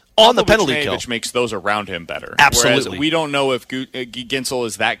plays on the penalty kill. Which makes those around him better. Absolutely. Whereas we don't know if Gensel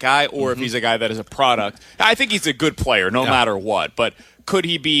is that guy or if he's a guy that is a product. I think he's a good player no matter what, but could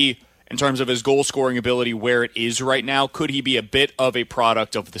he be, in terms of his goal-scoring ability where it is right now, could he be a bit of a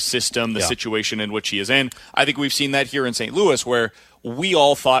product of the system, the situation in which he is in? I think we've seen that here in St. Louis where we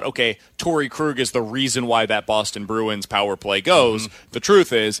all thought, okay, Torrey Krug is the reason why that Boston Bruins power play goes. The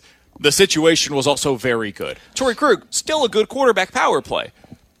truth is, the situation was also very good. Torrey Krug, still a good quarterback power play.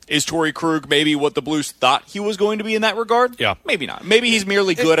 Is Torrey Krug maybe what the Blues thought he was going to be in that regard? Yeah. Maybe not. Maybe he's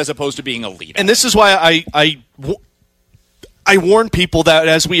merely good as opposed to being elite. And this is why I warn people that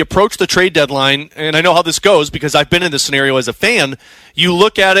as we approach the trade deadline, and I know how this goes because I've been in this scenario as a fan, you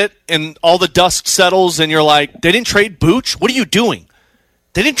look at it and all the dust settles and you're like, they didn't trade Booch? What are you doing?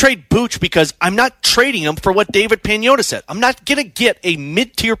 They didn't trade Booch because I'm not trading him for what David Pagnotta said. I'm not going to get a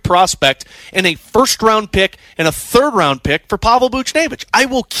mid-tier prospect and a first-round pick and a third-round pick for Pavel Buchnevich. I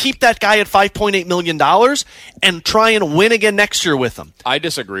will keep that guy at $5.8 million and try and win again next year with him. I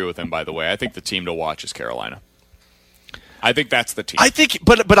disagree with him, by the way. I think the team to watch is Carolina. I think that's the team. I think,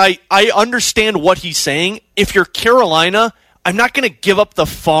 but I understand what he's saying. If you're Carolina, I'm not going to give up the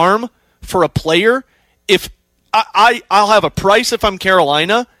farm for a player if I'll have a price if I'm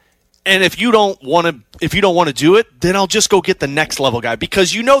Carolina, and if you don't want to do it, then I'll just go get the next level guy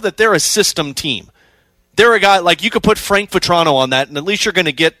because you know that they're a system team. They're a guy like you could put Frank Vetrano on that, and at least you're going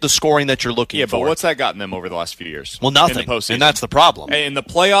to get the scoring that you're looking for. Yeah, but what's that gotten them over the last few years? Well, nothing, in the postseason. And that's the problem. In the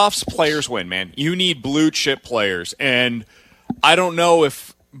playoffs, players win, man. You need blue chip players, and I don't know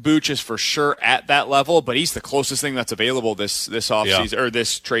if Booch is for sure at that level, but he's the closest thing that's available this offseason or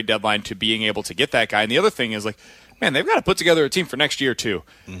this trade deadline to being able to get that guy. And the other thing is, like, man, they've got to put together a team for next year too.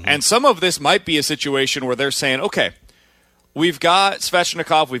 And some of this might be a situation where they're saying, okay, we've got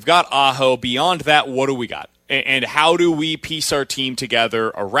Svechnikov, we've got Aho. Beyond that, what do we got? And how do we piece our team together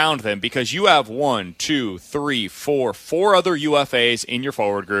around them? Because you have 4 other UFAs in your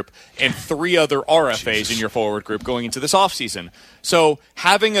forward group and 3 other RFAs in your forward group going into this offseason. So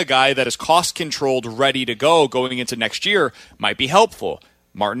having a guy that is cost-controlled, ready to go going into next year might be helpful.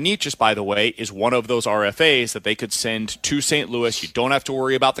 Martin Necas, by the way, is one of those RFAs that they could send to St. Louis. You don't have to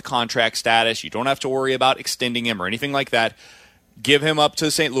worry about the contract status. You don't have to worry about extending him or anything like that. Give him up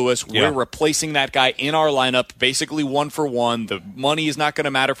to St. Louis. We're replacing that guy in our lineup, basically 1-for-1. The money is not going to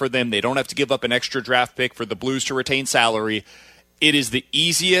matter for them. They don't have to give up an extra draft pick for the Blues to retain salary. It is the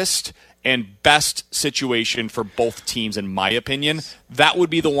easiest and best situation for both teams, in my opinion. That would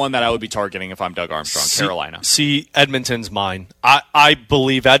be the one that I would be targeting if I'm Doug Armstrong, Carolina. See, Edmonton's mine. I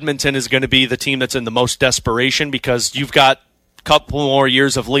believe Edmonton is going to be the team that's in the most desperation because you've got couple more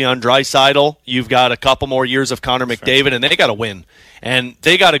years of Leon Draisaitl. You've got a couple more years of Connor McDavid, and they got to win. And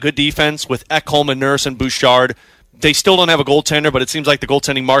they got a good defense with Ekholm and Nurse and Bouchard. They still don't have a goaltender, but it seems like the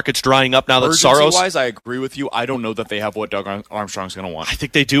goaltending market's drying up now that Saros. Urgency-wise, I agree with you. I don't know that they have what Doug Armstrong's going to want. I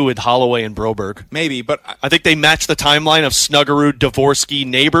think they do with Holloway and Broberg. Maybe, but I think they match the timeline of Snuggerud, Dvorsky,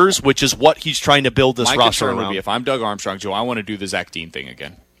 Neighbors, which is what he's trying to build this roster around. My concern would be if I'm Doug Armstrong, Joe, I want to do the Zach Dean thing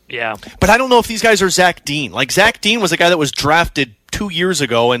again. Yeah. But I don't know if these guys are Zach Dean. Like, Zach Dean was a guy that was drafted 2 years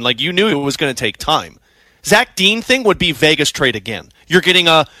ago, and you knew it was going to take time. Zach Dean thing would be Vegas trade again. You're getting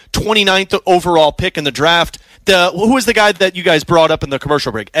a 29th overall pick in the draft. Who was the guy that you guys brought up in the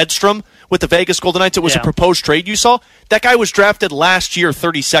commercial break? Edstrom with the Vegas Golden Knights. It was a proposed trade you saw. That guy was drafted last year,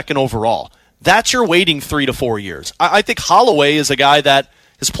 32nd overall. That's your waiting 3 to 4 years. I think Holloway is a guy that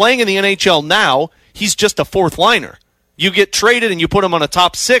is playing in the NHL now. He's just a fourth liner. You get traded and you put him on a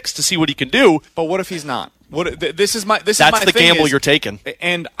top 6 to see what he can do. But what if he's not? That's the gamble you're taking.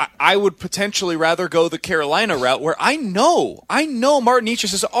 And I would potentially rather go the Carolina route where I know Martin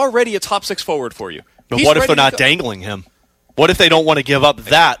Necas is already a top 6 forward for you. But what if they're not dangling him? What if they don't want to give up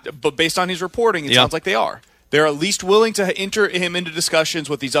that? But based on his reporting, it sounds like they are. They're at least willing to enter him into discussions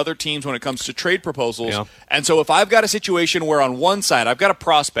with these other teams when it comes to trade proposals. Yeah. And so if I've got a situation where on one side I've got a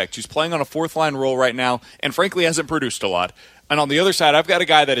prospect who's playing on a fourth-line role right now and frankly hasn't produced a lot, and on the other side I've got a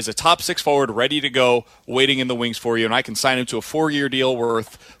guy that is a top 6 forward ready to go, waiting in the wings for you, and I can sign him to a 4-year deal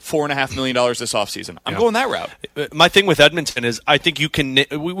worth $4.5 million this offseason. I'm going that route. My thing with Edmonton is I think you can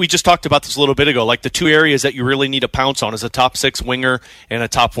 – we just talked about this a little bit ago. Like the 2 areas that you really need to pounce on is a top 6 winger and a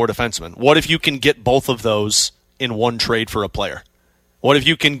top 4 defenseman. What if you can get both of those in one trade for a player? What if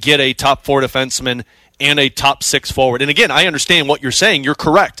you can get a top 4 defenseman and a top 6 forward? And again, I understand what you're saying. You're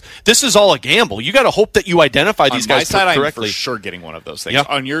correct. This is all a gamble. You got to hope that you identify these guys correctly. On my side, I'm for sure getting one of those things. Yeah.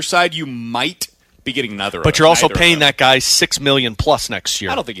 On your side, you might be getting another. But you're also paying that guy $6 million plus next year.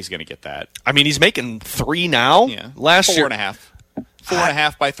 I don't think he's going to get that. I mean, he's making 3 now. Yeah. Last year, 4.5.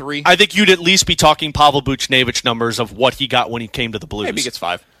 4.5 by 3. I think you'd at least be talking Pavel Buchnevich numbers of what he got when he came to the Blues. Maybe he gets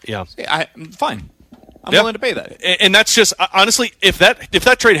 5. Yeah. Fine. I'm willing to pay that. And that's just honestly, if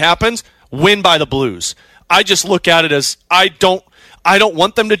that trade happens, win by the Blues. I just look at it as I don't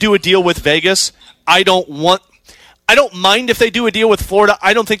want them to do a deal with Vegas. I don't mind if they do a deal with Florida.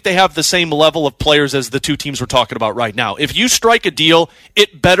 I don't think they have the same level of players as the 2 teams we're talking about right now. If you strike a deal,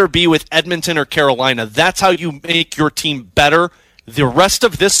 it better be with Edmonton or Carolina. That's how you make your team better the rest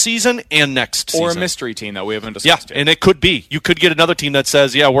of this season and next season. Or a mystery team that we haven't discussed yet. And it could be. You could get another team that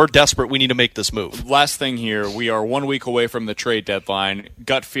says, yeah, we're desperate. We need to make this move. Last thing here. We are 1 week away from the trade deadline.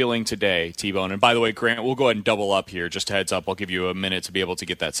 Gut feeling today, T-Bone. And by the way, Grant, we'll go ahead and double up here. Just a heads up. I'll give you a minute to be able to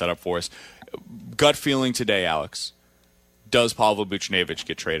get that set up for us. Gut feeling today, Alex. Does Pavel Buchnevich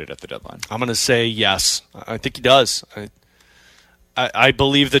get traded at the deadline? I'm going to say yes. I think he does. I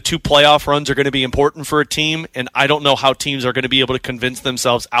believe the 2 playoff runs are going to be important for a team, and I don't know how teams are going to be able to convince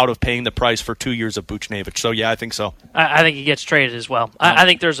themselves out of paying the price for 2 years of Buchnevich. So, yeah, I think so. I think he gets traded as well. I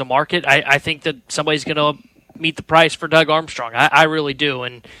think there's a market. I think that somebody's going to meet the price for Doug Armstrong. I really do.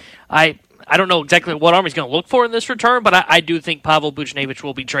 And I don't know exactly what Army's going to look for in this return, but I do think Pavel Buchnevich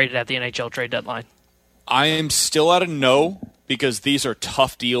will be traded at the NHL trade deadline. I am still at a no because these are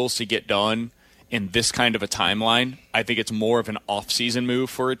tough deals to get done in this kind of a timeline. I think it's more of an off-season move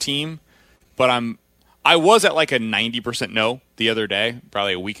for a team. But I was at like a 90% no the other day,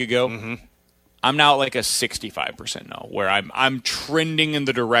 probably a week ago. Mm-hmm. I'm now at like a 65% no, where I'm trending in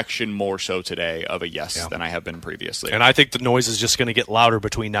the direction more so today of a yes than I have been previously. And I think the noise is just going to get louder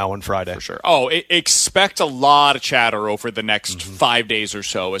between now and Friday. For sure. Oh, expect a lot of chatter over the next 5 days or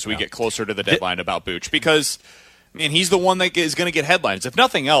so as we get closer to the deadline about Booch. Because And he's the one that is going to get headlines. If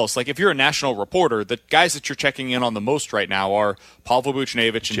nothing else, like if you're a national reporter, the guys that you're checking in on the most right now are Pavel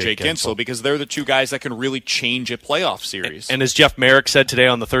Buchnevich and Jake Gensel, because they're the two guys that can really change a playoff series. And as Jeff Merrick said today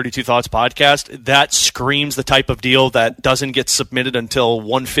on the 32 Thoughts podcast, that screams the type of deal that doesn't get submitted until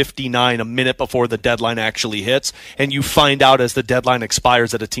 1:59, a minute before the deadline actually hits, and you find out as the deadline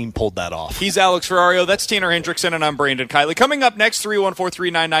expires that a team pulled that off. He's Alex Ferrario. That's Tanner Hendrickson, and I'm Brandon Kiley. Coming up next,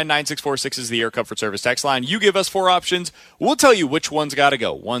 314-399-9646 is the Air Comfort Service text line. You give us 4 options. We'll tell you which one's got to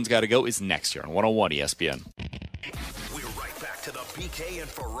go. One's got to go is next year on 101 ESPN. We're right back to the BK and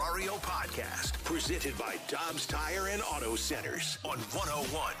Ferrario podcast, presented by Dobbs Tire and Auto Centers on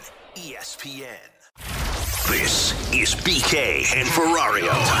 101 ESPN. This is BK and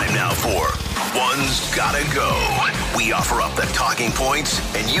Ferrario. Time now for One's Gotta Go. We offer up the talking points,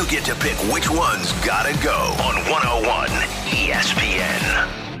 and you get to pick which one's gotta go on 101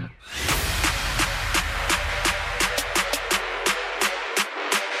 ESPN.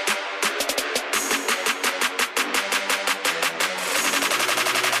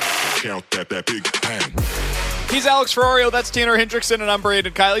 Count that big bang. He's Alex Ferrario. That's Tanner Hendrickson, and I'm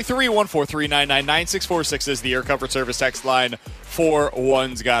Brandon Kiley. 314-399-9646 is the Air Comfort Service text line for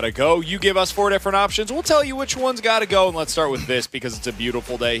One's Gotta Go. You give us 4 different options. We'll tell you which one's gotta go, and let's start with this because it's a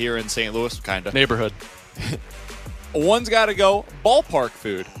beautiful day here in St. Louis, kind of. Neighborhood. One's gotta go. Ballpark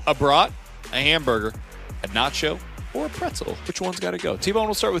food. A brat, a hamburger, a nacho, or a pretzel. Which one's gotta go? T-Bone,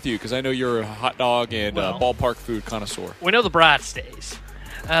 we'll start with you because I know you're a hot dog and ballpark food connoisseur. We know the brat stays.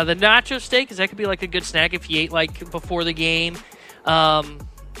 The nacho steak, because that could be like a good snack if you ate like before the game. The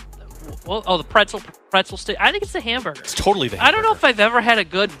pretzel steak. I think it's the hamburger. It's totally the hamburger. I don't know if I've ever had a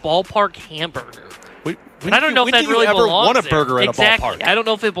good ballpark hamburger. I don't know if that really ever belongs want a there. burger at Exactly. a ballpark. I don't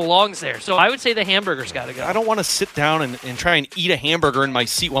know if it belongs there. So I would say the hamburger's got to go. I don't want to sit down and try and eat a hamburger in my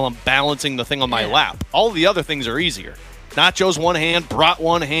seat while I'm balancing the thing on my lap. All the other things are easier. Nachos one hand, brat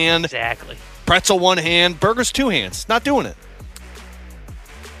one hand. Exactly. Pretzel one hand, burgers 2 hands. Not doing it.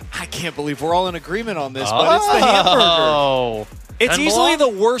 I can't believe we're all in agreement on this, but it's the hamburger. It's easily the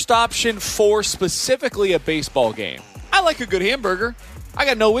worst option for specifically a baseball game. I like a good hamburger. I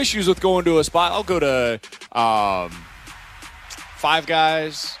got no issues with going to a spot. I'll go to Five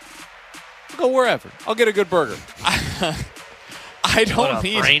Guys. I'll go wherever. I'll get a good burger. I don't what a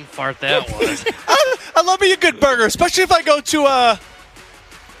need brain fart that was. I love me a good burger, especially if I go to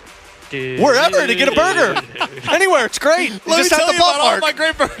wherever to get a burger. Anywhere, it's great. Just at the ballpark. My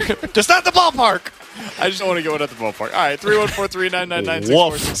great burger. Just not the ballpark. I just don't want to go in at the ballpark. All right,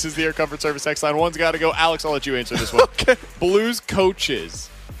 314-399-9646 is the Air Comfort Service text line. One's got to go. Alex, I'll let you answer this one. Okay. Blues coaches: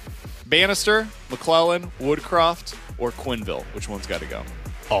 Bannister, McClellan, Woodcroft, or Quenneville. Which one's got to go?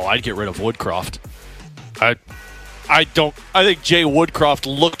 Oh, I'd get rid of Woodcroft. I think Jay Woodcroft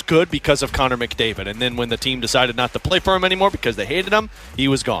looked good because of Connor McDavid, and then when the team decided not to play for him anymore because they hated him, he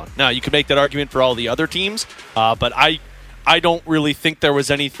was gone. Now, you could make that argument for all the other teams, but I don't really think there was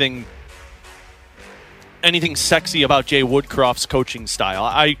anything sexy about Jay Woodcroft's coaching style.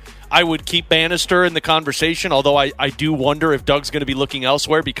 I would keep Bannister in the conversation, although I do wonder if Doug's going to be looking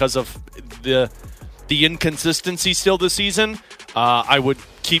elsewhere because of the inconsistency still this season. I would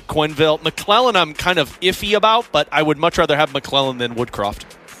keep Quenneville. McClellan I'm kind of iffy about, but I would much rather have McClellan than Woodcroft.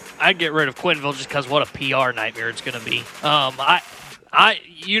 I'd get rid of Quenneville just because what a PR nightmare it's going to be.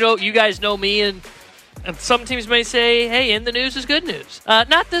 You guys know me, and some teams may say, hey, in the news is good news.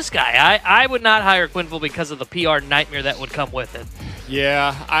 Not this guy. I would not hire Quenneville because of the PR nightmare that would come with it.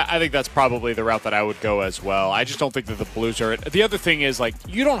 Yeah, I think that's probably the route that I would go as well. I just don't think that the Blues are it. The other thing is, like,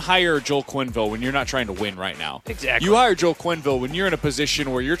 you don't hire Joel Quenneville when you're not trying to win right now. Exactly. You hire Joel Quenneville when you're in a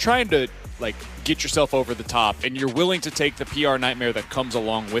position where you're trying to, like, get yourself over the top, and you're willing to take the PR nightmare that comes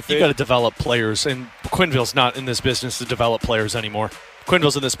along with it. You got to develop players, and Quenneville's not in this business to develop players anymore.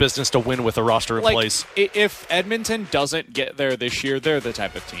 Quenneville's in this business to win with a roster in place. If Edmonton doesn't get there this year, they're the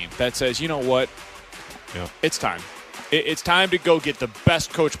type of team that says, you know what, it's time. It's time to go get the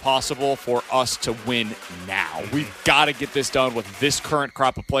best coach possible for us to win now. We've got to get this done with this current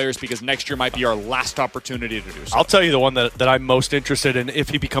crop of players because next year might be our last opportunity to do so. I'll tell you the one that I'm most interested in if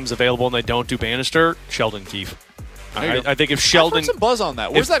he becomes available and they don't do Bannister, Sheldon Keefe. I think if Sheldon... I've heard some buzz on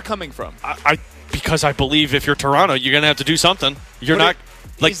that. Where's that coming from? Because I believe if you're Toronto, you're going to have to do something.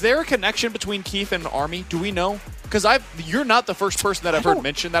 Is there a connection between Keefe and Army? Do we know? Because you're not the first person that I've heard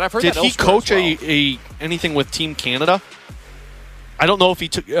mention that. I've heard that elsewhere. Did he coach anything with Team Canada? I don't know if he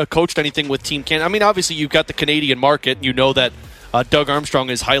coached anything with Team Canada. I mean, obviously, you've got the Canadian market. You know that Doug Armstrong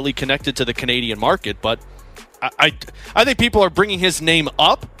is highly connected to the Canadian market. But I think people are bringing his name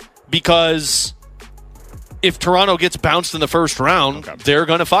up because if Toronto gets bounced in the first round, they're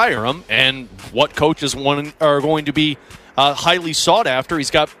going to fire him. And what coaches are going to be highly sought after?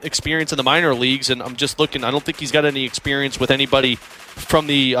 He's got experience in the minor leagues, and I'm just looking. I don't think he's got any experience with anybody from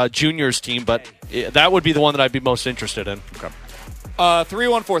the juniors team, but that would be the one that I'd be most interested in. Okay.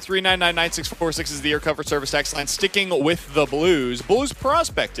 314-399-9646 is the Air Comfort Service text line. Sticking with the Blues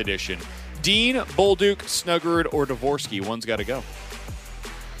Prospect Edition. Dean, Bolduc, Snuggerud, or Dvorsky. One's got to go.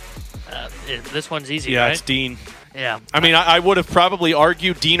 This one's easy, Yeah, right? it's Dean. Yeah. I mean, I would have probably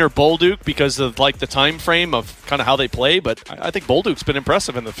argued Dean or Bolduc because of like the time frame of kind of how they play, but I think Bolduc's been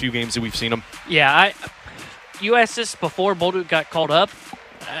impressive in the few games that we've seen him. Yeah, you asked this before Bolduc got called up.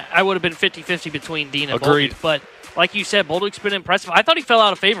 I would have been 50-50 between Dean and Agreed. Bolduc, but like you said, Bolduc's been impressive. I thought he fell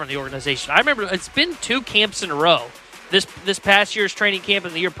out of favor in the organization. I remember it's been 2 camps in a row. This past year's training camp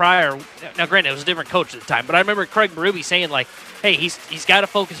and the year prior. Now, granted, it was a different coach at the time, but I remember Craig Berube saying, like, hey, he's got to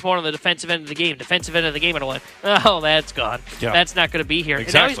focus more on the defensive end of the game. And I went, oh, that's gone. Yeah. That's not going to be here.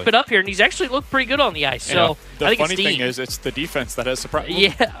 Exactly. And now he's been up here, and he's actually looked pretty good on the ice. So the I think funny it's Dean. thing is, it's the defense that has surprised.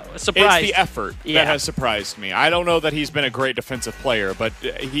 Yeah, surprised. It's the effort that has surprised me. I don't know that he's been a great defensive player, but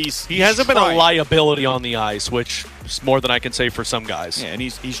he hasn't been a liability on the ice, which is more than I can say for some guys. Yeah, and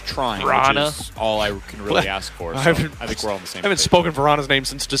he's trying, Vrana. which is all I can really ask for. So I think we're all on the same I haven't page. spoken Vrana's name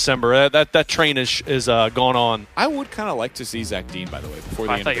since December. That train is gone on. I would kind of like to see Zach Dean, by the way, before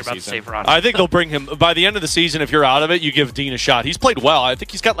the end of the season. Say Vrana. I think they'll bring him by the end of the season. If you're out of it, you give Dean a shot. He's played well. I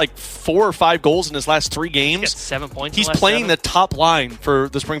think he's got like 4 or 5 goals in his last 3 games. He's got 7 points. He's in the last playing 7. the top line for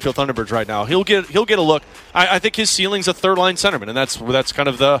the Springfield Thunderbirds right now. He'll get a look. I think his ceiling's a third line centerman, and that's kind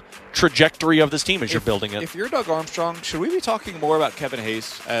of the trajectory of this team as you're building it. If you're Doug Armstrong, should we be talking more about Kevin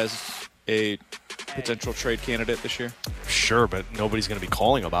Hayes as a potential trade candidate this year? Sure, but nobody's going to be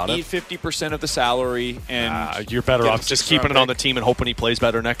calling about it. Eat 50% of the salary, and you're better off just keeping it on the team and hoping he plays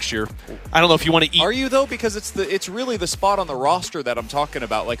better next year. I don't know if you want to eat. Are you though? Because it's really the spot on the roster that I'm talking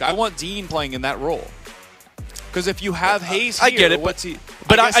about. Like, I want Dean playing in that role. Because if you have Hayes here, I get it, what's he?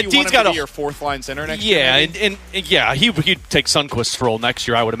 But I guess you Dean's want him got to be your 4th line center next year. Yeah, maybe? and yeah, he'd take Sundqvist's role next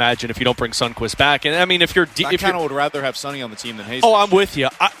year. I would imagine if you don't bring Sundqvist back. And I mean, if you're, I kind of would rather have Sonny on the team than Hayes. Oh, I'm with you.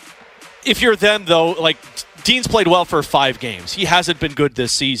 If you're them though, like Dean's played well for 5 games. He hasn't been good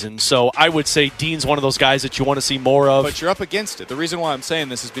this season, so I would say Dean's one of those guys that you want to see more of. But you're up against it. The reason why I'm saying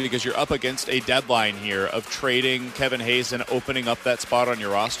this is because you're up against a deadline here of trading Kevin Hayes and opening up that spot on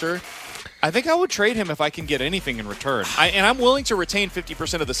your roster. I think I would trade him if I can get anything in return. And I'm willing to retain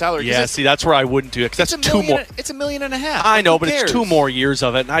 50% of the salary. Yeah, see, that's where I wouldn't do it, because that's 2 more. It's $1.5 million. I know, but it's 2 more years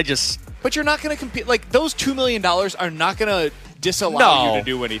of it, and I just... But you're not going to compete. Like, those $2 million are not going to disallow you to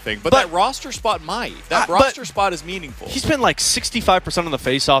do anything. But that roster spot might. That roster spot is meaningful. He's been like 65% on the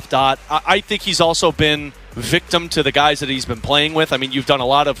faceoff dot. I think he's also been victim to the guys that he's been playing with. I mean, you've done a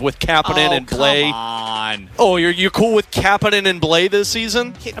lot of with Kapanen and Blais. Come on. Oh, you're cool with Kapanen and Blais this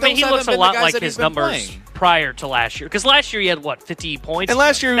season? I mean, he looks a lot like his numbers prior to last year. Because last year he had, 50 points? And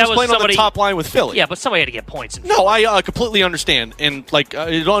last year he was playing on the top line with Philly. Yeah, but somebody had to get points. No, I completely understand. And,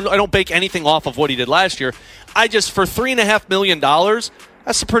 I don't bake anything off of what he did last year. I just, for $3.5 million,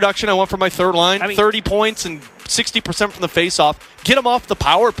 that's the production I want for my third line. 30 points and 60% from the faceoff. Get him off the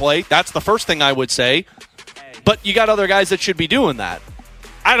power play. That's the first thing I would say. But you got other guys that should be doing that.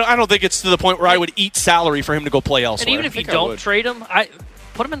 I don't think it's to the point where I would eat salary for him to go play elsewhere. And even if you don't trade him,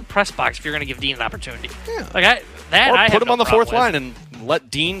 put him in the press box if you're going to give Dean an opportunity. Yeah. I put him on the 4th line with. and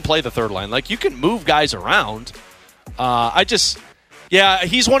let Dean play the 3rd line. You can move guys around.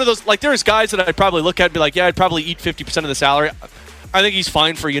 He's one of those. There's guys that I'd probably look at and be like, yeah, I'd probably eat 50% of the salary. I think he's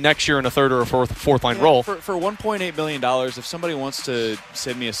fine for you next year in a 3rd or a 4th line role. For $1.8 million, if somebody wants to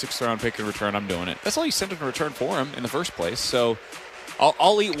send me a 6th-round pick in return, I'm doing it. That's all you sent in return for him in the first place. So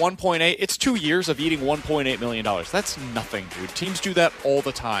I'll eat 1.8. It's 2 years of eating $1.8 million. That's nothing, dude. Teams do that all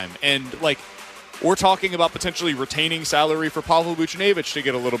the time. And, we're talking about potentially retaining salary for Pavel Buchnevich to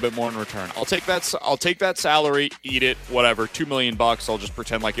get a little bit more in return. I'll take that salary, eat it, whatever. $2 million. I'll just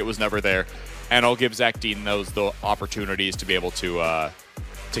pretend like it was never there. And I'll give Zach Dean the opportunities to be able to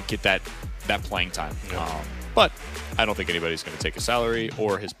get that playing time. Yeah. But I don't think anybody's going to take his salary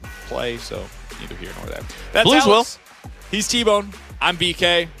or his play, so neither here nor there. That's Blues Alice. He's T-Bone. I'm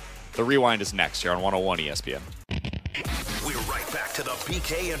BK. The Rewind is next here on 101 ESPN. We're right back to the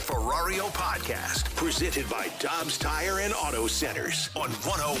BK and Ferrario podcast, presented by Dobbs Tire and Auto Centers on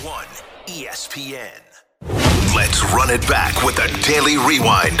 101 ESPN. Let's run it back with the Daily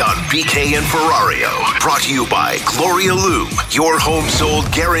Rewind on BK and Ferrario. Brought to you by Gloria Loom, your home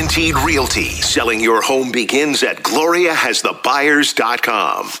sold guaranteed realty. Selling your home begins at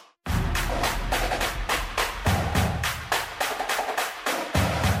GloriaHasTheBuyers.com.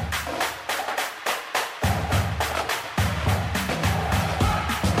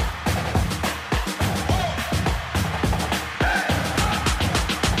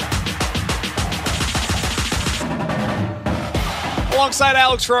 Alongside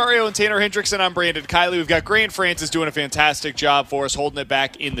Alex Ferrario and Tanner Hendrickson, I'm Brandon Kiley. We've got Grant Francis doing a fantastic job for us, holding it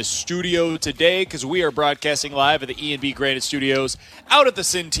back in the studio today because we are broadcasting live at the E&B Granite Studios out at the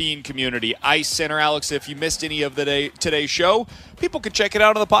Centene Community Ice Center. Alex, if you missed any of today's show, people can check it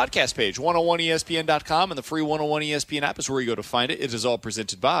out on the podcast page, 101ESPN.com, and the free 101 ESPN app is where you go to find it. It is all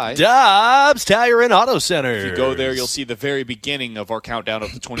presented by Dobbs Tire and Auto Center. If you go there, you'll see the very beginning of our countdown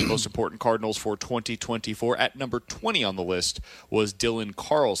of the 20 most important Cardinals for 2024. At number 20 on the list was Dylan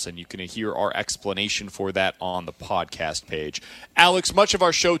Carlson. You can hear our explanation for that on the podcast page. Alex, much of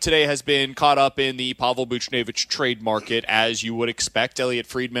our show today has been caught up in the Pavel Buchnevich trade market, as you would expect. Elliot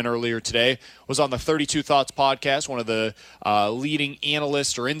Friedman earlier today was on the 32 Thoughts podcast, one of the leading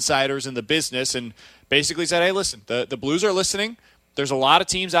analysts or insiders in the business, and basically said, hey, listen, the Blues are listening. There's a lot of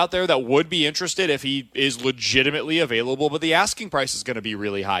teams out there that would be interested if he is legitimately available, but the asking price is going to be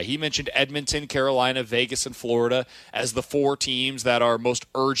really high. He mentioned Edmonton, Carolina, Vegas, and Florida as the 4 teams that are most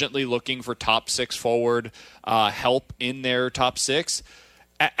urgently looking for top 6 forward help in their top 6.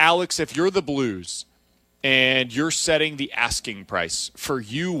 Alex, if you're the Blues and you're setting the asking price, for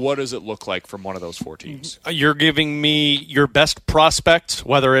you, what does it look like from one of those 4 teams? You're giving me your best prospect,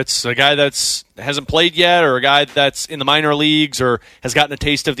 whether it's a guy that's hasn't played yet or a guy that's in the minor leagues or has gotten a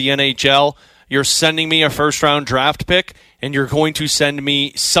taste of the NHL. You're sending me a first-round draft pick, and you're going to send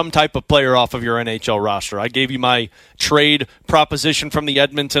me some type of player off of your NHL roster. I gave you my trade proposition from the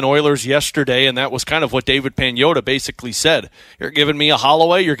Edmonton Oilers yesterday, and that was kind of what David Pagnotta basically said. You're giving me a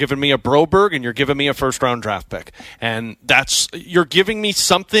Holloway, you're giving me a Broberg, and you're giving me a first-round draft pick. And you're giving me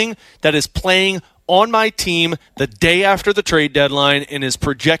something that is playing on my team the day after the trade deadline and is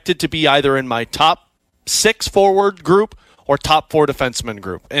projected to be either in my top 6 forward group or top 4 defenseman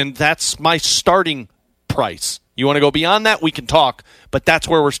group. And that's my starting price. You want to go beyond that, we can talk, but that's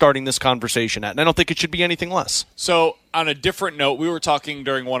where we're starting this conversation at. And I don't think it should be anything less. So on a different note, we were talking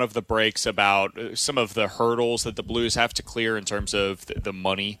during one of the breaks about some of the hurdles that the Blues have to clear in terms of the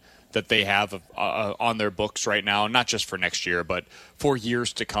money that they have on their books right now, not just for next year, but for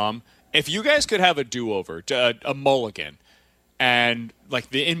years to come. If you guys could have a do-over, a mulligan, and like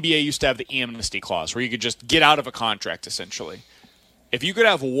the NBA used to have the amnesty clause where you could just get out of a contract essentially. If you could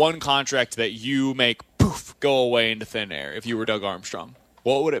have one contract that you make poof go away into thin air, if you were Doug Armstrong,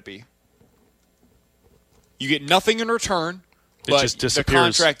 what would it be? You get nothing in return, but the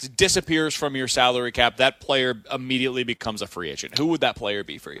contract disappears from your salary cap. That player immediately becomes a free agent. Who would that player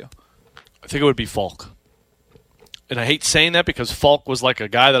be for you? I think it would be Falk. And I hate saying that because Falk was like a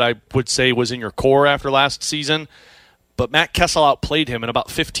guy that I would say was in your core after last season. But Matt Kessel outplayed him in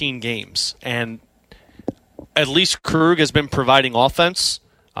about 15 games. And at least Krug has been providing offense.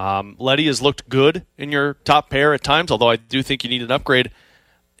 Leddy has looked good in your top pair at times, although I do think you need an upgrade.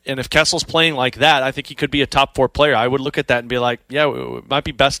 And if Kessel's playing like that, I think he could be a top 4 player. I would look at that and be like, yeah, it might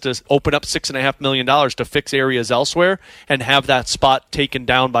be best to open up $6.5 million to fix areas elsewhere and have that spot taken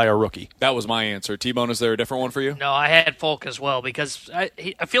down by a rookie. That was my answer. T-Bone, is there a different one for you? No, I had Falk as well because I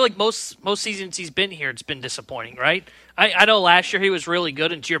feel like most seasons he's been here, it's been disappointing, right? I know last year he was really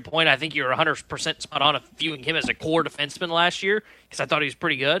good, and to your point, I think you were 100% spot on of viewing him as a core defenseman last year because I thought he was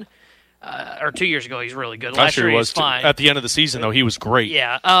pretty good. Or 2 years ago, he's really good. Last year he was fine. At the end of the season, though, he was great.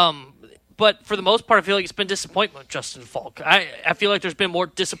 Yeah. But for the most part, I feel like it's been disappointment with Justin Falk. I feel like there's been more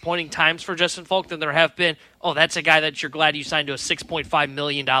disappointing times for Justin Falk than there have been, that's a guy that you're glad you signed to a $6.5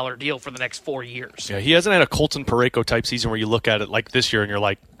 million deal for the next 4 years. Yeah, he hasn't had a Colton Parayko type season where you look at it like this year and you're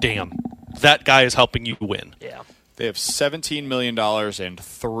like, damn, that guy is helping you win. Yeah. They have $17 million and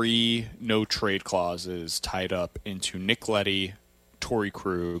 3 no-trade clauses tied up into Nick Leddy, Torrey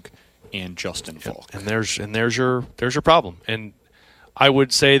Krug, and Justin Falk. And there's your problem. And I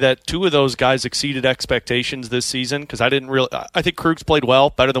would say that 2 of those guys exceeded expectations this season because I think Krug's played well,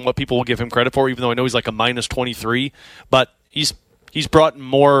 better than what people will give him credit for, even though I know he's like a minus 23. But he's brought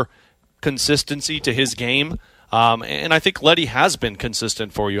more consistency to his game. And I think Leddy has been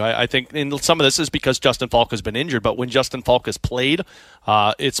consistent for you. I think some of this is because Justin Falk has been injured, but when Justin Falk has played,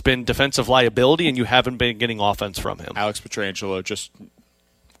 it's been defensive liability, and you haven't been getting offense from him. Alex Pietrangelo, just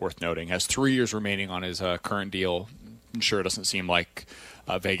worth noting, has 3 years remaining on his current deal. I'm sure it doesn't seem like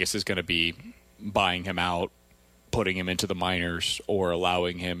Vegas is going to be buying him out, putting him into the minors, or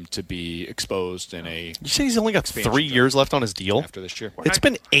allowing him to be exposed in a... You say he's only got 3 years left on his deal? After this year. It's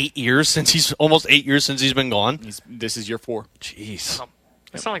been 8 years since he's been gone. This is year 4. Jeez.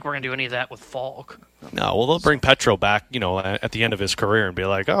 It's not like we're going to do any of that with Falk. No, well, they'll bring Petro back, at the end of his career and be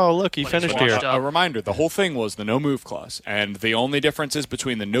like, oh, look, he finished here. A reminder, the whole thing was the no-move clause. And the only differences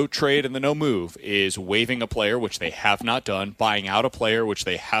between the no-trade and the no-move is waiving a player, which they have not done, buying out a player, which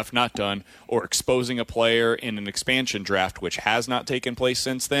they have not done, or exposing a player in an expansion draft, which has not taken place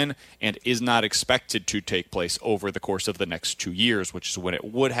since then and is not expected to take place over the course of the next 2 years, which is when it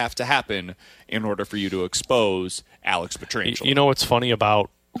would have to happen in order for you to expose Alex Pietrangelo. You know what's funny about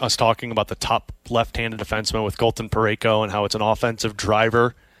us talking about the top left-handed defenseman with Colton Parayko and how it's an offensive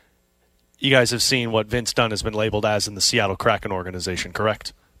driver? You guys have seen what Vince Dunn has been labeled as in the Seattle Kraken organization,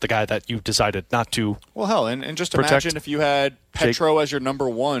 correct? The guy that you decided not to Well, hell, and just imagine if you had Petro as your number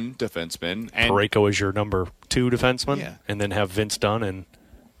 1 defenseman. And Parayko as your number 2 defenseman, and then have Vince Dunn and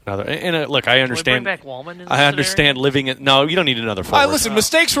another. And look, I understand. Can we bring back Wallman in I understand living it. No, you don't need another forward. Listen,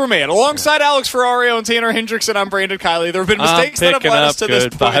 mistakes were made. Alongside Alex Ferrario and Tanner Hendrickson, I'm Brandon Kiley. There have been mistakes that have led us to this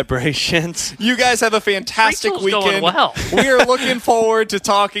point. Vibrations. You guys have a fantastic weekend. Going well. We are looking forward to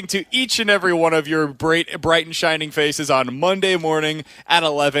talking to each and every one of your bright and shining faces on Monday morning at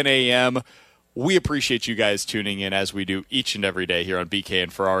 11 a.m. We appreciate you guys tuning in as we do each and every day here on BK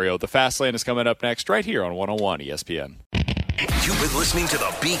and Ferrario. The Fast Lane is coming up next right here on 101 ESPN. You've been listening to the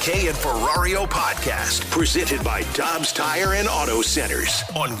BK and Ferrario podcast, presented by Dobbs Tire and Auto Centers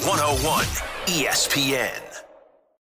on 101 ESPN.